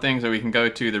few more things, or we can go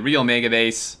to the real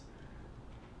Megabase.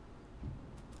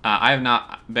 I have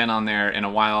not been on there in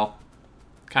a while.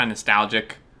 Kind of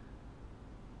nostalgic.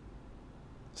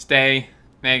 Stay,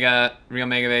 real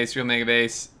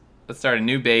Megabase. Let's start a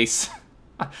new base.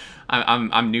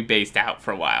 I'm new based out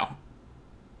for a while.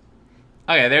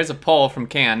 Okay, there's a poll from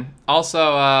Can.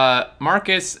 Also,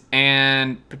 Marcus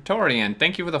and Praetorian,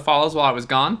 thank you for the follows while I was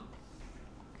gone.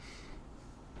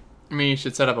 I mean, you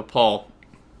should set up a poll.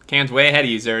 Can's way ahead of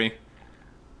you, Zuri.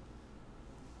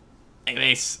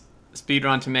 Megabase.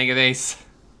 Speedrun to Megabase.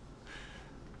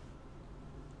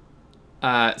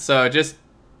 So just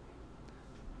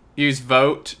use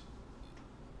vote.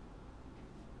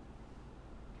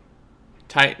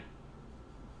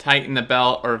 Tighten the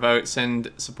belt or vote.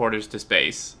 Send supporters to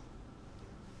space.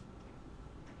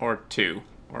 Or 2.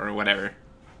 Or whatever.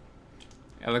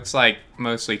 It looks like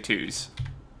mostly 2s.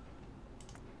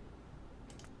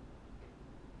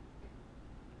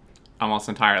 Almost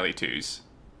entirely 2s.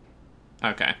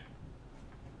 Okay.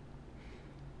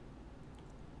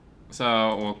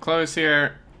 So we'll close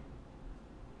here.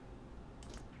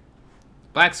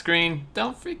 Black screen.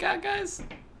 Don't freak out, guys.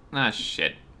 Ah,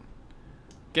 shit.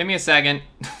 Give me a second.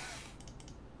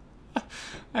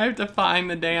 I have to find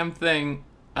the damn thing.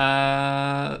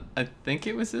 I think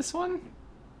it was this one?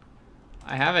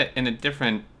 I have it in a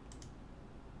different...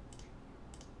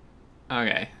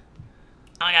 Okay.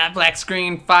 Oh my god, black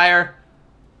screen, fire.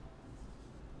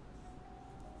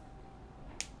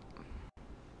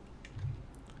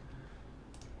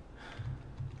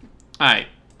 Alright.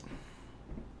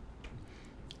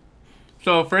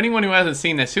 So for anyone who hasn't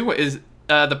seen this, who is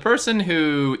the person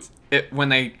who, when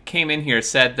they came in here,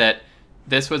 said that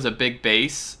this was a big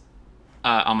base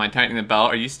on my tightening the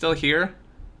belt? Are you still here?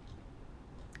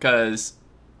 Because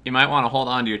you might want to hold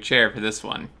on to your chair for this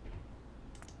one.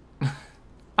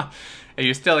 If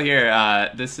you're still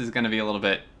here, this is going to be a little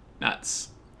bit nuts.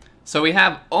 So we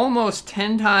have almost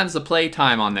 10 times the play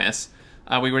time on this.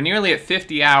 We were nearly at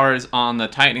 50 hours on the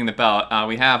tightening the belt.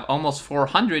 We have almost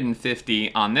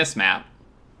 450 on this map.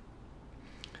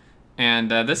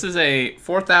 And this is a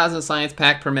 4,000 science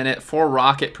pack per minute, 4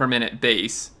 rocket per minute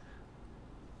base.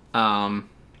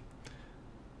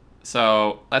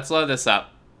 So let's load this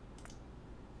up.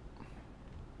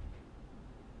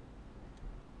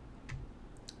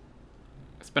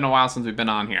 It's been a while since we've been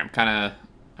on here. I'm kind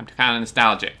of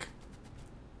nostalgic.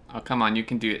 Oh, come on, you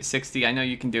can do it. 60, I know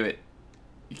you can do it.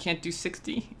 You can't do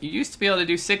 60? You used to be able to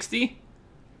do 60?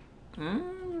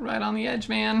 Right on the edge,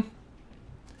 man.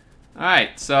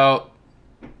 Alright, so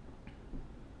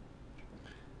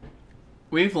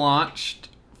we've launched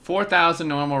 4,000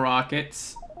 normal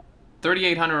rockets,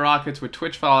 3,800 rockets with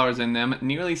Twitch followers in them,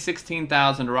 nearly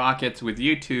 16,000 rockets with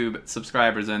YouTube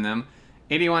subscribers in them,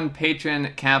 81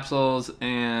 patron capsules,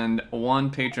 and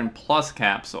 1 patron plus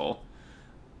capsule.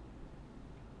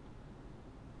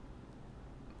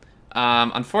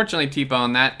 Unfortunately,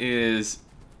 T-Bone, that is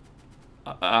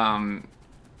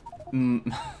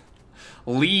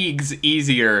leagues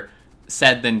easier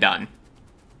said than done.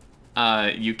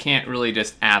 You can't really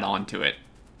just add on to it,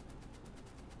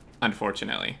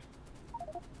 unfortunately.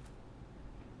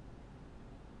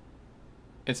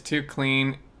 It's too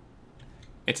clean.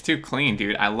 It's too clean,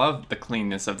 dude. I love the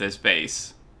cleanness of this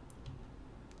base.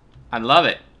 I love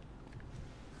it.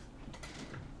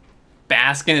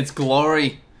 Bask in its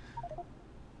glory.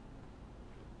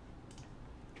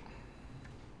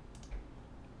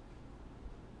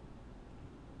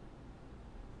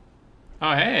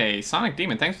 Oh, hey, Sonic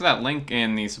Demon, thanks for that link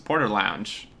in the supporter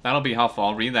lounge. That'll be helpful.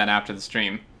 I'll read that after the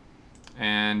stream.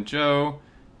 And Joe,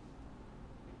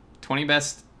 20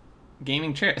 best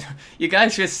gaming chairs. You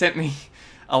guys just sent me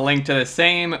a link to the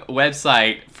same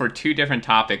website for 2 different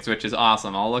topics, which is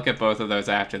awesome. I'll look at both of those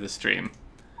after the stream.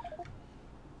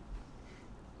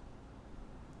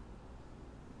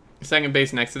 Second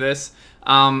base next to this.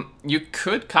 You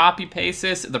could copy paste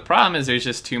this. The problem is there's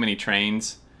just too many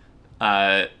trains.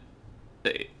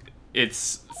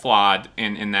 It's flawed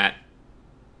in that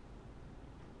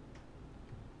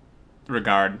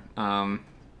regard.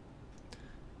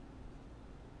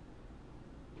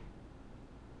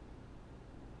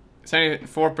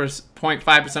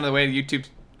 74.5% of the way to YouTube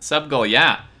sub goal.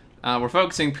 Yeah, we're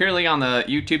focusing purely on the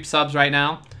YouTube subs right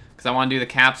now because I want to do the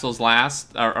capsules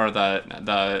last, or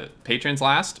the patrons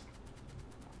last.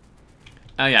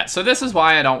 Yeah, so this is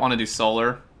why I don't want to do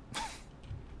solar.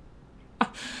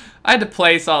 I had to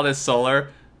place all this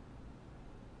solar.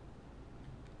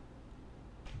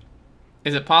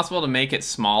 Is it possible to make it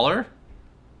smaller?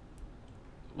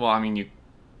 Well, I mean, you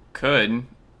could.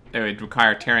 It would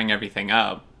require tearing everything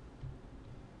up.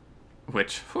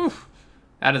 Which, whew,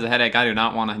 that is a headache I do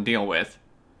not want to deal with.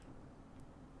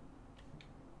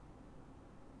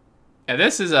 Yeah,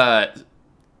 this is a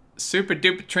super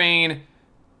duper train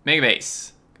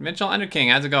Megabase. Conventional Ender King,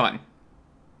 how's it going?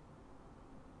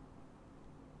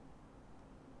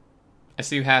 I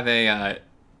see you have a,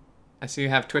 I see you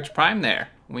have Twitch Prime there.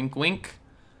 Wink, wink.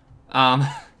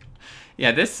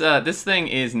 Yeah, this thing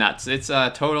is nuts. It's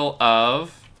a total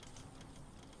of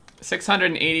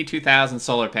 682,000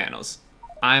 solar panels.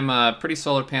 I'm pretty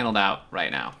solar paneled out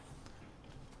right now.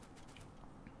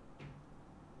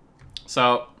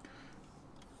 So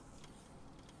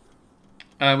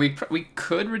we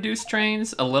could reduce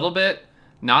trains a little bit,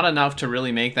 not enough to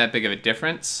really make that big of a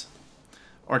difference,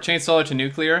 or change solar to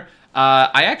nuclear.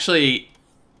 I actually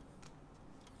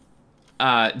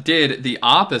did the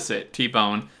opposite,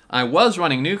 T-Bone. I was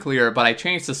running nuclear, but I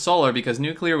changed to solar because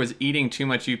nuclear was eating too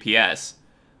much UPS.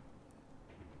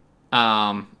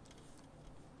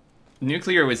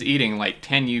 Nuclear was eating like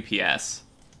 10 UPS.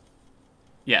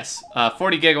 Yes,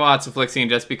 40 gigawatts of Flixion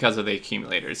just because of the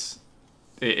accumulators.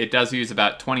 It does use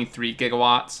about 23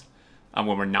 gigawatts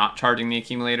when we're not charging the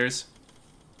accumulators.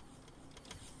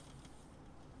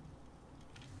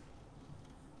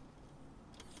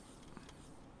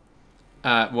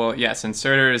 Well, yes,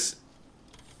 inserters,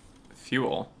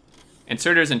 fuel.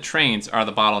 Inserters and trains are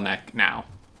the bottleneck now.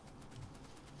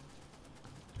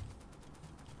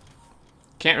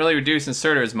 Can't really reduce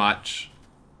inserters much.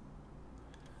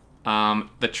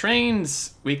 The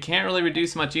trains, we can't really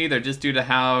reduce much either, just due to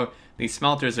how these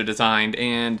smelters are designed,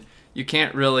 and you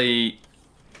can't really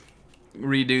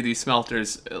redo these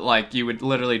smelters. Like, you would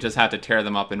literally just have to tear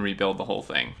them up and rebuild the whole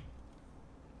thing.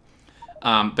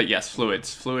 But yes,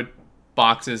 fluids. Fluid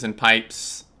boxes and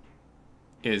pipes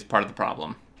is part of the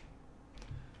problem.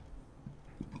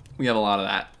 We have a lot of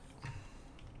that.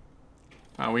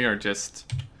 We're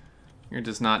just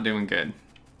not doing good.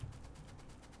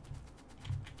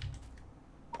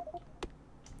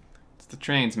 It's the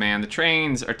trains, man. The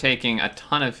trains are taking a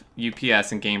ton of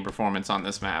UPS and game performance on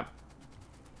this map.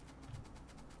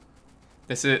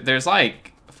 There's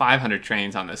like 500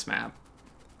 trains on this map.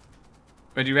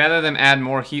 Would you rather them add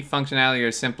more heat functionality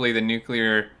or simply the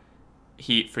nuclear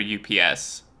heat for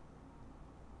UPS?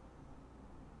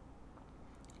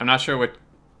 I'm not sure what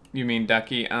you mean,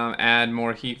 Ducky. Add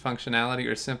more heat functionality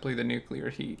or simply the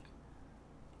nuclear heat?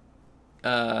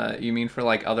 You mean for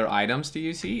like other items to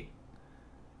use heat?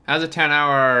 How's a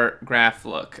 10-hour graph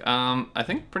look? I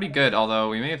think pretty good, although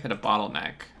we may have hit a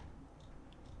bottleneck.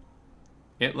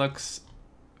 It looks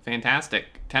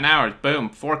fantastic. 10 hours, boom,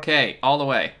 4K, all the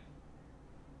way.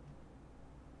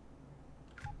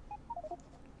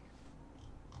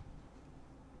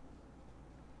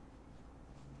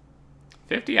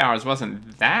 $50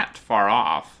 wasn't that far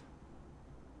off.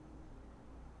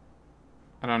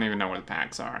 I don't even know where the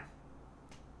packs are.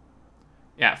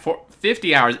 Yeah,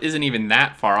 50 hours isn't even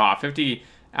that far off. 50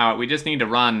 hours, we just need to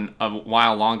run a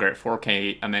while longer at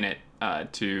 4K a minute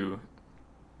to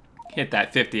hit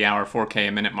that 50-hour 4K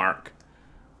a minute mark.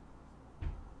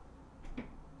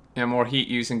 Yeah, more heat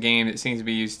use in games. It seems to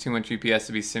be used too much UPS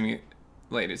to be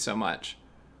simulated so much.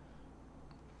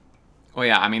 Well,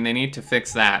 yeah, I mean, they need to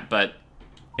fix that, but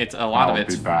it's a lot of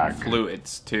it's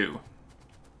fluids, too.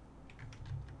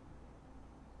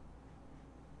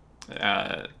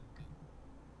 That's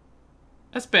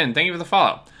Ben. Thank you for the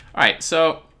follow. All right,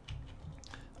 so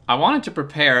I wanted to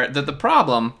prepare that the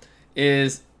problem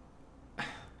is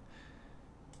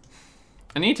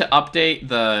I need to update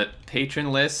the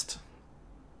patron list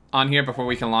on here before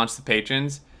we can launch the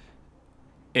patrons.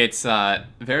 It's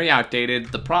very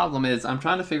outdated. The problem is I'm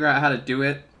trying to figure out how to do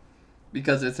it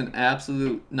because it's an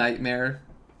absolute nightmare.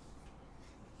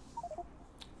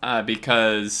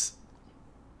 Because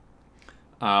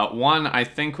one, I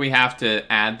think we have to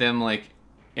add them like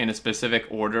in a specific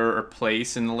order or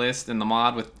place in the list in the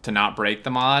mod to not break the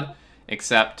mod,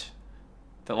 except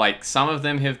that like some of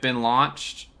them have been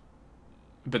launched,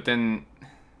 but then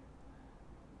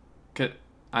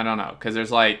I don't know, because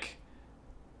there's like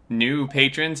new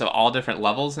patrons of all different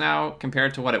levels now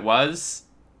compared to what it was,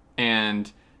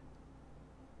 and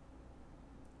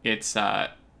it's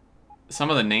some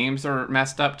of the names are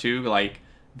messed up too, like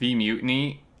V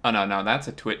Mutiny. Oh, no, that's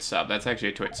a Twitch sub. That's actually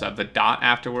a Twitch sub. The dot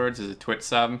afterwards is a Twitch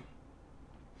sub,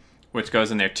 which goes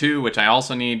in there too, which I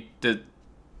also need to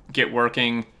get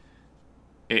working.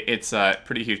 It's a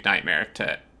pretty huge nightmare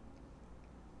to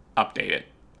update it.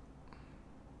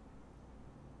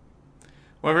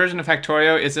 What version of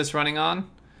Factorio is this running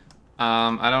on?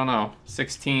 I don't know.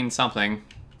 16 something.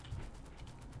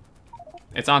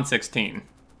 It's on 16.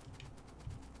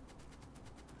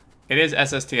 It is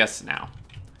SSTS now.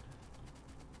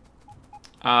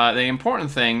 The important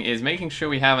thing is making sure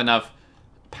we have enough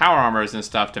power armors and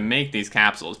stuff to make these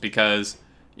capsules, because,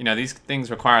 you know, these things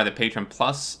require the Patron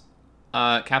Plus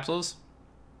capsules.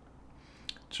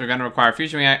 So we're going to require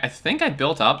fusion reactor. I think I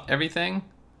built up everything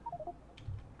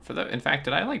for the. In fact,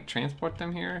 did I like transport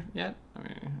them here yet? I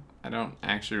mean, I don't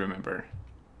actually remember.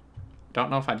 Don't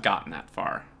know if I'd gotten that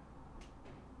far.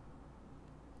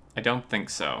 I don't think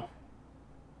so.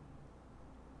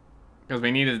 Because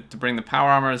we needed to bring the power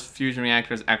armors, fusion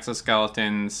reactors,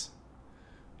 exoskeletons.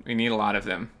 We need a lot of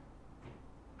them.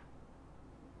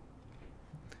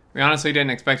 We honestly didn't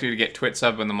expect you to get Twit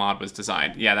sub when the mod was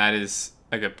designed. Yeah, that is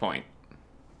a good point.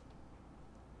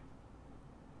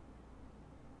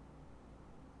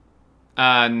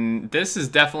 This is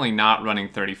definitely not running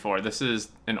 34. This is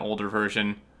an older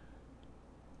version.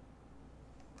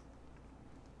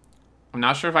 I'm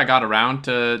not sure if I got around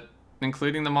to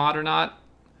including the mod or not.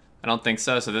 I don't think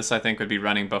so, so this I think would be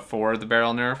running before the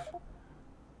barrel nerf.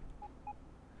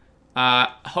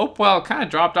 Hopewell kind of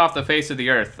dropped off the face of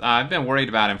the earth. I've been worried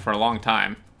about him for a long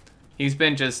time. He's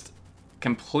been just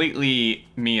completely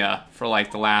Mia for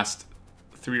like the last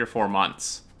 3 or 4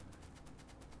 months.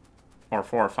 Or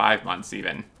 4 or 5 months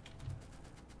even.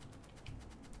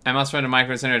 I must run to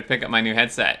Micro Center to pick up my new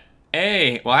headset.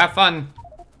 Hey, well have fun,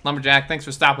 Lumberjack. Thanks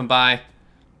for stopping by.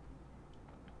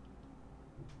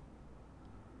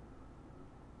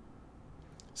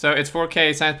 So it's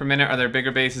 4K signs per minute. Are there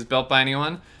bigger bases built by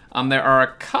anyone? There are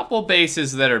a couple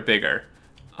bases that are bigger,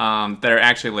 that are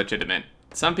actually legitimate.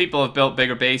 Some people have built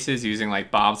bigger bases using like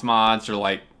Bob's mods or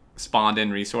like spawned in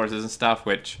resources and stuff,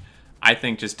 which I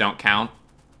think just don't count.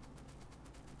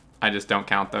 I just don't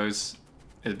count those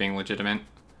as being legitimate.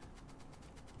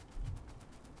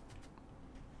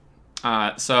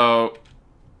 So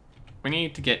we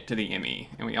need to get to the IMI,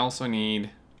 and we also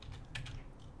need.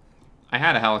 I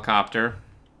had a helicopter.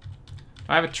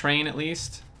 Do I have a train at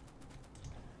least?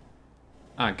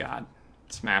 Oh god,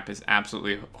 this map is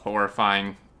absolutely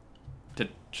horrifying to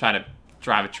try to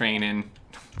drive a train in.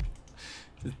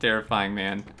 It's terrifying,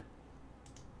 man.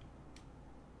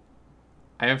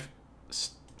 I have...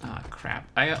 Ah, crap.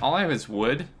 All I have is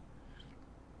wood.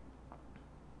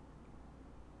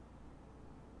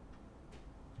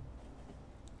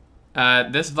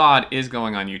 This VOD is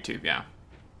going on YouTube, yeah.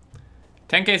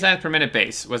 10K signs per minute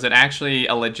base. Was it actually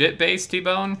a legit base,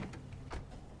 T-Bone?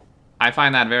 I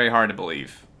find that very hard to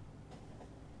believe.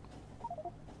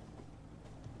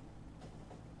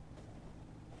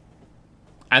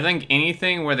 I think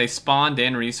anything where they spawned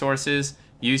in resources,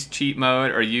 used cheat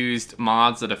mode, or used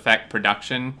mods that affect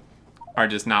production are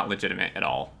just not legitimate at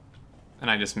all.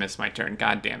 And I just missed my turn.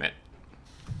 God damn it.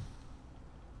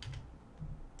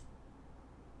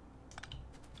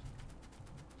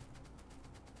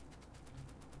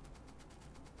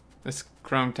 This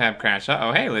Chrome tab crashed.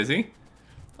 Uh-oh, hey, Lizzie.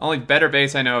 Only better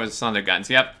base I know of is Thunder Guns.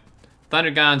 Yep.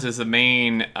 Thunder Guns is the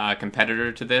main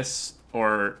competitor to this,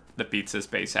 or that beats this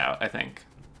base out, I think.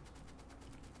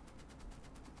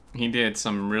 He did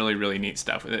some really, really neat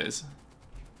stuff with his.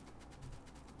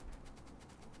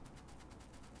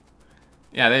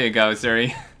 Yeah, there you go,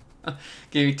 Zuri.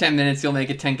 Give you 10 minutes, you'll make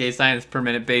a 10K science per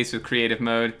minute base with creative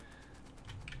mode.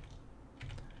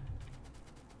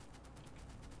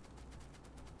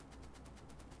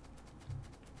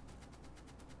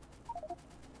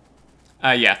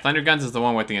 Yeah, Thunder Guns is the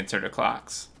one with the inserter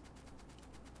clocks.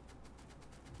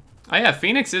 Oh yeah,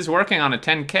 Phoenix is working on a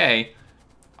 10K.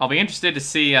 I'll be interested to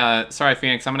see, sorry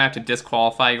Phoenix, I'm gonna have to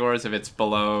disqualify yours if it's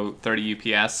below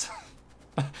 30 UPS.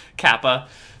 Kappa.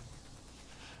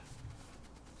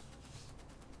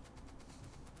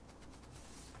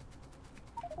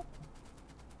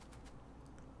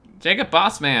 Jacob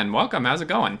Bossman, welcome, how's it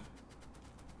going?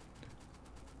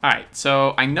 Alright,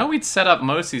 so I know we'd set up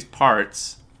most of these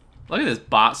parts. Look at this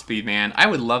bot speed, man. I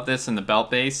would love this in the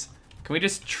belt base. Can we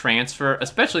just transfer,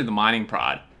 especially the mining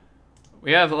prod?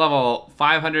 We have level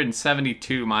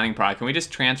 572 mining prod. Can we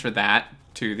just transfer that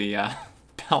to the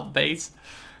belt base?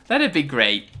 That'd be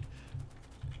great.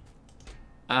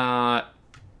 I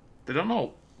don't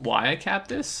know why I capped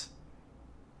this.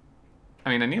 I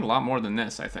mean, I need a lot more than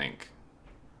this, I think.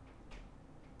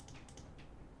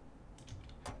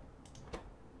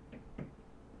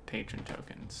 Patron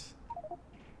tokens.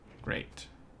 Great.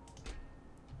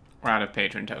 We're out of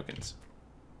patron tokens.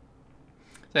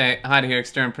 Say hi to hear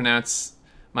Stern pronounce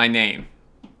my name.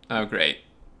 Oh, great.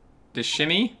 The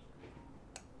shimmy?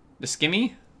 The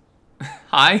skimmy?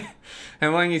 Hi.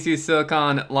 I'm willing to use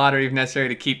silicon lottery if necessary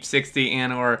to keep 60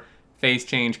 and or phase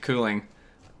change cooling.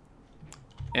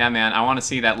 Yeah, man, I want to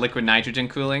see that liquid nitrogen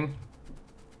cooling.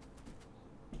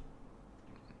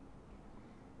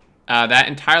 That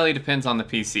entirely depends on the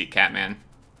PC, Catman.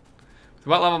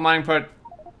 What level of mining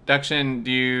production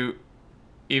do you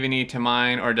even need to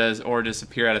mine, or does ore just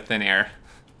appear out of thin air?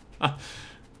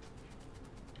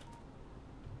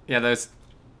 Yeah, those.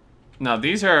 No,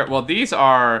 these are. Well, these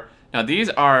are. Now these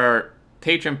are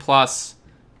Patron Plus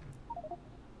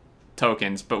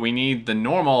tokens, but we need the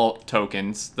normal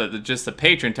tokens, just the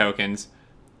Patron tokens,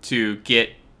 to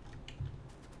get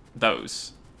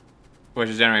those, which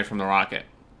is generated from the rocket.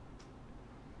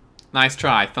 Nice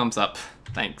try. Thumbs up.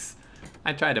 Thanks.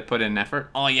 I tried to put in an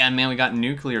effort. Oh yeah, man, we got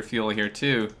nuclear fuel here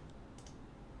too.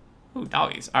 Ooh,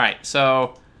 doggies. Alright,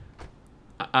 so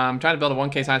I'm trying to build a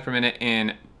 1K science per minute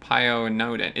in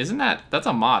Pionodin. Isn't that's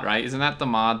a mod, right? Isn't that the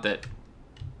mod that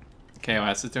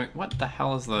KOS is doing? What the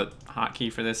hell is the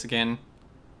hotkey for this again?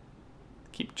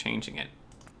 Keep changing it.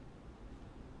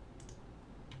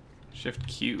 Shift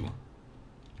Q.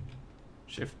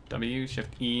 Shift W,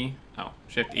 Shift E. Oh,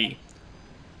 Shift E.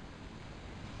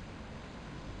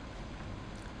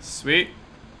 Sweet.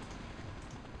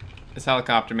 This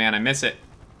helicopter, man, I miss it.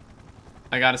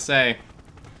 I gotta say,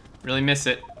 really miss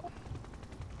it.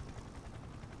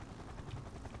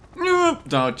 Oh,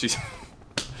 jeez.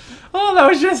 Oh, that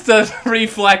was just a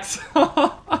reflex.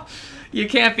 You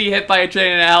can't be hit by a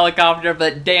train in a helicopter,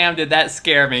 but damn, did that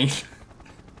scare me.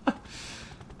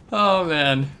 Oh,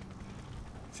 man.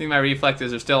 See, my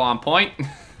reflexes are still on point.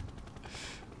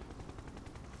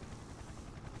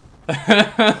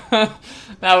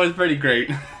 That was pretty great.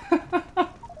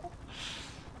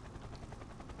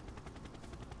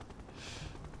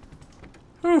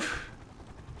 Whew.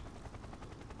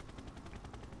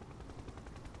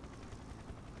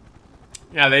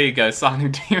 Yeah, there you go,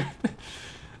 Sonic Demon.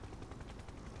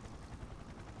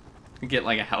 Get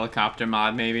like a helicopter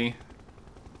mod, maybe.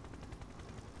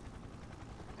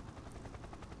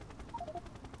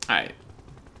 Alright.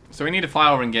 So we need to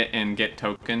fly over and get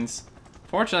tokens.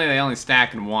 Fortunately, they only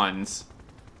stack in ones.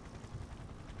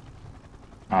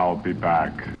 I'll be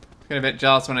back. I get a bit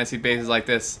jealous when I see bases like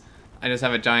this. I just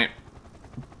have a giant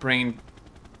brain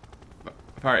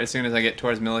part as soon as I get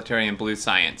towards military and blue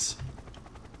science.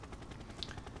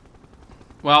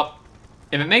 Well,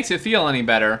 if it makes you feel any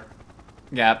better,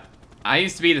 yeah, I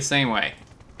used to be the same way.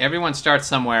 Everyone starts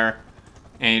somewhere,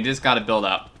 and you just got to build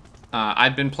up.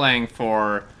 I've been playing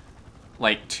for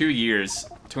like 2 years,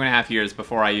 2.5 years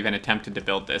before I even attempted to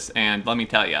build this, and let me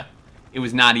tell you, it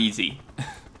was not easy.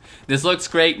 This looks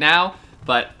great now,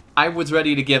 but I was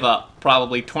ready to give up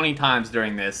probably 20 times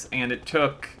during this, and it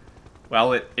took,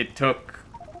 well, it took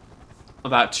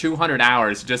about 200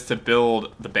 hours just to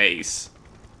build the base.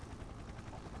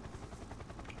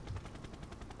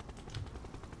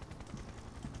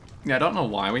 Yeah, I don't know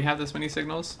why we have this many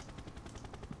signals.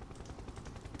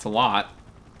 It's a lot.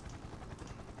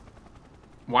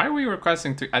 Why are we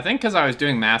requesting to... I think because I was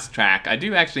doing mass track. I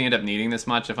do actually end up needing this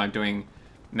much if I'm doing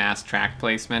mass track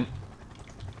placement.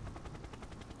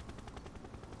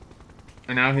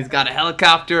 And now he's got a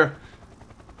helicopter.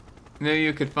 Maybe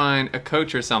you could find a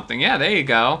coach or something. Yeah, there you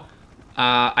go.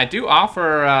 I do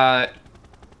offer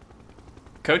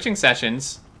coaching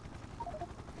sessions.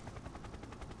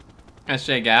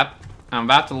 SJ Gap. I'm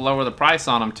about to lower the price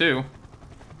on them too.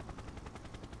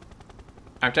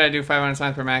 After I do 500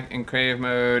 signs per Mac in creative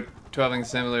mode, 12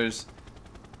 assemblers.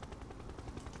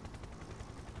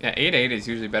 Yeah, 8.8 is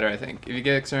usually better, I think. If you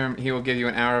get Xerm, he will give you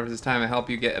an hour of his time to help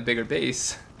you get a bigger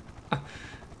base.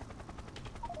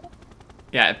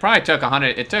 Yeah, it probably took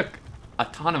 100. It took a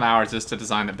ton of hours just to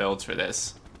design the builds for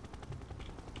this.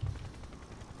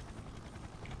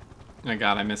 Oh my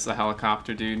god, I missed the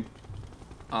helicopter, dude.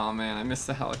 Oh man, I missed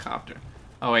the helicopter.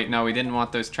 Oh wait, no, we didn't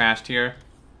want those trashed here.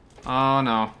 Oh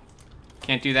no.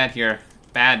 Can't do that here.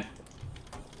 Bad.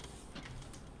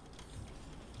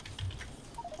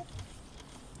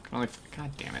 Only,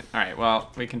 god damn it. Alright,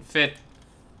 well, we can fit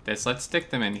this. Let's stick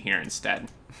them in here instead.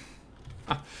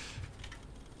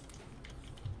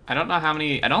 I don't know how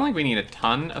many... I don't think we need a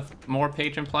ton of more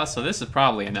Patron Plus, so this is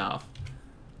probably enough.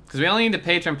 Because we only need the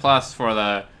Patron Plus for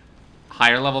the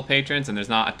higher level patrons, and there's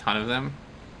not a ton of them.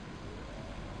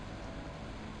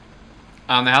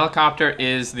 The helicopter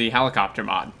is the helicopter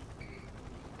mod.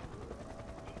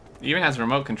 It even has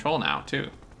remote control now, too.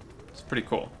 It's pretty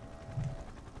cool.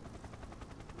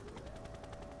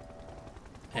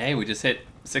 Hey, we just hit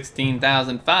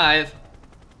 16,005.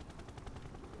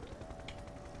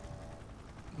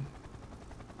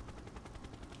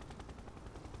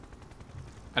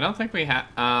 I don't think we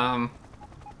have,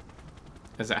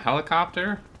 is it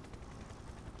helicopter?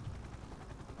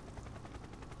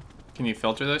 Can you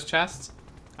filter those chests?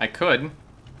 I could.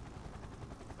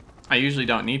 I usually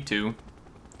don't need to,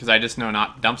 because I just know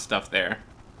not to dump stuff there.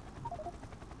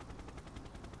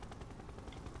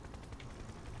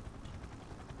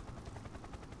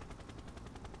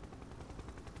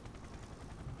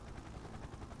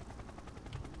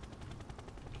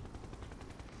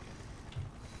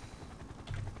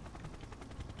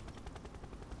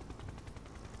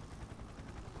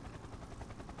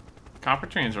 Copper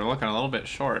trains are looking a little bit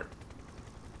short.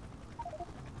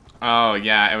 Oh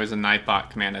yeah, it was a Nightbot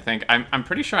command, I think. I'm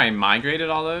pretty sure I migrated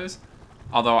all those.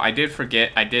 Although I did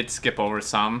forget, I did skip over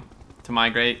some to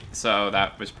migrate, so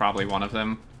that was probably one of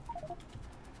them.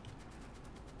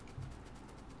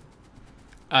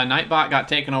 Nightbot got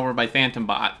taken over by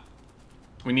PhantomBot.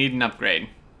 We need an upgrade.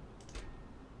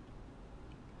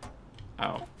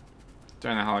 Oh.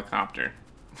 During the helicopter.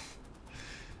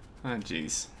 Oh,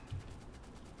 jeez.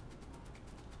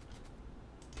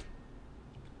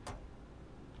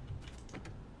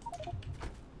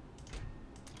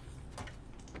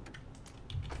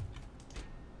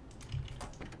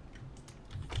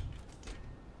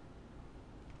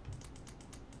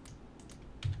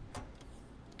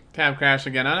 Cab crash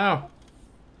again. Oh no.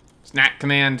 Snack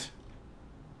command.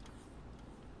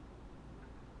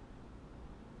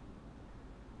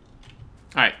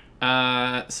 Alright.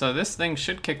 So this thing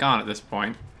should kick on at this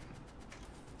point.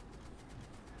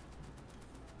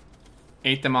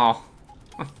 Ate them all.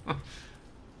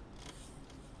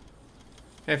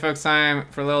 Hey folks, time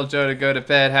for little Joe to go to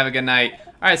bed. Have a good night.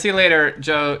 Alright, see you later,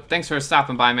 Joe. Thanks for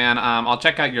stopping by, man. I'll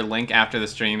check out your link after the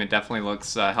stream. It definitely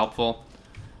looks helpful.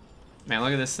 Man,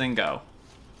 look at this thing go.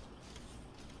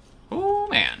 Ooh,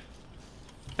 man.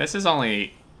 This is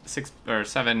only 6 or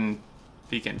 7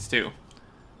 beacons, too.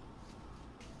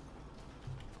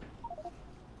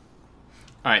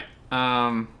 Alright,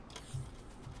 wow,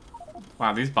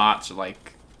 these bots are,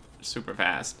 like, super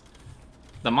fast.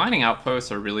 The mining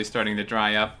outposts are really starting to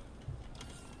dry up.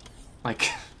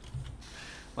 Like,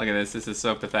 look at this is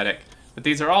so pathetic. But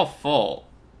these are all full,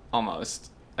 almost.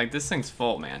 Like, this thing's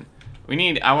full, man. We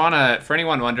need, for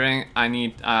anyone wondering,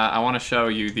 I want to show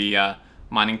you the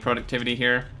mining productivity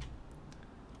here.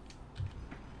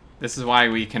 This is why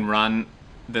we can run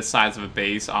this size of a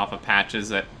base off of patches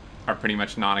that are pretty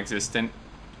much non-existent.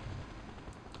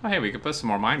 Oh, hey, we could put some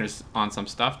more miners on some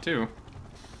stuff, too.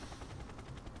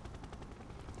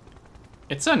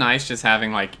 It's so nice just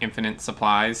having like infinite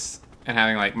supplies and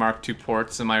having like Mark II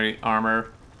ports in my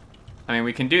armor. I mean,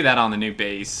 we can do that on the new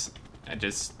base. I'm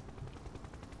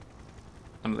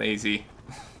lazy.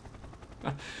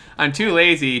 I'm too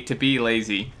lazy to be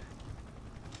lazy.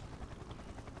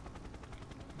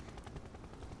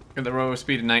 Get the rover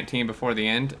speed of 19 before the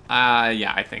end?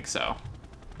 Yeah, I think so.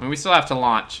 I mean, we still have to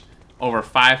launch over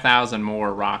 5,000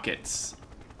 more rockets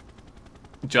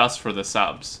just for the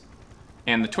subs.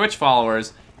 And the Twitch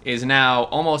followers is now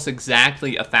almost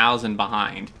exactly 1,000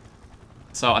 behind.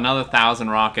 So another 1,000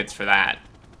 rockets for that.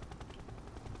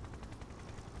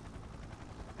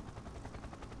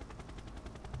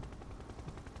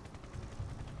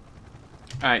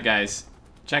 Alright guys,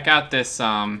 check out this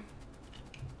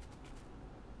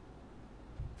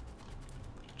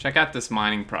check out this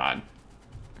mining prod,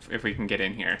 if we can get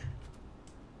in here.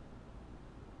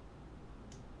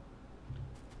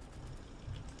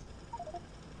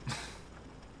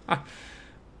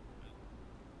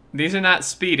 These are not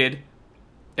speeded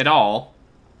at all.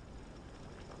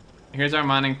 Here's our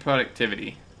mining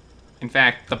productivity. In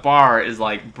fact, the bar is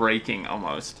like breaking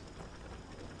almost.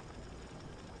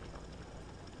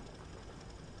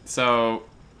 So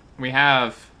we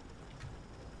have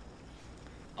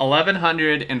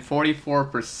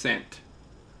 1,144%,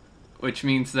 which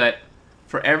means that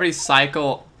for every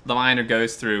cycle the miner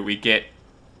goes through, we get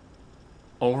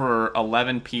over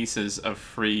 11 pieces of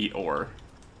free ore.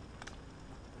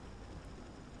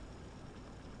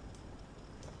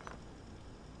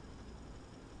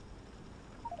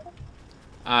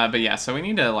 But yeah, so we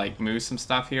need to like move some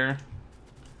stuff here.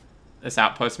 This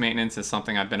outpost maintenance is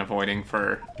something I've been avoiding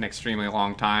for an extremely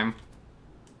long time.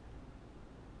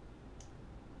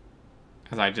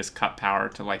 Because I just cut power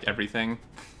to like everything.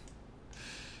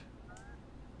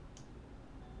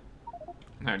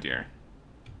 Oh dear.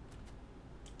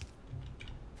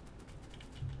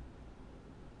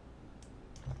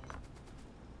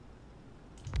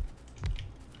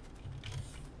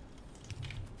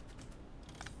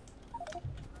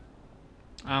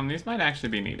 These might actually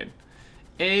be needed.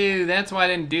 Ew, that's why I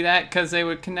didn't do that, because they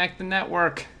would connect the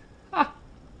network. Ah.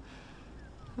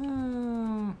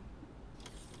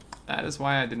 That is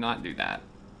why I did not do that.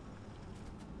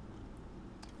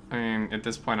 I mean, at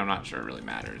this point, I'm not sure it really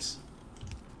matters.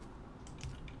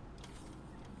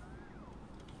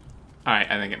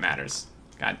 Alright, I think it matters.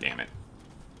 God damn it.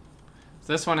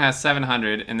 So this one has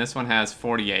 700, and this one has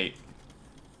 48.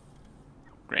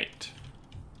 Great.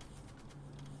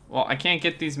 Well, I can't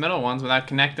get these middle ones without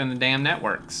connecting the damn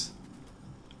networks.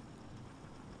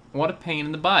 What a pain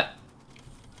in the butt.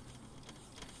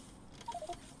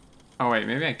 Oh wait,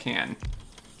 maybe I can.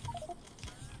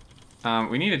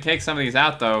 We need to take some of these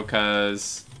out though,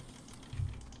 because...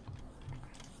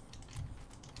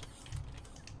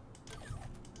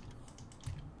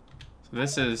 So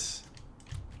this is...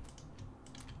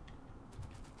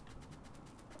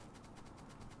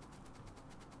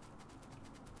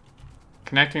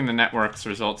 Connecting the networks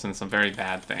results in some very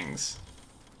bad things.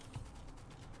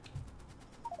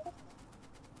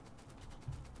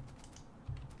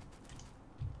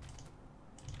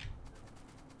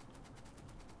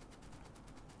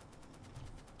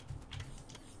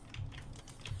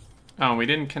 Oh, we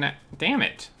didn't connect. Damn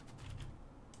it.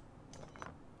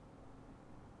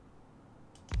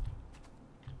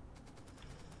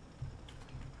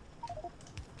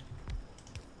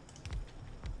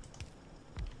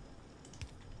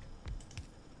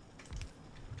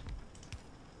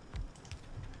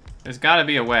 There's gotta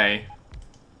be a way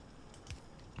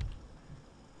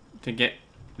to get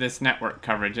this network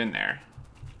coverage in there.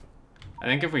 I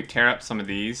think if we tear up some of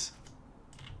these,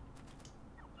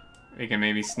 we can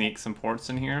maybe sneak some ports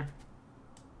in here.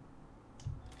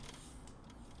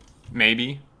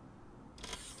 Maybe.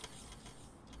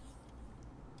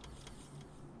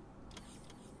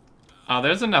 Oh,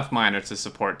 there's enough miners to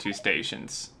support 2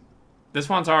 stations. This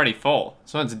one's already full.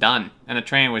 This one's done, and the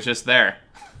train was just there.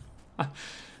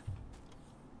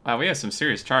 Wow, we have some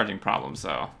serious charging problems,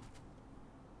 though.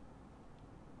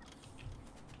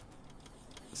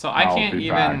 So I can't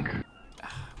even... Back.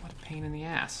 What a pain in the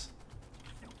ass.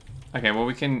 Okay, well,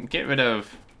 we can get rid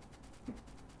of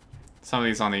some of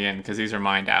these on the end, because these are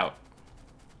mined out.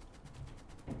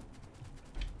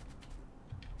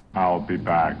 I'll be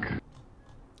back.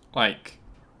 Like...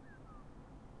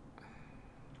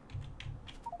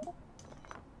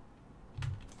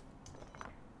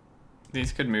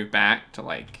 These could move back to,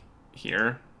 like,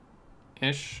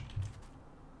 here-ish.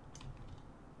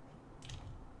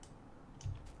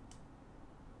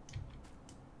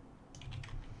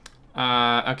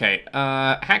 Okay.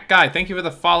 Hack Guy, thank you for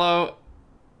the follow.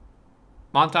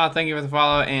 Monta, thank you for the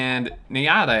follow, and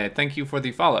Niade, thank you for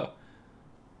the follow.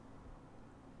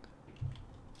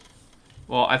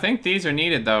 Well, I think these are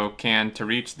needed, though, Can, to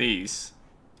reach these.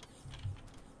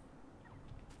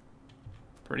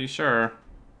 Pretty sure.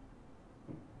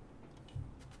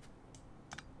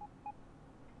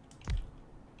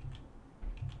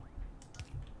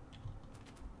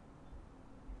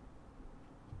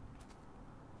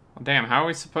 Well, damn, how are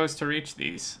we supposed to reach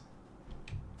these?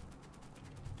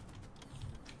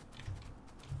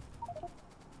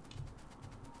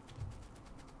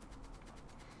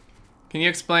 Can you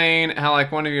explain how,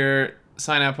 like, one of your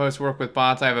sign-up posts work with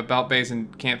bots? I have a belt base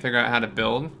and can't figure out how to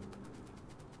build.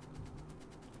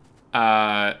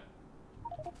 What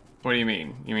do you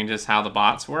mean? You mean just how the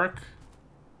bots work?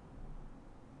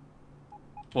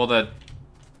 Well, the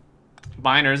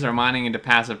miners are mining into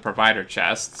passive provider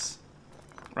chests,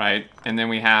 right? And then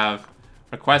we have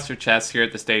requester chests here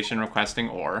at the station requesting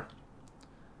ore.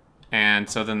 And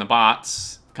so then the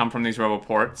bots come from these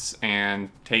roboports and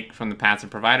take from the passive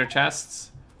provider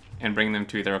chests and bring them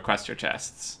to the requester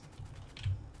chests.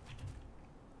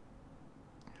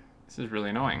 This is really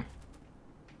annoying.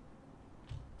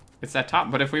 It's that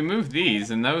top, but if we move these,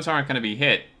 then those aren't going to be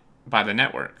hit by the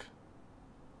network.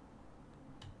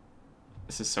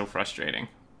 This is so frustrating.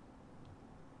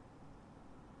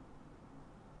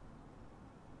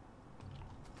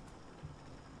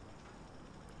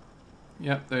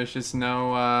 Yep, there's just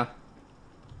no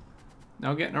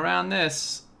getting around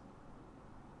this.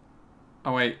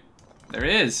 Oh wait, there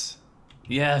is.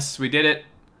 Yes, we did it.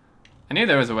 I knew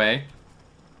there was a way.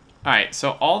 Alright,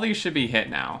 so all these should be hit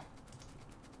now.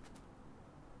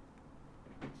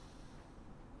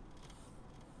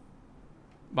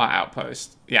 By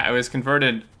outpost. Yeah, it was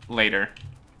converted later.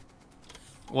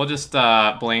 We'll just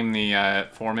blame the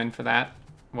foreman for that.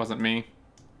 It wasn't me.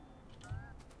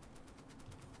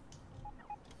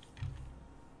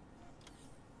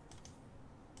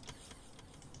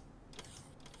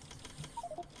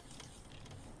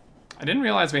 I didn't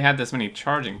realize we had this many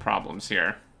charging problems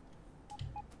here.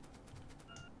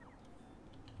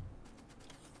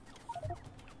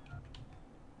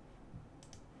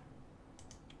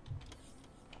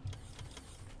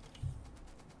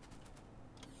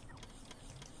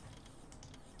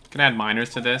 Can add miners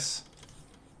to this.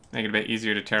 Make it a bit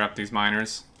easier to tear up these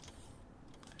miners.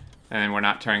 And then we're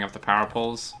not tearing up the power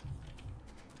poles.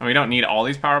 And we don't need all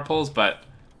these power poles, but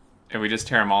if we just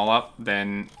tear them all up,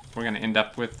 then we're going to end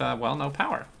up with, well, no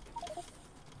power.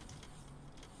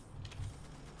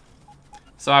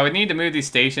 So I would need to move these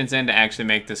stations in to actually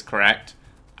make this correct.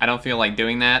 I don't feel like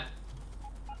doing that.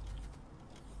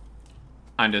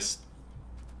 I'm just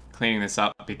cleaning this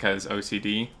up because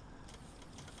OCD.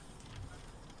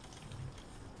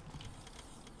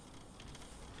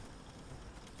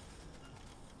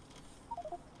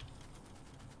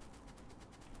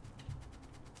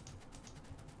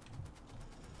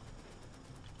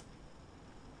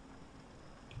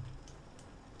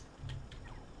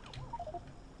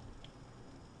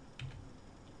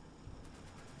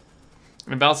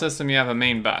 In a bell system, you have a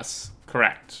main bus.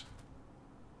 Correct.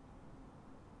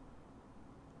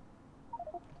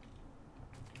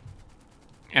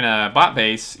 In a bot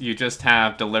base, you just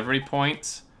have delivery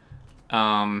points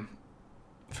for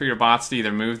your bots to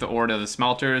either move the ore to the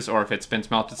smelters, or if it's been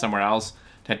smelted somewhere else,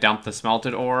 to dump the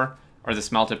smelted ore or the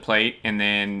smelted plate, and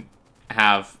then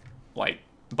have like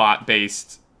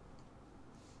bot-based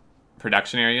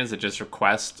production areas that just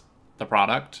request the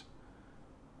product.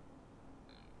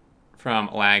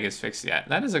 From lag is fixed yet?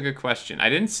 That is a good question. I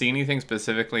didn't see anything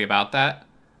specifically about that.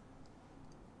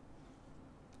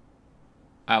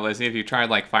 Lizzie, have you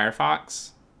tried like Firefox?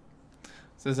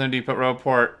 Says do you put row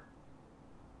port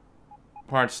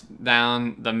parts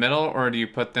down the middle, or do you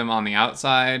put them on the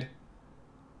outside?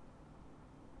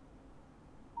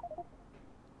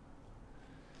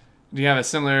 Do you have a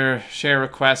similar share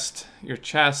request your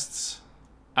chests?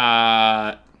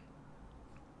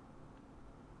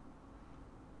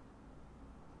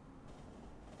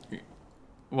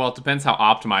 Well, it depends how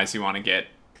optimized you want to get.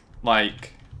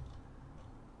 Like,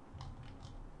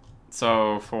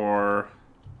 so for,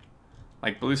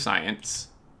 like, Blue Science,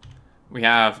 we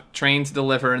have trains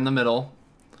deliver in the middle.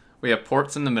 We have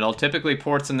ports in the middle. Typically,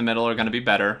 ports in the middle are going to be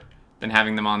better than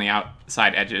having them on the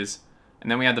outside edges. And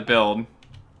then we have the build.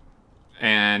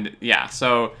 And, yeah,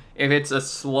 so if it's a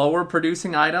slower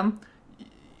producing item,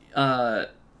 well,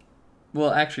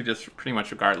 actually, just pretty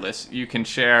much regardless, you can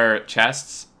share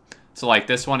chests. So like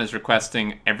this one is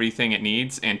requesting everything it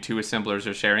needs and 2 assemblers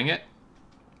are sharing it.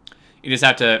 You just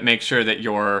have to make sure that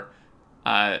your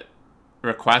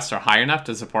requests are high enough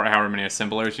to support however many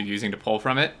assemblers you're using to pull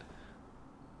from it.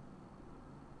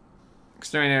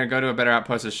 Exterminator, go to a better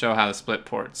outpost to show how to split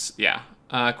ports. Yeah.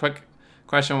 Quick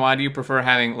question, why do you prefer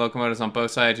having locomotives on both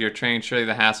sides of your train? Surely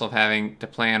the hassle of having to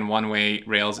plan one-way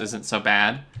rails isn't so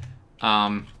bad.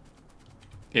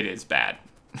 It is bad.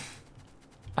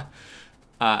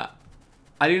 I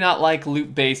do not like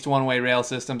loop-based one-way rail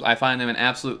systems. I find them an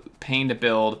absolute pain to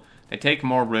build. They take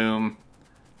more room,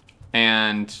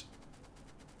 and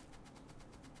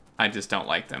I just don't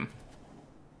like them.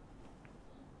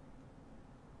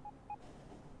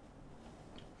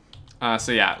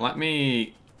 So yeah, let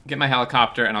me get my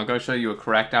helicopter, and I'll go show you a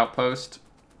correct outpost.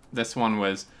 This one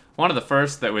was one of the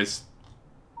first that was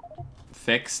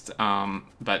fixed,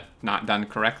 but not done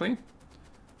correctly.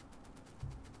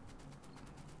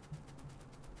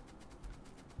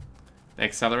 They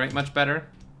accelerate much better.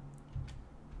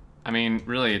 I mean,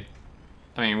 really,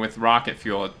 with rocket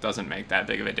fuel, it doesn't make that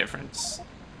big of a difference.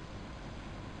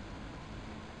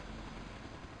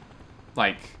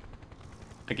 Like,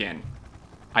 again,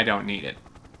 I don't need it.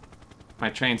 My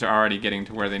trains are already getting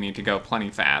to where they need to go plenty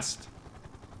fast.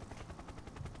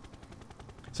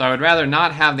 So I would rather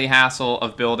not have the hassle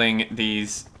of building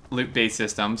these loop-based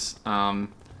systems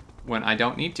when I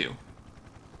don't need to.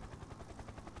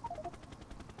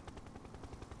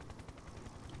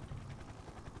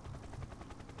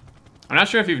 I'm not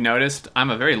sure if you've noticed, I'm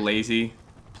a very lazy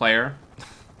player.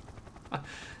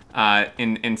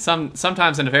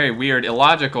 Sometimes in a very weird,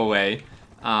 illogical way,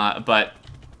 but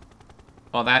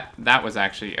well, that was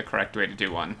actually a correct way to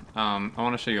do one. I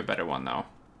want to show you a better one though.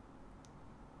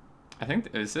 I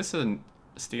think, is this a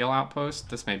steel outpost?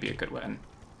 This may be a good one.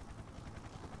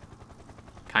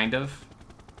 Kind of.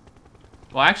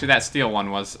 Well, actually, that steel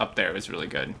one was up there. It was really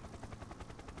good.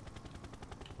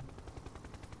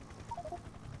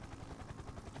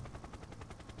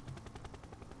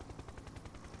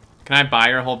 Can I buy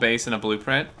your whole base in a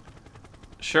blueprint?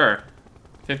 Sure.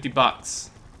 50 bucks.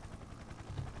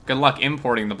 Good luck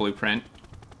importing the blueprint.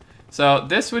 So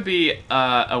this would be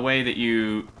a way that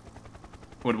you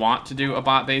would want to do a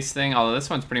bot-based thing, although this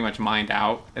one's pretty much mined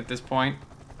out at this point,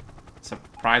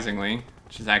 surprisingly,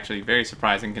 which is actually very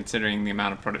surprising considering the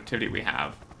amount of productivity we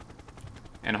have.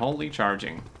 And wholly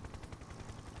charging.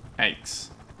 Yikes.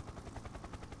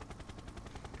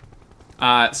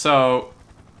 So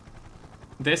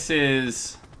this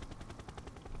is,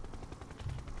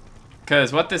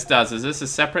 because what this does is this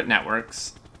is separate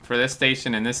networks for this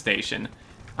station and this station,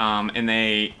 and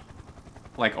they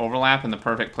like overlap in the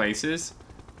perfect places,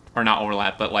 or not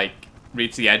overlap, but like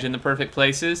reach the edge in the perfect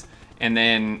places, and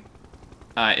then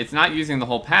it's not using the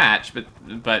whole patch,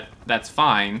 but that's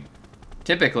fine.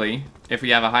 Typically, if we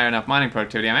have a high enough mining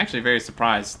productivity, I'm actually very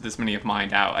surprised this many have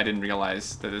mined out. I didn't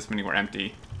realize that this many were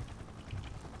empty.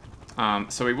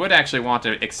 So we would actually want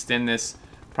to extend this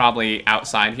probably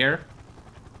outside here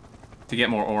to get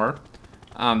more ore.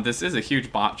 This is a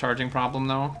huge bot charging problem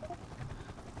though.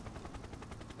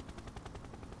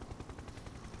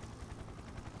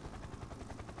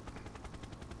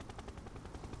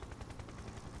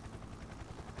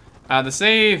 The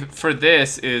save for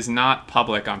this is not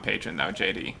public on Patreon though,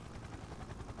 JD.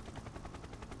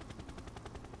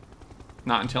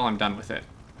 Not until I'm done with it.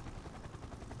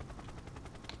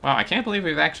 Wow, I can't believe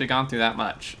we've actually gone through that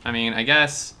much. I mean, I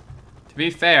guess, to be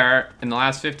fair, in the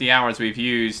last 50 hours we've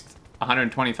used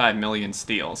 125 million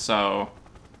steel, so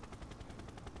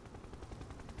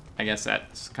I guess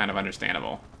that's kind of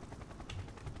understandable.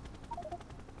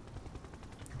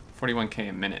 41k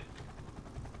a minute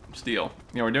steel.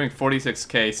 Yeah, we're doing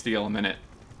 46k steel a minute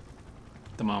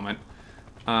at the moment.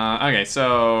 Okay,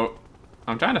 so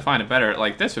I'm trying to find a better,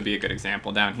 like this would be a good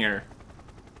example down here.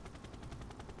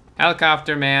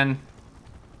 Helicopter, man.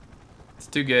 It's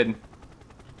too good.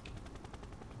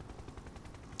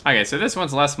 Okay, so this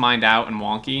one's less mined out and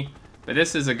wonky, but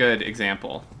this is a good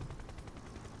example.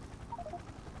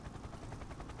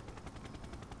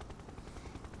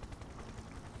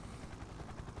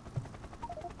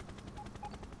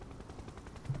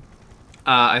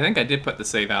 I think I did put the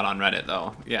save out on Reddit,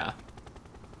 though. Yeah.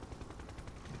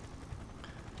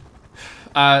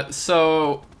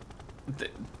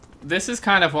 This is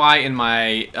kind of why in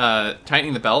my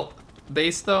tightening the belt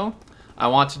base, though, I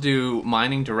want to do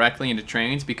mining directly into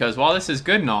trains, because while this is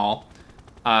good and all,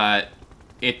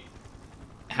 it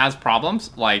has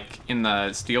problems. Like in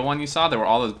the steel one you saw, there were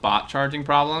all those bot charging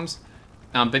problems.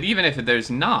 But even if there's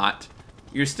not,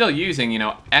 you're still using, you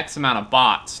know, X amount of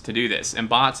bots to do this, and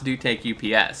bots do take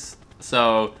UPS.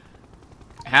 So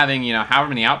having, you know, however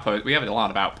many outposts, we have a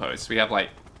lot of outposts. We have like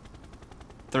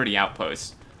 30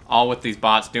 outposts, all with these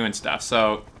bots doing stuff.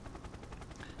 So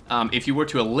if you were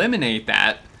to eliminate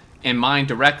that and mine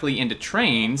directly into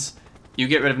trains, you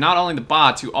get rid of not only the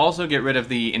bots, you also get rid of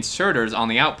the inserters on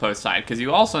the outpost side. Because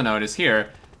you also notice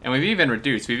here, and we've even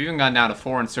reduced, we've even gone down to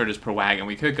 4 inserters per wagon.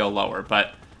 We could go lower,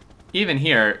 but even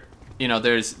here, you know,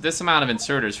 there's this amount of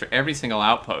inserters for every single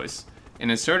outpost. And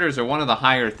inserters are one of the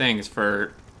higher things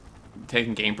for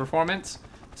taking game performance.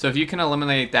 So if you can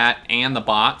eliminate that and the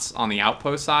bots on the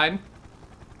outpost side,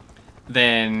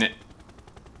 then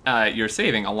you're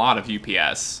saving a lot of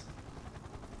UPS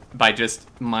by just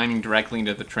mining directly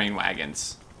into the train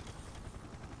wagons.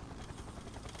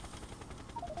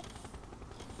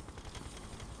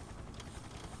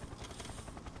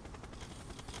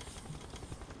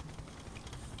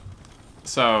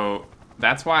 So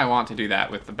that's why I want to do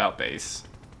that with the belt base.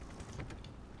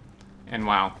 And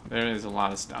wow, there is a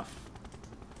lot of stuff.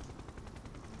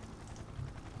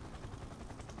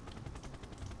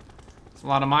 It's a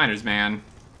lot of miners, man.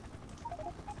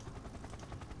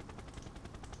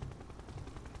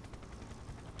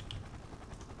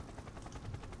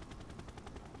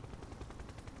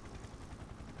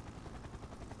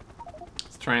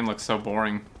 This terrain looks so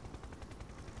boring.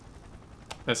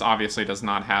 This obviously does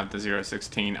not have the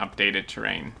 016 updated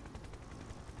terrain.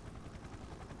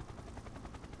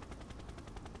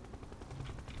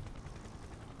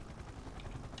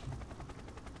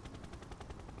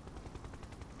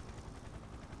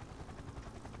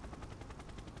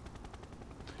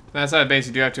 That's how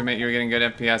basically do have to admit you're getting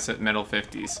good FPS at middle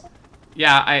 50s.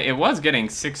 Yeah, it was getting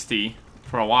 60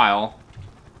 for a while.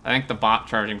 I think the bot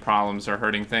charging problems are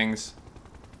hurting things.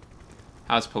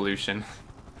 How's pollution?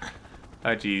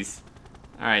 Oh, geez.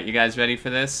 Alright, you guys ready for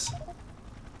this?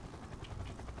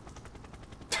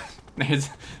 There's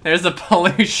the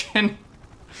pollution.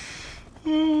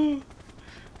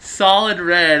 Solid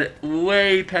red,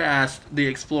 way past the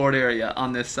explored area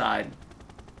on this side.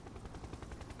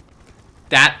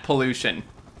 That pollution.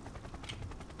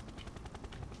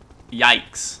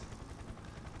 Yikes.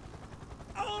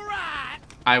 Alright.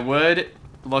 I would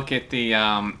look at the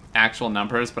actual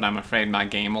numbers, but I'm afraid my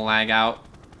game will lag out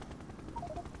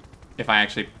if I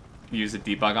actually use the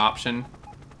debug option.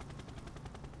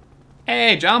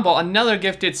 Hey, John Ball, another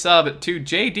gifted sub to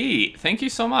JD. Thank you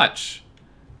so much.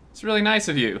 It's really nice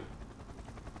of you.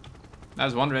 That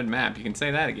was one red map. You can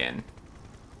say that again.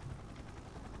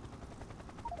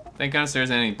 Thank goodness there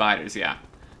isn't any biters, yeah.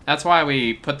 That's why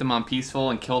we put them on peaceful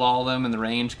and killed all of them in the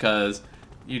range, because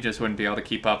you just wouldn't be able to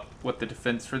keep up with the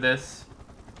defense for this.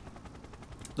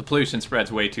 The pollution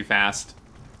spreads way too fast.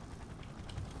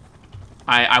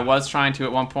 I was trying to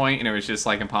at one point, and it was just,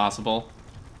 like, impossible.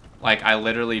 Like, I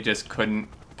literally just couldn't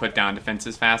put down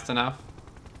defenses fast enough.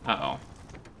 Uh-oh.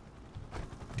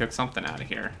 Took something out of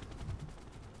here.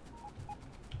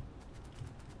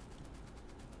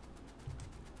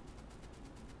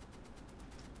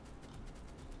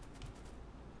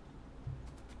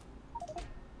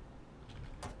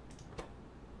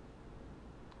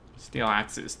 Steel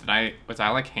axes. Was I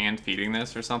like hand feeding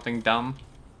this or something dumb?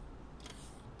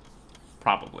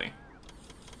 Probably.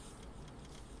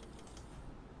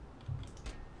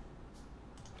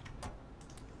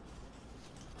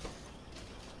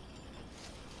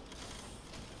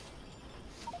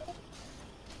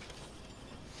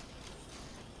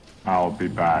 I'll be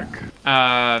back.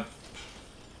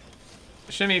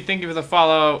 Shimmy, thank you for the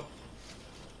follow.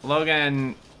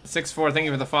 Logan64, thank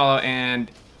you for the follow,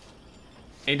 and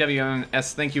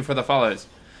AWMS, thank you for the follows.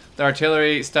 The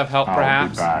artillery stuff help,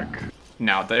 perhaps? I'll be back.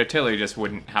 No, the artillery just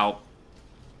wouldn't help.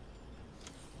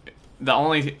 The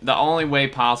only way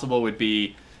possible would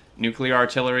be nuclear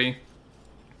artillery,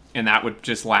 and that would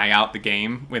just lag out the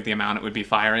game with the amount it would be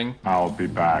firing. I'll be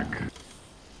back.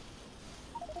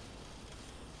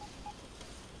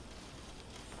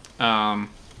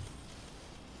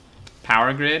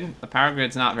 Power grid? The power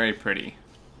grid's not very pretty.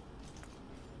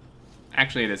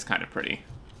 Actually, it is kind of pretty.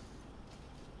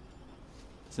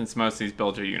 Since most of these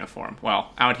builds are uniform.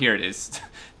 Well, out here it is.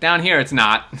 Down here it's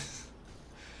not.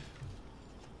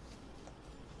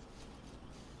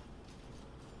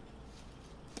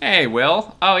 Hey,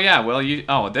 Will. Oh, yeah, Will, you...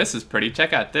 Oh, this is pretty.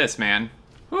 Check out this, man.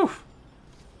 Whew.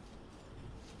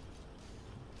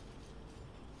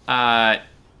 Alright,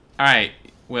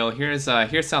 Will, here's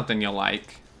something you'll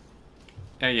like.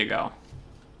 There you go.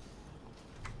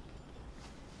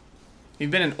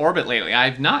 You've been in orbit lately.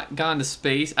 I've not gone to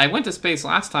space. I went to space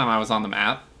last time I was on the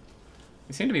map.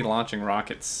 We seem to be launching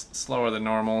rockets slower than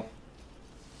normal.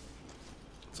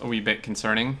 It's a wee bit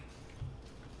concerning.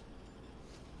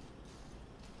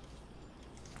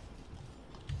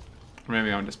 Or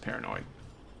maybe I'm just paranoid.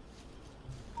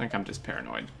 I think I'm just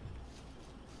paranoid.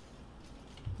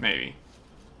 Maybe.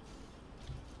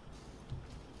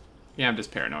 Yeah, I'm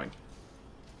just paranoid.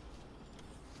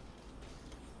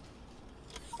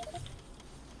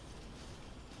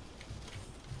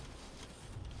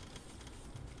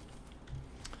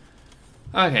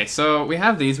 Okay, so we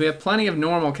have these. We have plenty of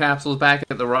normal capsules back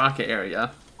at the rocket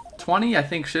area. 20, I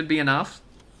think, should be enough.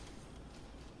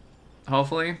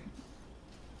 Hopefully.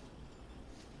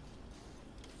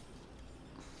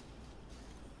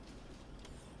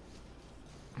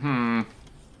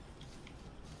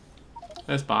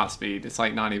 This boss speed, it's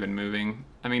like not even moving.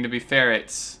 I mean, to be fair,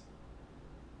 it's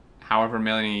however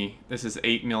many. This is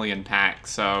 8 million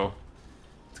packs, so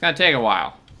it's gonna take a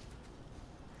while.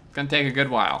 It's gonna take a good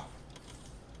while.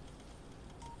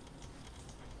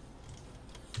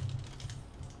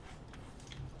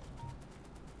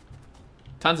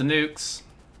 Tons of nukes.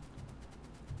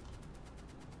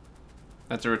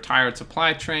 That's a retired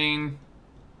supply train.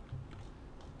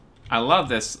 I love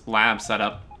this lab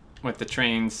setup with the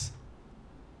trains.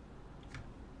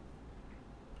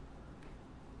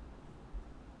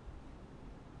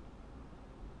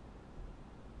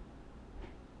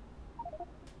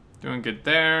 Doing good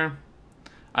there.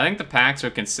 I think the packs are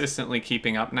consistently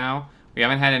keeping up now. We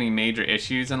haven't had any major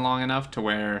issues in long enough to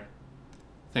where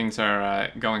things are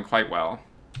going quite well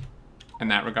in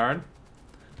that regard.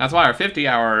 That's why our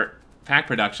 50-hour pack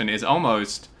production is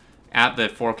almost at the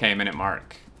 4K minute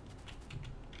mark.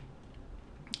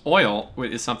 Oil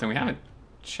is something we haven't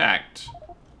checked.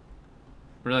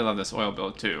 Really love this oil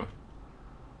build too.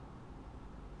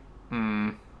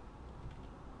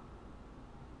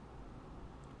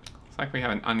 It's like we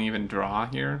have an uneven draw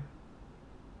here.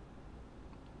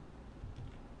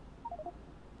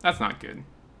 That's not good.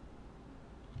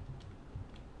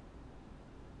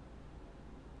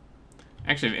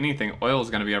 Actually, if anything, oil is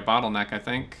going to be our bottleneck, I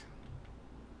think.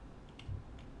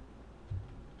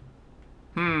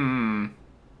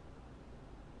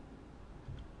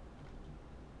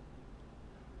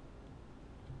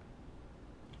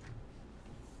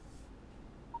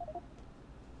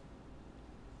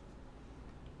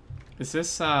 Is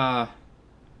this, why?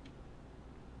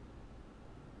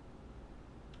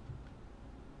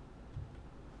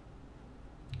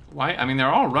 I mean,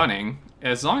 they're all running.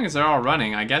 As long as they're all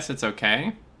running, I guess it's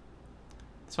okay.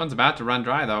 This one's about to run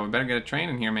dry, though. We better get a train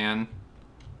in here, man.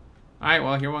 Alright,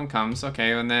 well, here one comes.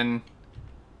 Okay, and then...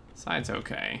 Side's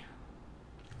okay.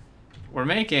 We're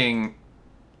making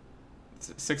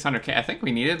 600k. I think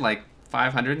we needed, like,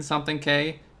 500 and something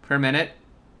K per minute.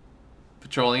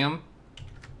 Petroleum.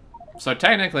 So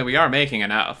technically, we are making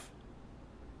enough.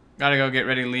 Gotta go get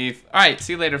ready to leave. Alright,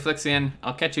 see you later, Flixian.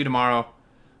 I'll catch you tomorrow.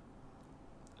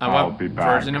 I'll what be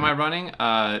back. version am I running?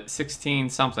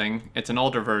 16 something. It's an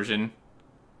older version.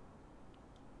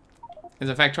 As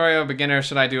a Factorio beginner,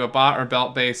 should I do a bot or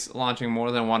belt base launching more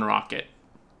than one rocket?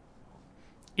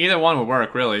 Either one would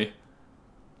work, really.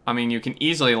 I mean, you can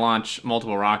easily launch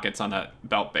multiple rockets on a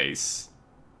belt base.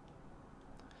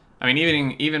 I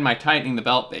mean, even my tightening the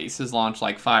belt base has launched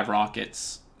like 5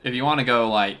 rockets. If you want to go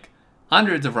like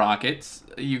hundreds of rockets,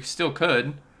 you still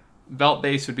could. Belt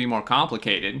base would be more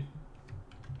complicated.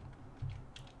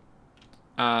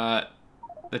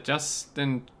 The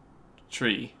Justin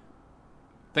Tree.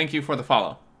 Thank you for the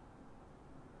follow.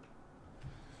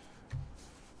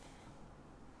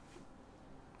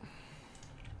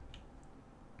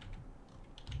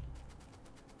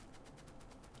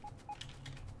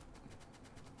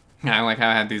 Yeah, I like how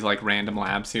I had these like random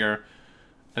labs here.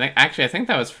 I think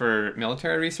that was for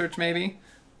military research, maybe.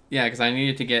 Yeah, because I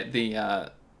needed to get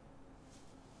the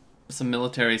some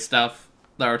military stuff,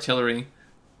 the artillery.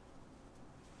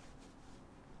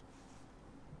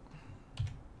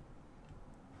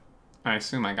 I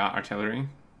assume I got artillery.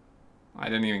 I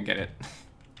didn't even get it.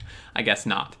 I guess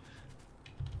not.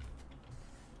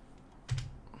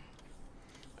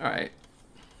 All right.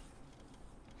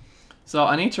 So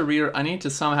I need to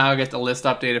somehow get the list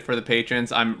updated for the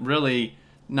patrons. I'm really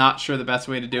not sure the best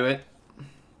way to do it.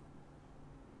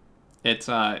 It's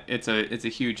a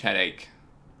huge headache.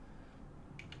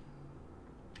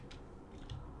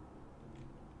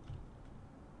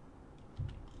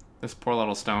 This poor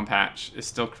little stone patch is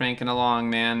still cranking along,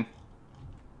 man.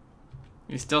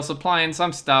 He's still supplying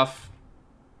some stuff.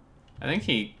 I think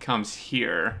he comes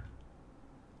here.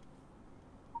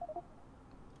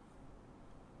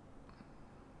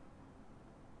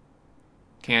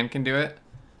 Can do it?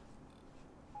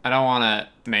 I don't want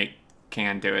to make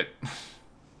Can do it.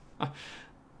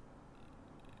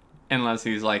 Unless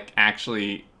he's like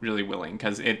actually really willing,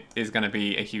 because it is going to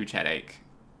be a huge headache.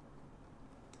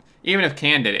 Even if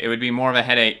Can did it, it would be more of a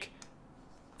headache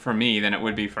for me than it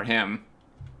would be for him.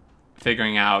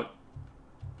 Figuring out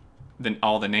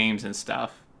all the names and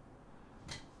stuff.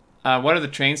 What are the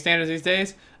train standards these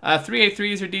days?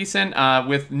 383s are decent.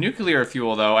 With nuclear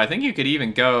fuel, though, I think you could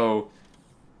even go...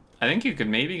 I think you could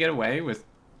maybe get away with,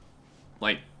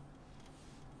 like,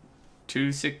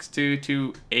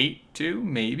 262282,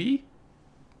 maybe?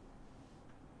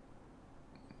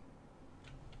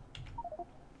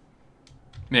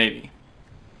 Maybe.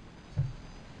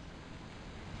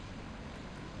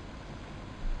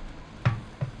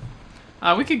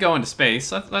 We could go into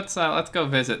space. Let's go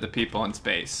visit the people in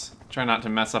space. Try not to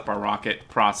mess up our rocket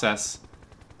process.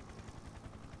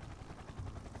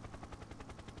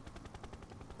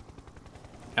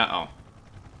 Uh-oh.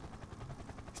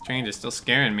 Strange is still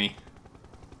scaring me.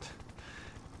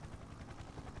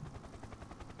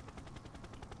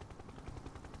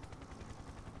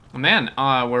 Oh, man,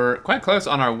 we're quite close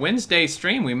on our Wednesday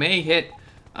stream. We may hit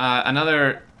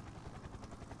another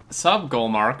sub goal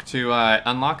mark to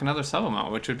unlock another sub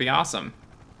amount, which would be awesome.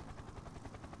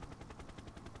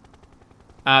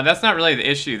 That's not really the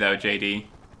issue, though, JD.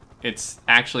 It's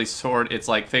actually it's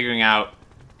like figuring out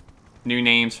new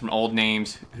names from old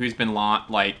names, who's been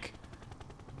like,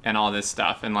 and all this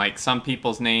stuff. And like some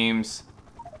people's names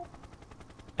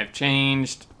have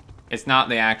changed. It's not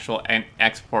the actual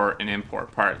export and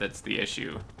import part that's the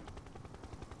issue.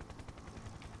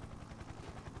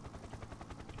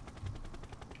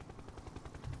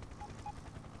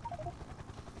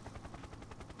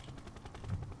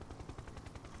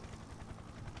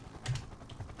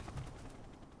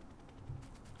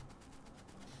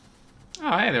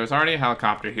 Oh, hey, there was already a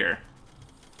helicopter here.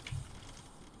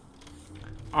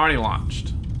 Already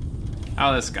launched.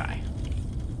 Oh, this guy.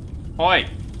 Oi!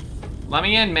 Let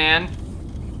me in, man.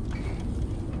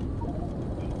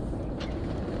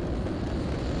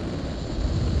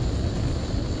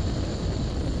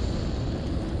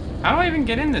 How do I even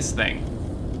get in this thing?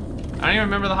 I don't even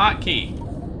remember the hotkey.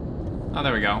 Oh,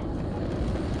 there we go.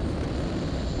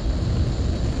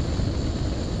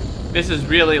 This is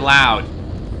really loud.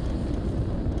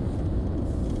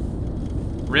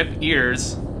 Rip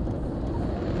ears.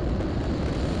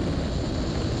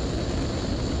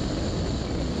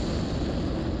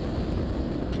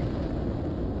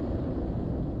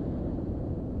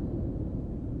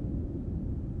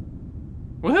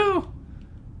 Woohoo!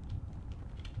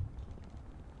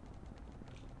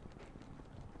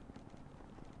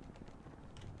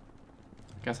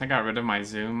 Guess I got rid of my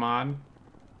zoom mod.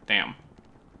 Damn.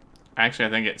 Actually, I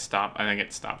think it stopped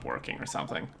working or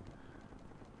something.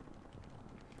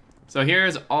 So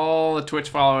here's all the Twitch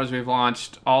followers we've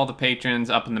launched, all the patrons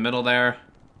up in the middle there.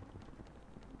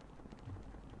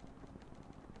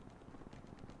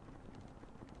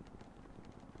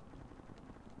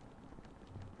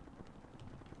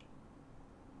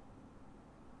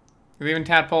 You leaving,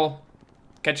 Tadpole?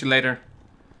 Catch you later.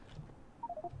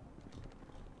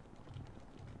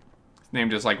 His name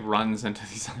just like runs into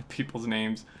these other people's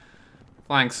names.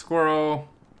 Flying Squirrel.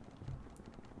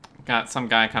 Got some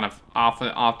guy kind of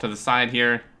off to the side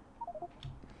here.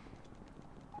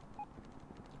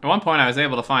 At one point I was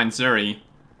able to find Zuri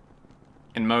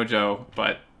in Mojo,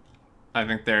 but I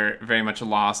think they're very much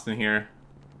lost in here.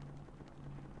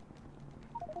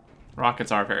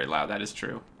 Rockets are very loud, that is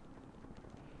true.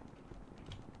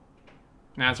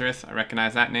 Nazareth, I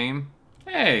recognize that name.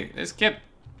 Hey, there's Kip.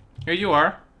 Here you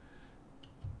are.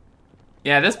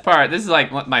 Yeah, this is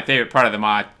like my favorite part of the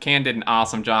mod. Can did an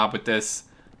awesome job with this,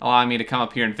 allowing me to come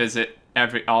up here and visit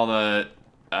all the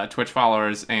Twitch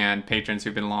followers and patrons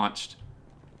who've been launched.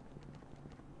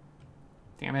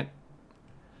 Damn it.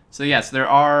 So yes, there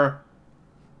are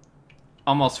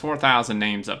almost 4,000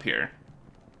 names up here.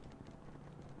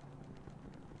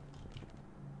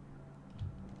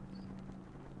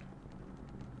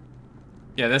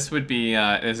 Yeah, this would be,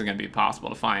 it isn't going to be possible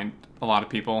to find a lot of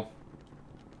people.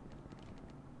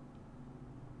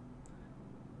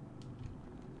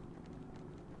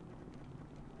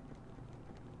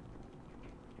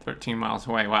 "13 miles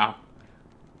away, wow.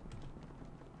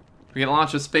 We get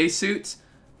launched with spacesuits?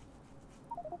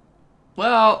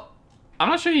 Well, I'm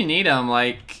not sure you need them.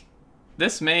 Like,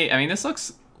 this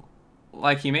looks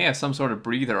like you may have some sort of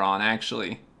breather on,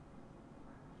 actually.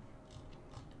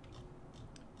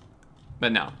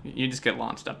 But no, you just get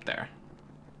launched up there.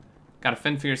 Gotta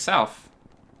fend for yourself.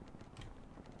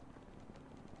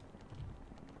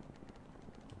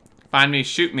 Find me,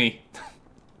 shoot me.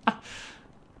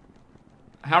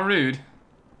 How rude.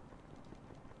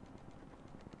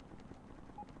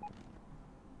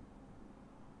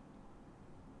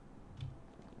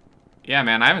 Yeah,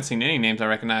 man, I haven't seen any names I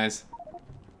recognize.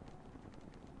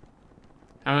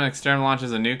 How an external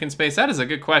launches a nuke in space? That is a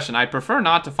good question. I'd prefer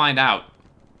not to find out.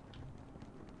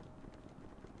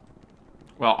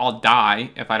 Well, I'll die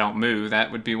if I don't move.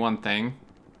 That would be one thing.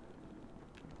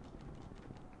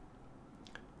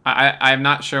 I'm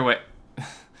not sure what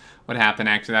what happened,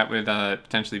 actually. That would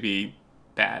potentially be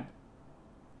bad.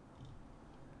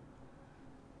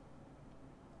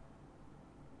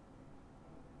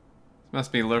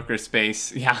 Must be lurker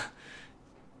space. Yeah.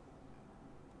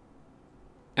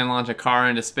 And launch a car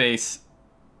into space.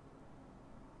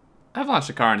 I've launched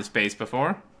a car into space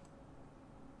before.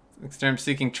 Extreme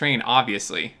seeking train,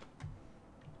 obviously.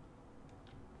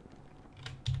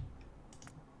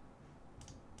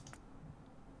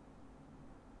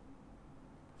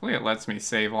 Hopefully it lets me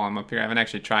save while I'm up here. I haven't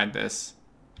actually tried this.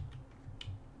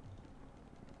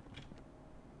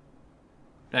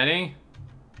 Ready?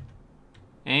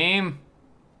 Aim.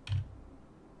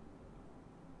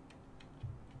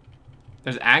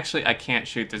 There's actually, I can't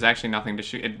shoot. There's actually nothing to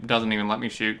shoot. It doesn't even let me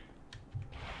shoot.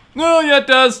 No, yeah, it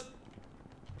does.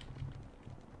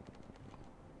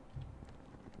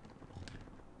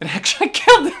 It actually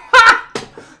killed him.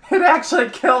 It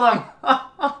actually killed him.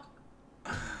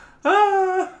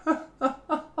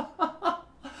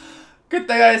 Good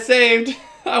thing I saved.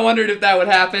 I wondered if that would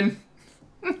happen.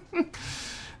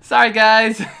 Sorry,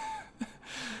 guys.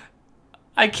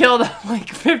 I killed like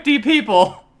 50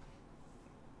 people.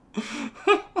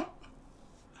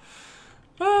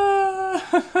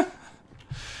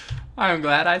 I'm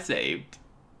glad I saved.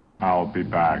 I'll be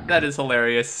back. That is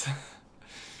hilarious.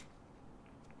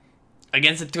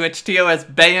 Against the Twitch TOS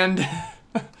banned.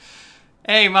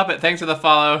 Hey, Muppet, thanks for the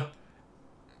follow.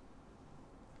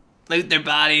 Loot their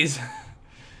bodies.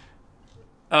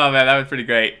 Oh man, that was pretty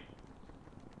great.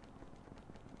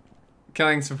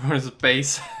 Killing supporters of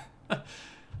base.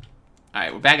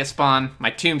 Alright, we're back at spawn. My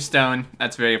tombstone,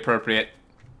 that's very appropriate.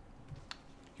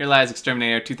 Here lies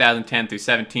Exterminator 2010 through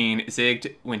 17,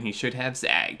 zigged when he should have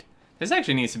zagged. This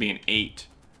actually needs to be an 8.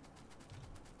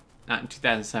 Not in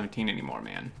 2017 anymore,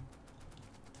 man.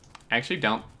 I actually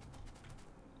don't...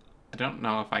 I don't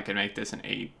know if I could make this an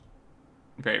 8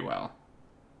 very well.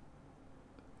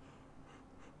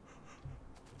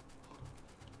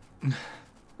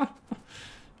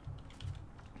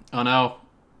 Oh no.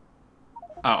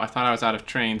 Oh, I thought I was out of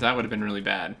trains. That would have been really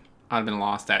bad. I'd have been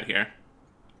lost out here.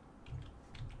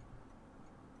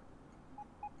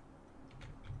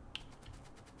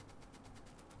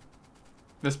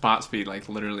 This bot speed, like,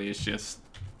 literally is just...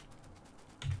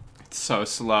 It's so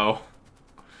slow.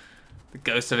 The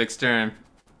Ghost of Exterm.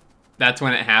 That's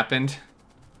when it happened.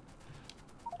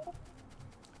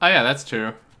 Oh yeah, that's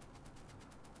true.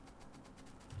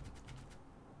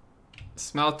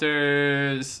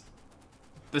 Smelters...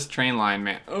 This train line,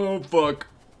 man. Oh, fuck.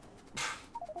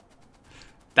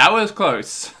 That was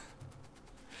close.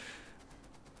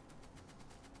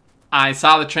 I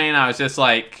saw the train, I was just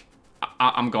like,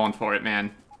 I'm going for it,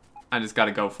 man. I just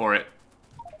gotta go for it.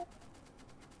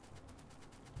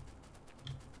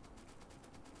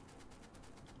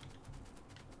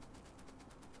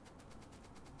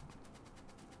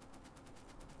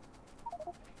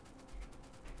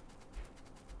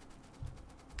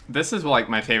 This is like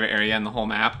my favorite area in the whole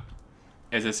map,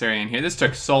 is this area in here. This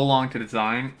took so long to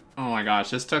design. Oh my gosh,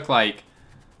 this took like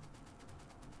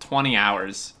 20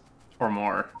 hours or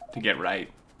more to get right.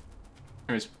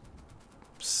 It was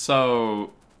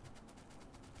so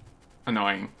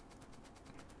annoying.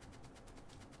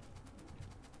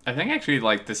 I think actually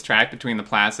like this track between the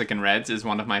plastic and reds is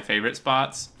one of my favorite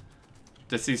spots.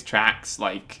 Just these tracks,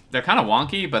 like, they're kind of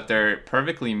wonky, but they're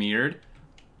perfectly mirrored,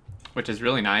 which is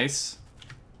really nice.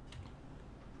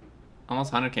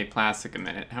 Almost 100k plastic a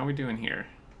minute. How are we doing here?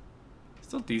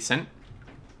 Still decent.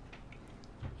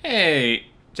 Hey,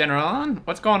 General,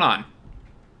 what's going on?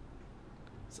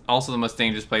 It's also the most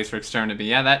dangerous place for Exterm to be.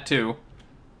 Yeah, that too.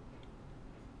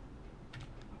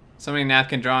 So many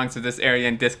napkin drawings of this area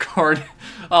in Discord.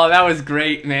 Oh, that was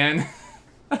great, man.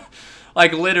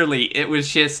 Like, literally, it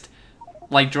was just,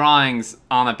 like, drawings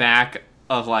on the back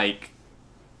of, like,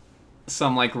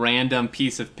 some, like, random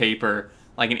piece of paper,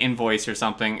 like an invoice or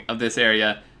something of this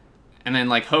area. And then,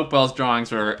 like, Hopewell's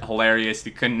drawings were hilarious.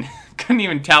 You couldn't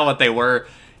even tell what they were.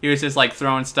 He was just, like,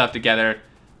 throwing stuff together.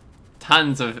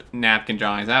 Tons of napkin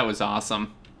drawings. That was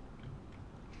awesome.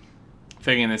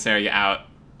 Figuring this area out.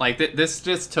 Like, this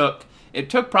just took... It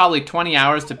took probably 20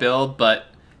 hours to build, but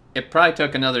it probably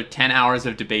took another 10 hours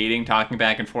of debating, talking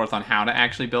back and forth on how to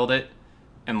actually build it.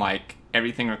 And, like,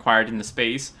 everything required in the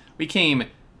space. We came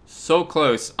so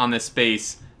close on this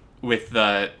space with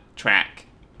the track.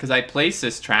 Because I placed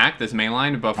this track, this main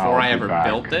line, before I ever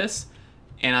built this.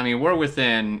 And, I mean, we're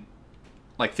within,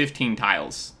 like, 15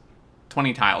 tiles.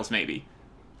 20 tiles, maybe,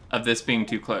 of this being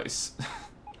too close.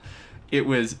 It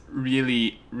was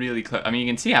really, really close. I mean, you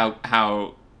can see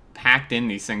how packed in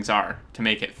these things are to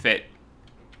make it fit.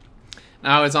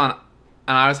 And I was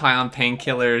high on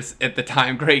painkillers at the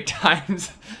time. Great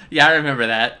times. Yeah, I remember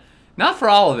that. Not for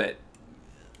all of it,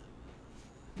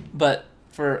 but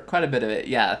for quite a bit of it.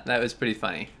 Yeah, that was pretty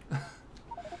funny.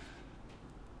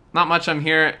 Not much. I'm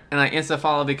here, and I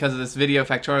insta-follow because of this video.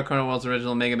 Factorial Corner World's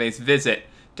original Megabase visit.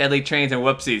 Deadly trains and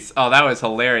whoopsies. Oh, that was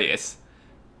hilarious.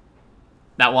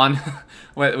 That one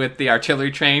with the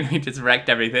artillery train, we just wrecked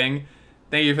everything.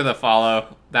 Thank you for the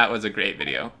follow. That was a great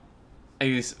video. I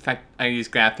use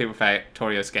graph paper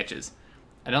Factorio sketches.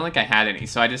 I don't think I had any,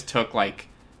 so I just took like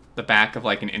the back of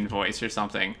like an invoice or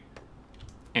something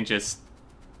and just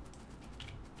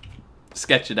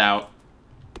sketch it out.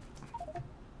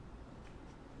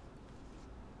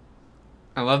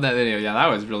 I love that video. Yeah, that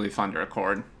was really fun to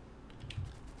record.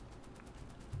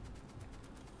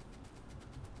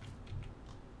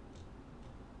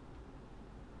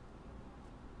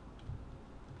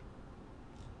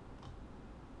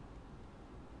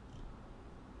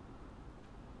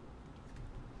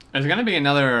 There's going to be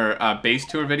another base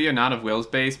tour video, not of Will's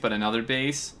base, but another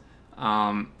base.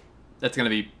 That's going to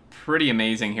be pretty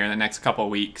amazing here in the next couple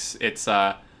weeks. It's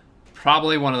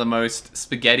probably one of the most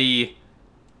spaghetti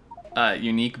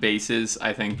unique bases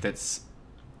I think that's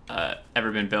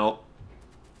ever been built.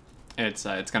 It's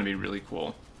going to be really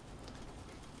cool.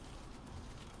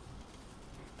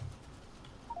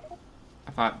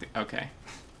 I thought, okay.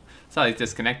 So he's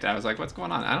disconnected. I was like, what's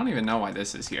going on? I don't even know why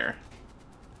this is here.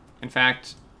 In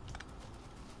fact,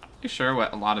 I'm sure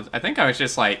what a lot of... I think I was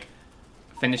just, like,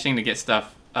 finishing to get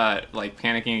stuff, like,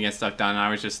 panicking to get stuff done, and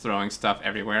I was just throwing stuff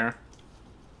everywhere.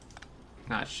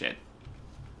 Ah, shit.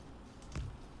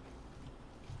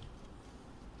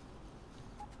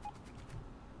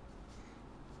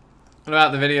 What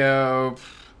about the video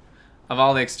of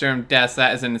all the extreme deaths?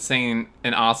 That is an insane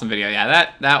and awesome video.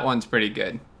 Yeah, that one's pretty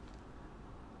good.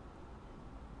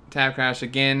 Tab crash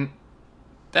again.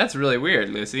 That's really weird,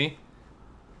 Lucy.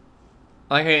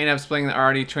 I like how you end up splitting the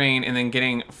RD train and then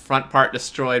getting front part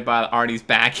destroyed by the RD's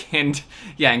back end.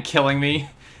 Yeah, and killing me.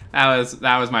 That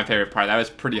was my favorite part. That was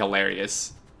pretty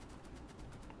hilarious.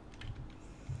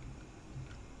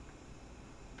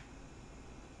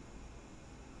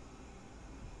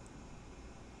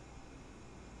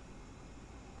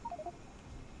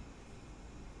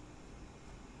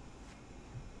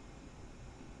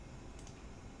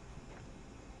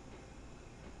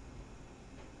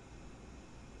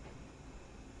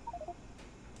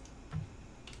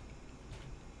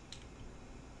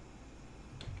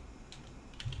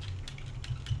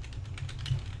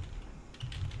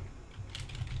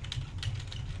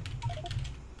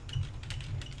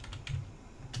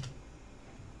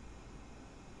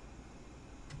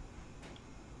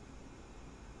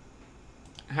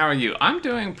 How are you? I'm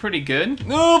doing pretty good.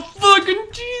 Oh, fucking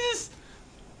Jesus!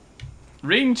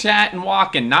 Reading chat and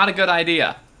walking, not a good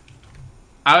idea.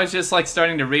 I was just like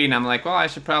starting to read and I'm like, well, I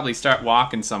should probably start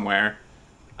walking somewhere.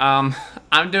 I'm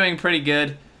doing pretty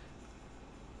good.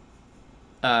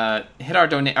 Hit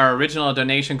our original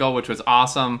donation goal, which was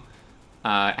awesome.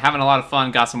 Having a lot of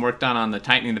fun, got some work done on the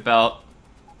tightening the belt.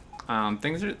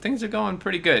 Things are going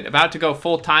pretty good. About to go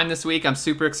full time this week. I'm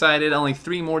super excited. Only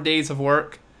 3 more days of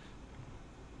work.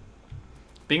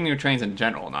 Being new trains in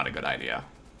general, not a good idea.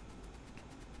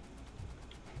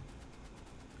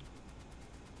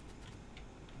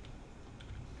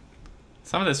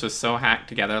 Some of this was so hacked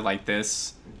together like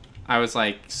this. I was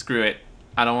like, screw it.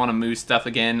 I don't want to move stuff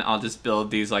again. I'll just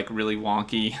build these like really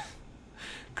wonky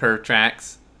curve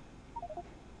tracks.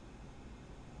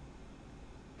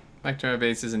 Vector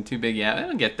base isn't too big yet.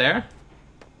 It'll get there.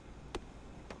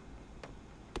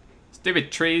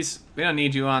 Stupid trees. We don't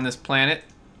need you on this planet.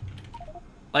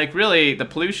 Like, really, the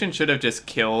pollution should have just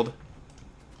killed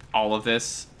all of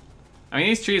this. I mean,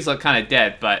 these trees look kind of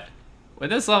dead, but with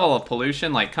this level of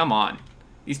pollution, like, come on.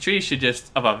 These trees should just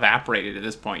have evaporated at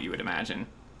this point, you would imagine.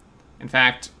 In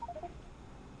fact,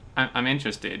 I'm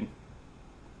interested.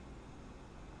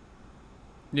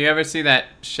 Do you ever see that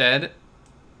shed?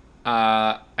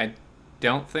 I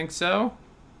don't think so.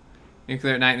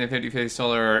 Nuclear at night and then 50-50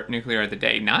 solar, nuclear at the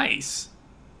day. Nice.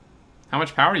 How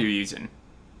much power are you using?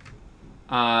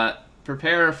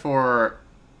 Prepare for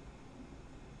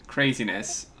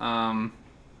craziness. Alright,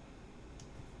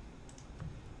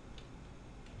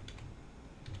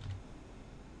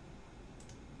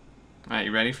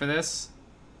 you ready for this?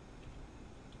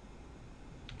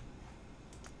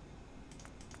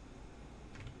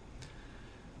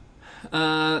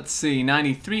 Let's see,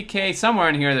 93K, somewhere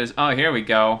in here there's, oh, here we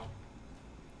go.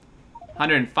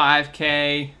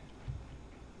 105K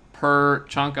per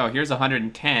chunk. Oh, here's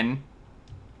 110.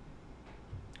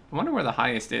 I wonder where the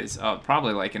highest is. Oh,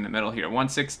 probably like in the middle here.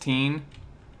 116,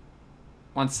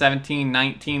 117,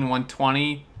 19,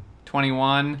 120,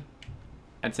 21.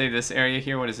 I'd say this area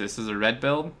here, what is this? This is a red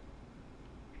build.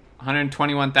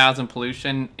 121,000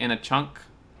 pollution in a chunk.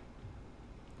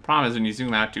 problem is when you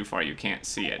zoom out too far, you can't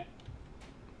see it.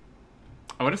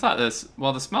 I would have thought this...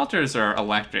 Well, the smelters are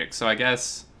electric, so I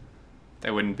guess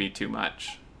they wouldn't be too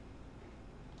much.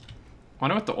 I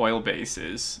wonder what the oil base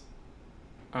is.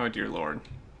 Oh, dear Lord.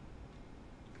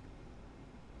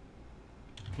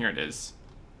 Here it is.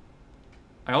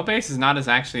 Oil base is not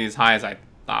actually as high as I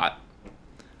thought.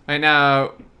 Right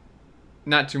now,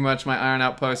 not too much. My iron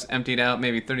outpost emptied out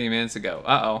maybe 30 minutes ago.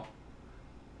 Uh-oh.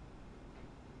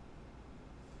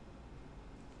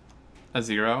 A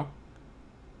 0?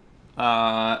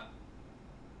 Oh.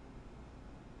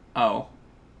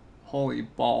 Holy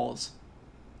balls.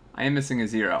 I am missing a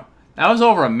 0. That was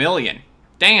over 1 million.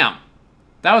 Damn.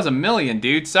 That was 1 million,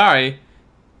 dude. Sorry.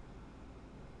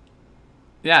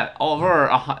 Yeah, over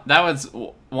that was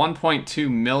 1.2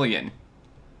 million.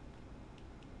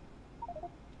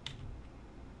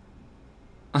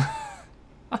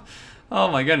 Oh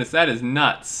my goodness, that is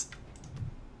nuts.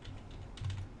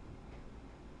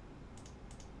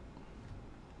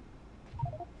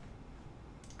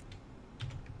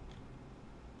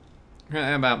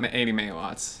 About 80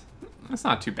 megawatts. That's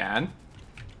not too bad.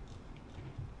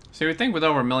 So you would think with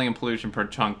over 1 million pollution per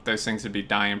chunk, those things would be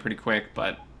dying pretty quick,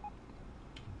 but...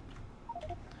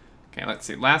 Okay, let's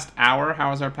see. Last hour,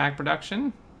 how was our pack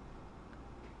production?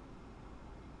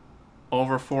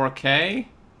 Over 4K.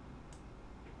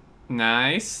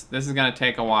 Nice. This is going to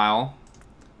take a while.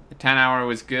 The 10 hour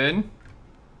was good.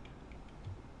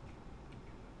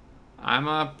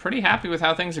 I'm pretty happy with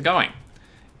how things are going.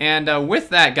 And with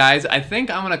that, guys, I think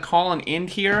I'm going to call an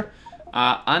end here.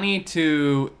 I need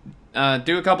to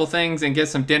do a couple things and get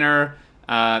some dinner.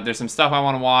 There's some stuff I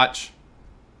want to watch.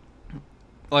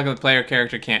 Look at the player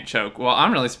character can't choke. Well,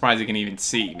 I'm really surprised you can even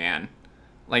see, man.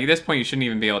 Like, at this point, you shouldn't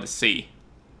even be able to see.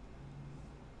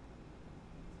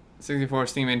 64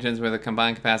 steam engines with a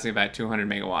combined capacity of about 200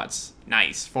 megawatts.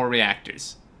 Nice. 4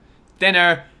 reactors.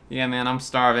 Dinner. Yeah, man, I'm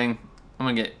starving.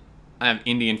 I have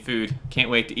Indian food. Can't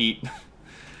wait to eat.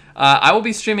 I will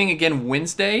be streaming again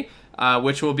Wednesday,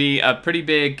 which will be a pretty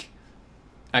big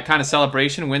kind of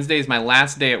celebration. Wednesday is my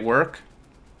last day at work.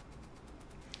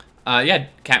 Yeah,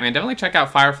 Catman, definitely check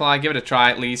out Firefly. Give it a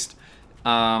try at least.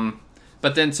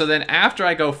 But then, after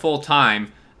I go full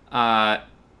time, I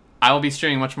will be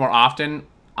streaming much more often.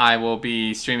 I will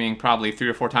be streaming probably 3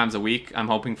 or 4 times a week. I'm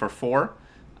hoping for 4.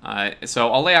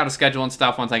 So I'll lay out a schedule and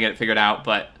stuff once I get it figured out.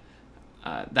 But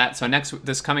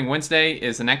this coming Wednesday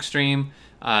is the next stream.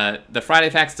 The Friday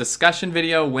Facts discussion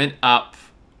video went up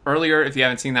earlier if you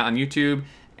haven't seen that on YouTube,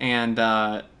 and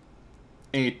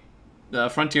the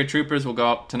Frontier Troopers will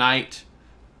go up tonight,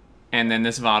 and then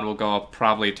this VOD will go up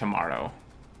probably tomorrow.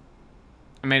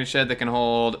 I made a shed that can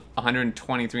hold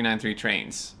 12393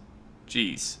 trains.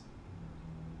 Jeez.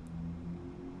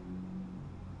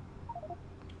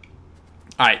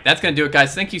 Alright, that's going to do it,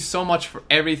 guys. Thank you so much for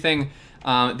everything.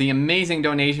 The amazing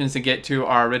donations to get to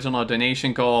our original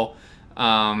donation goal.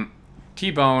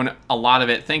 T-Bone, a lot of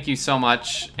it. Thank you so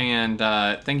much. And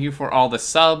thank you for all the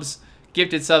subs.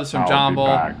 Gifted subs from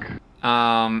Jumble.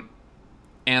 And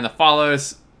the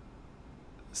follows.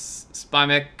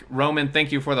 Spymic, Roman,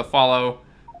 thank you for the follow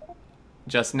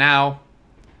just now.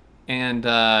 And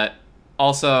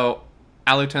also,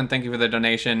 Aluton, thank you for the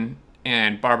donation.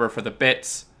 And Barber for the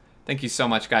bits. Thank you so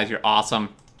much, guys. You're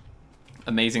awesome.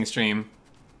 Amazing stream.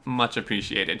 Much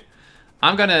appreciated.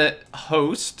 I'm going to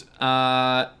host...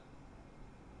 Mojo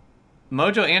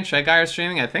and Shred Guy are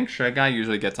streaming. I think Shred Guy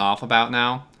usually gets off about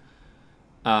now.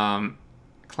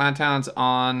 Clowntown's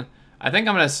on. I think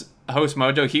I'm going to host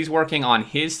Mojo. He's working on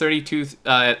his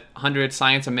 3200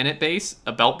 Science a Minute base,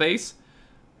 a belt base.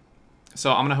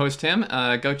 So I'm going to host him.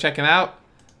 Go check him out.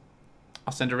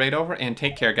 I'll send a raid over, and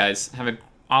take care, guys. Have an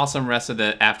awesome rest of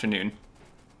the afternoon.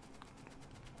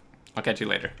 I'll catch you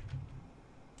later.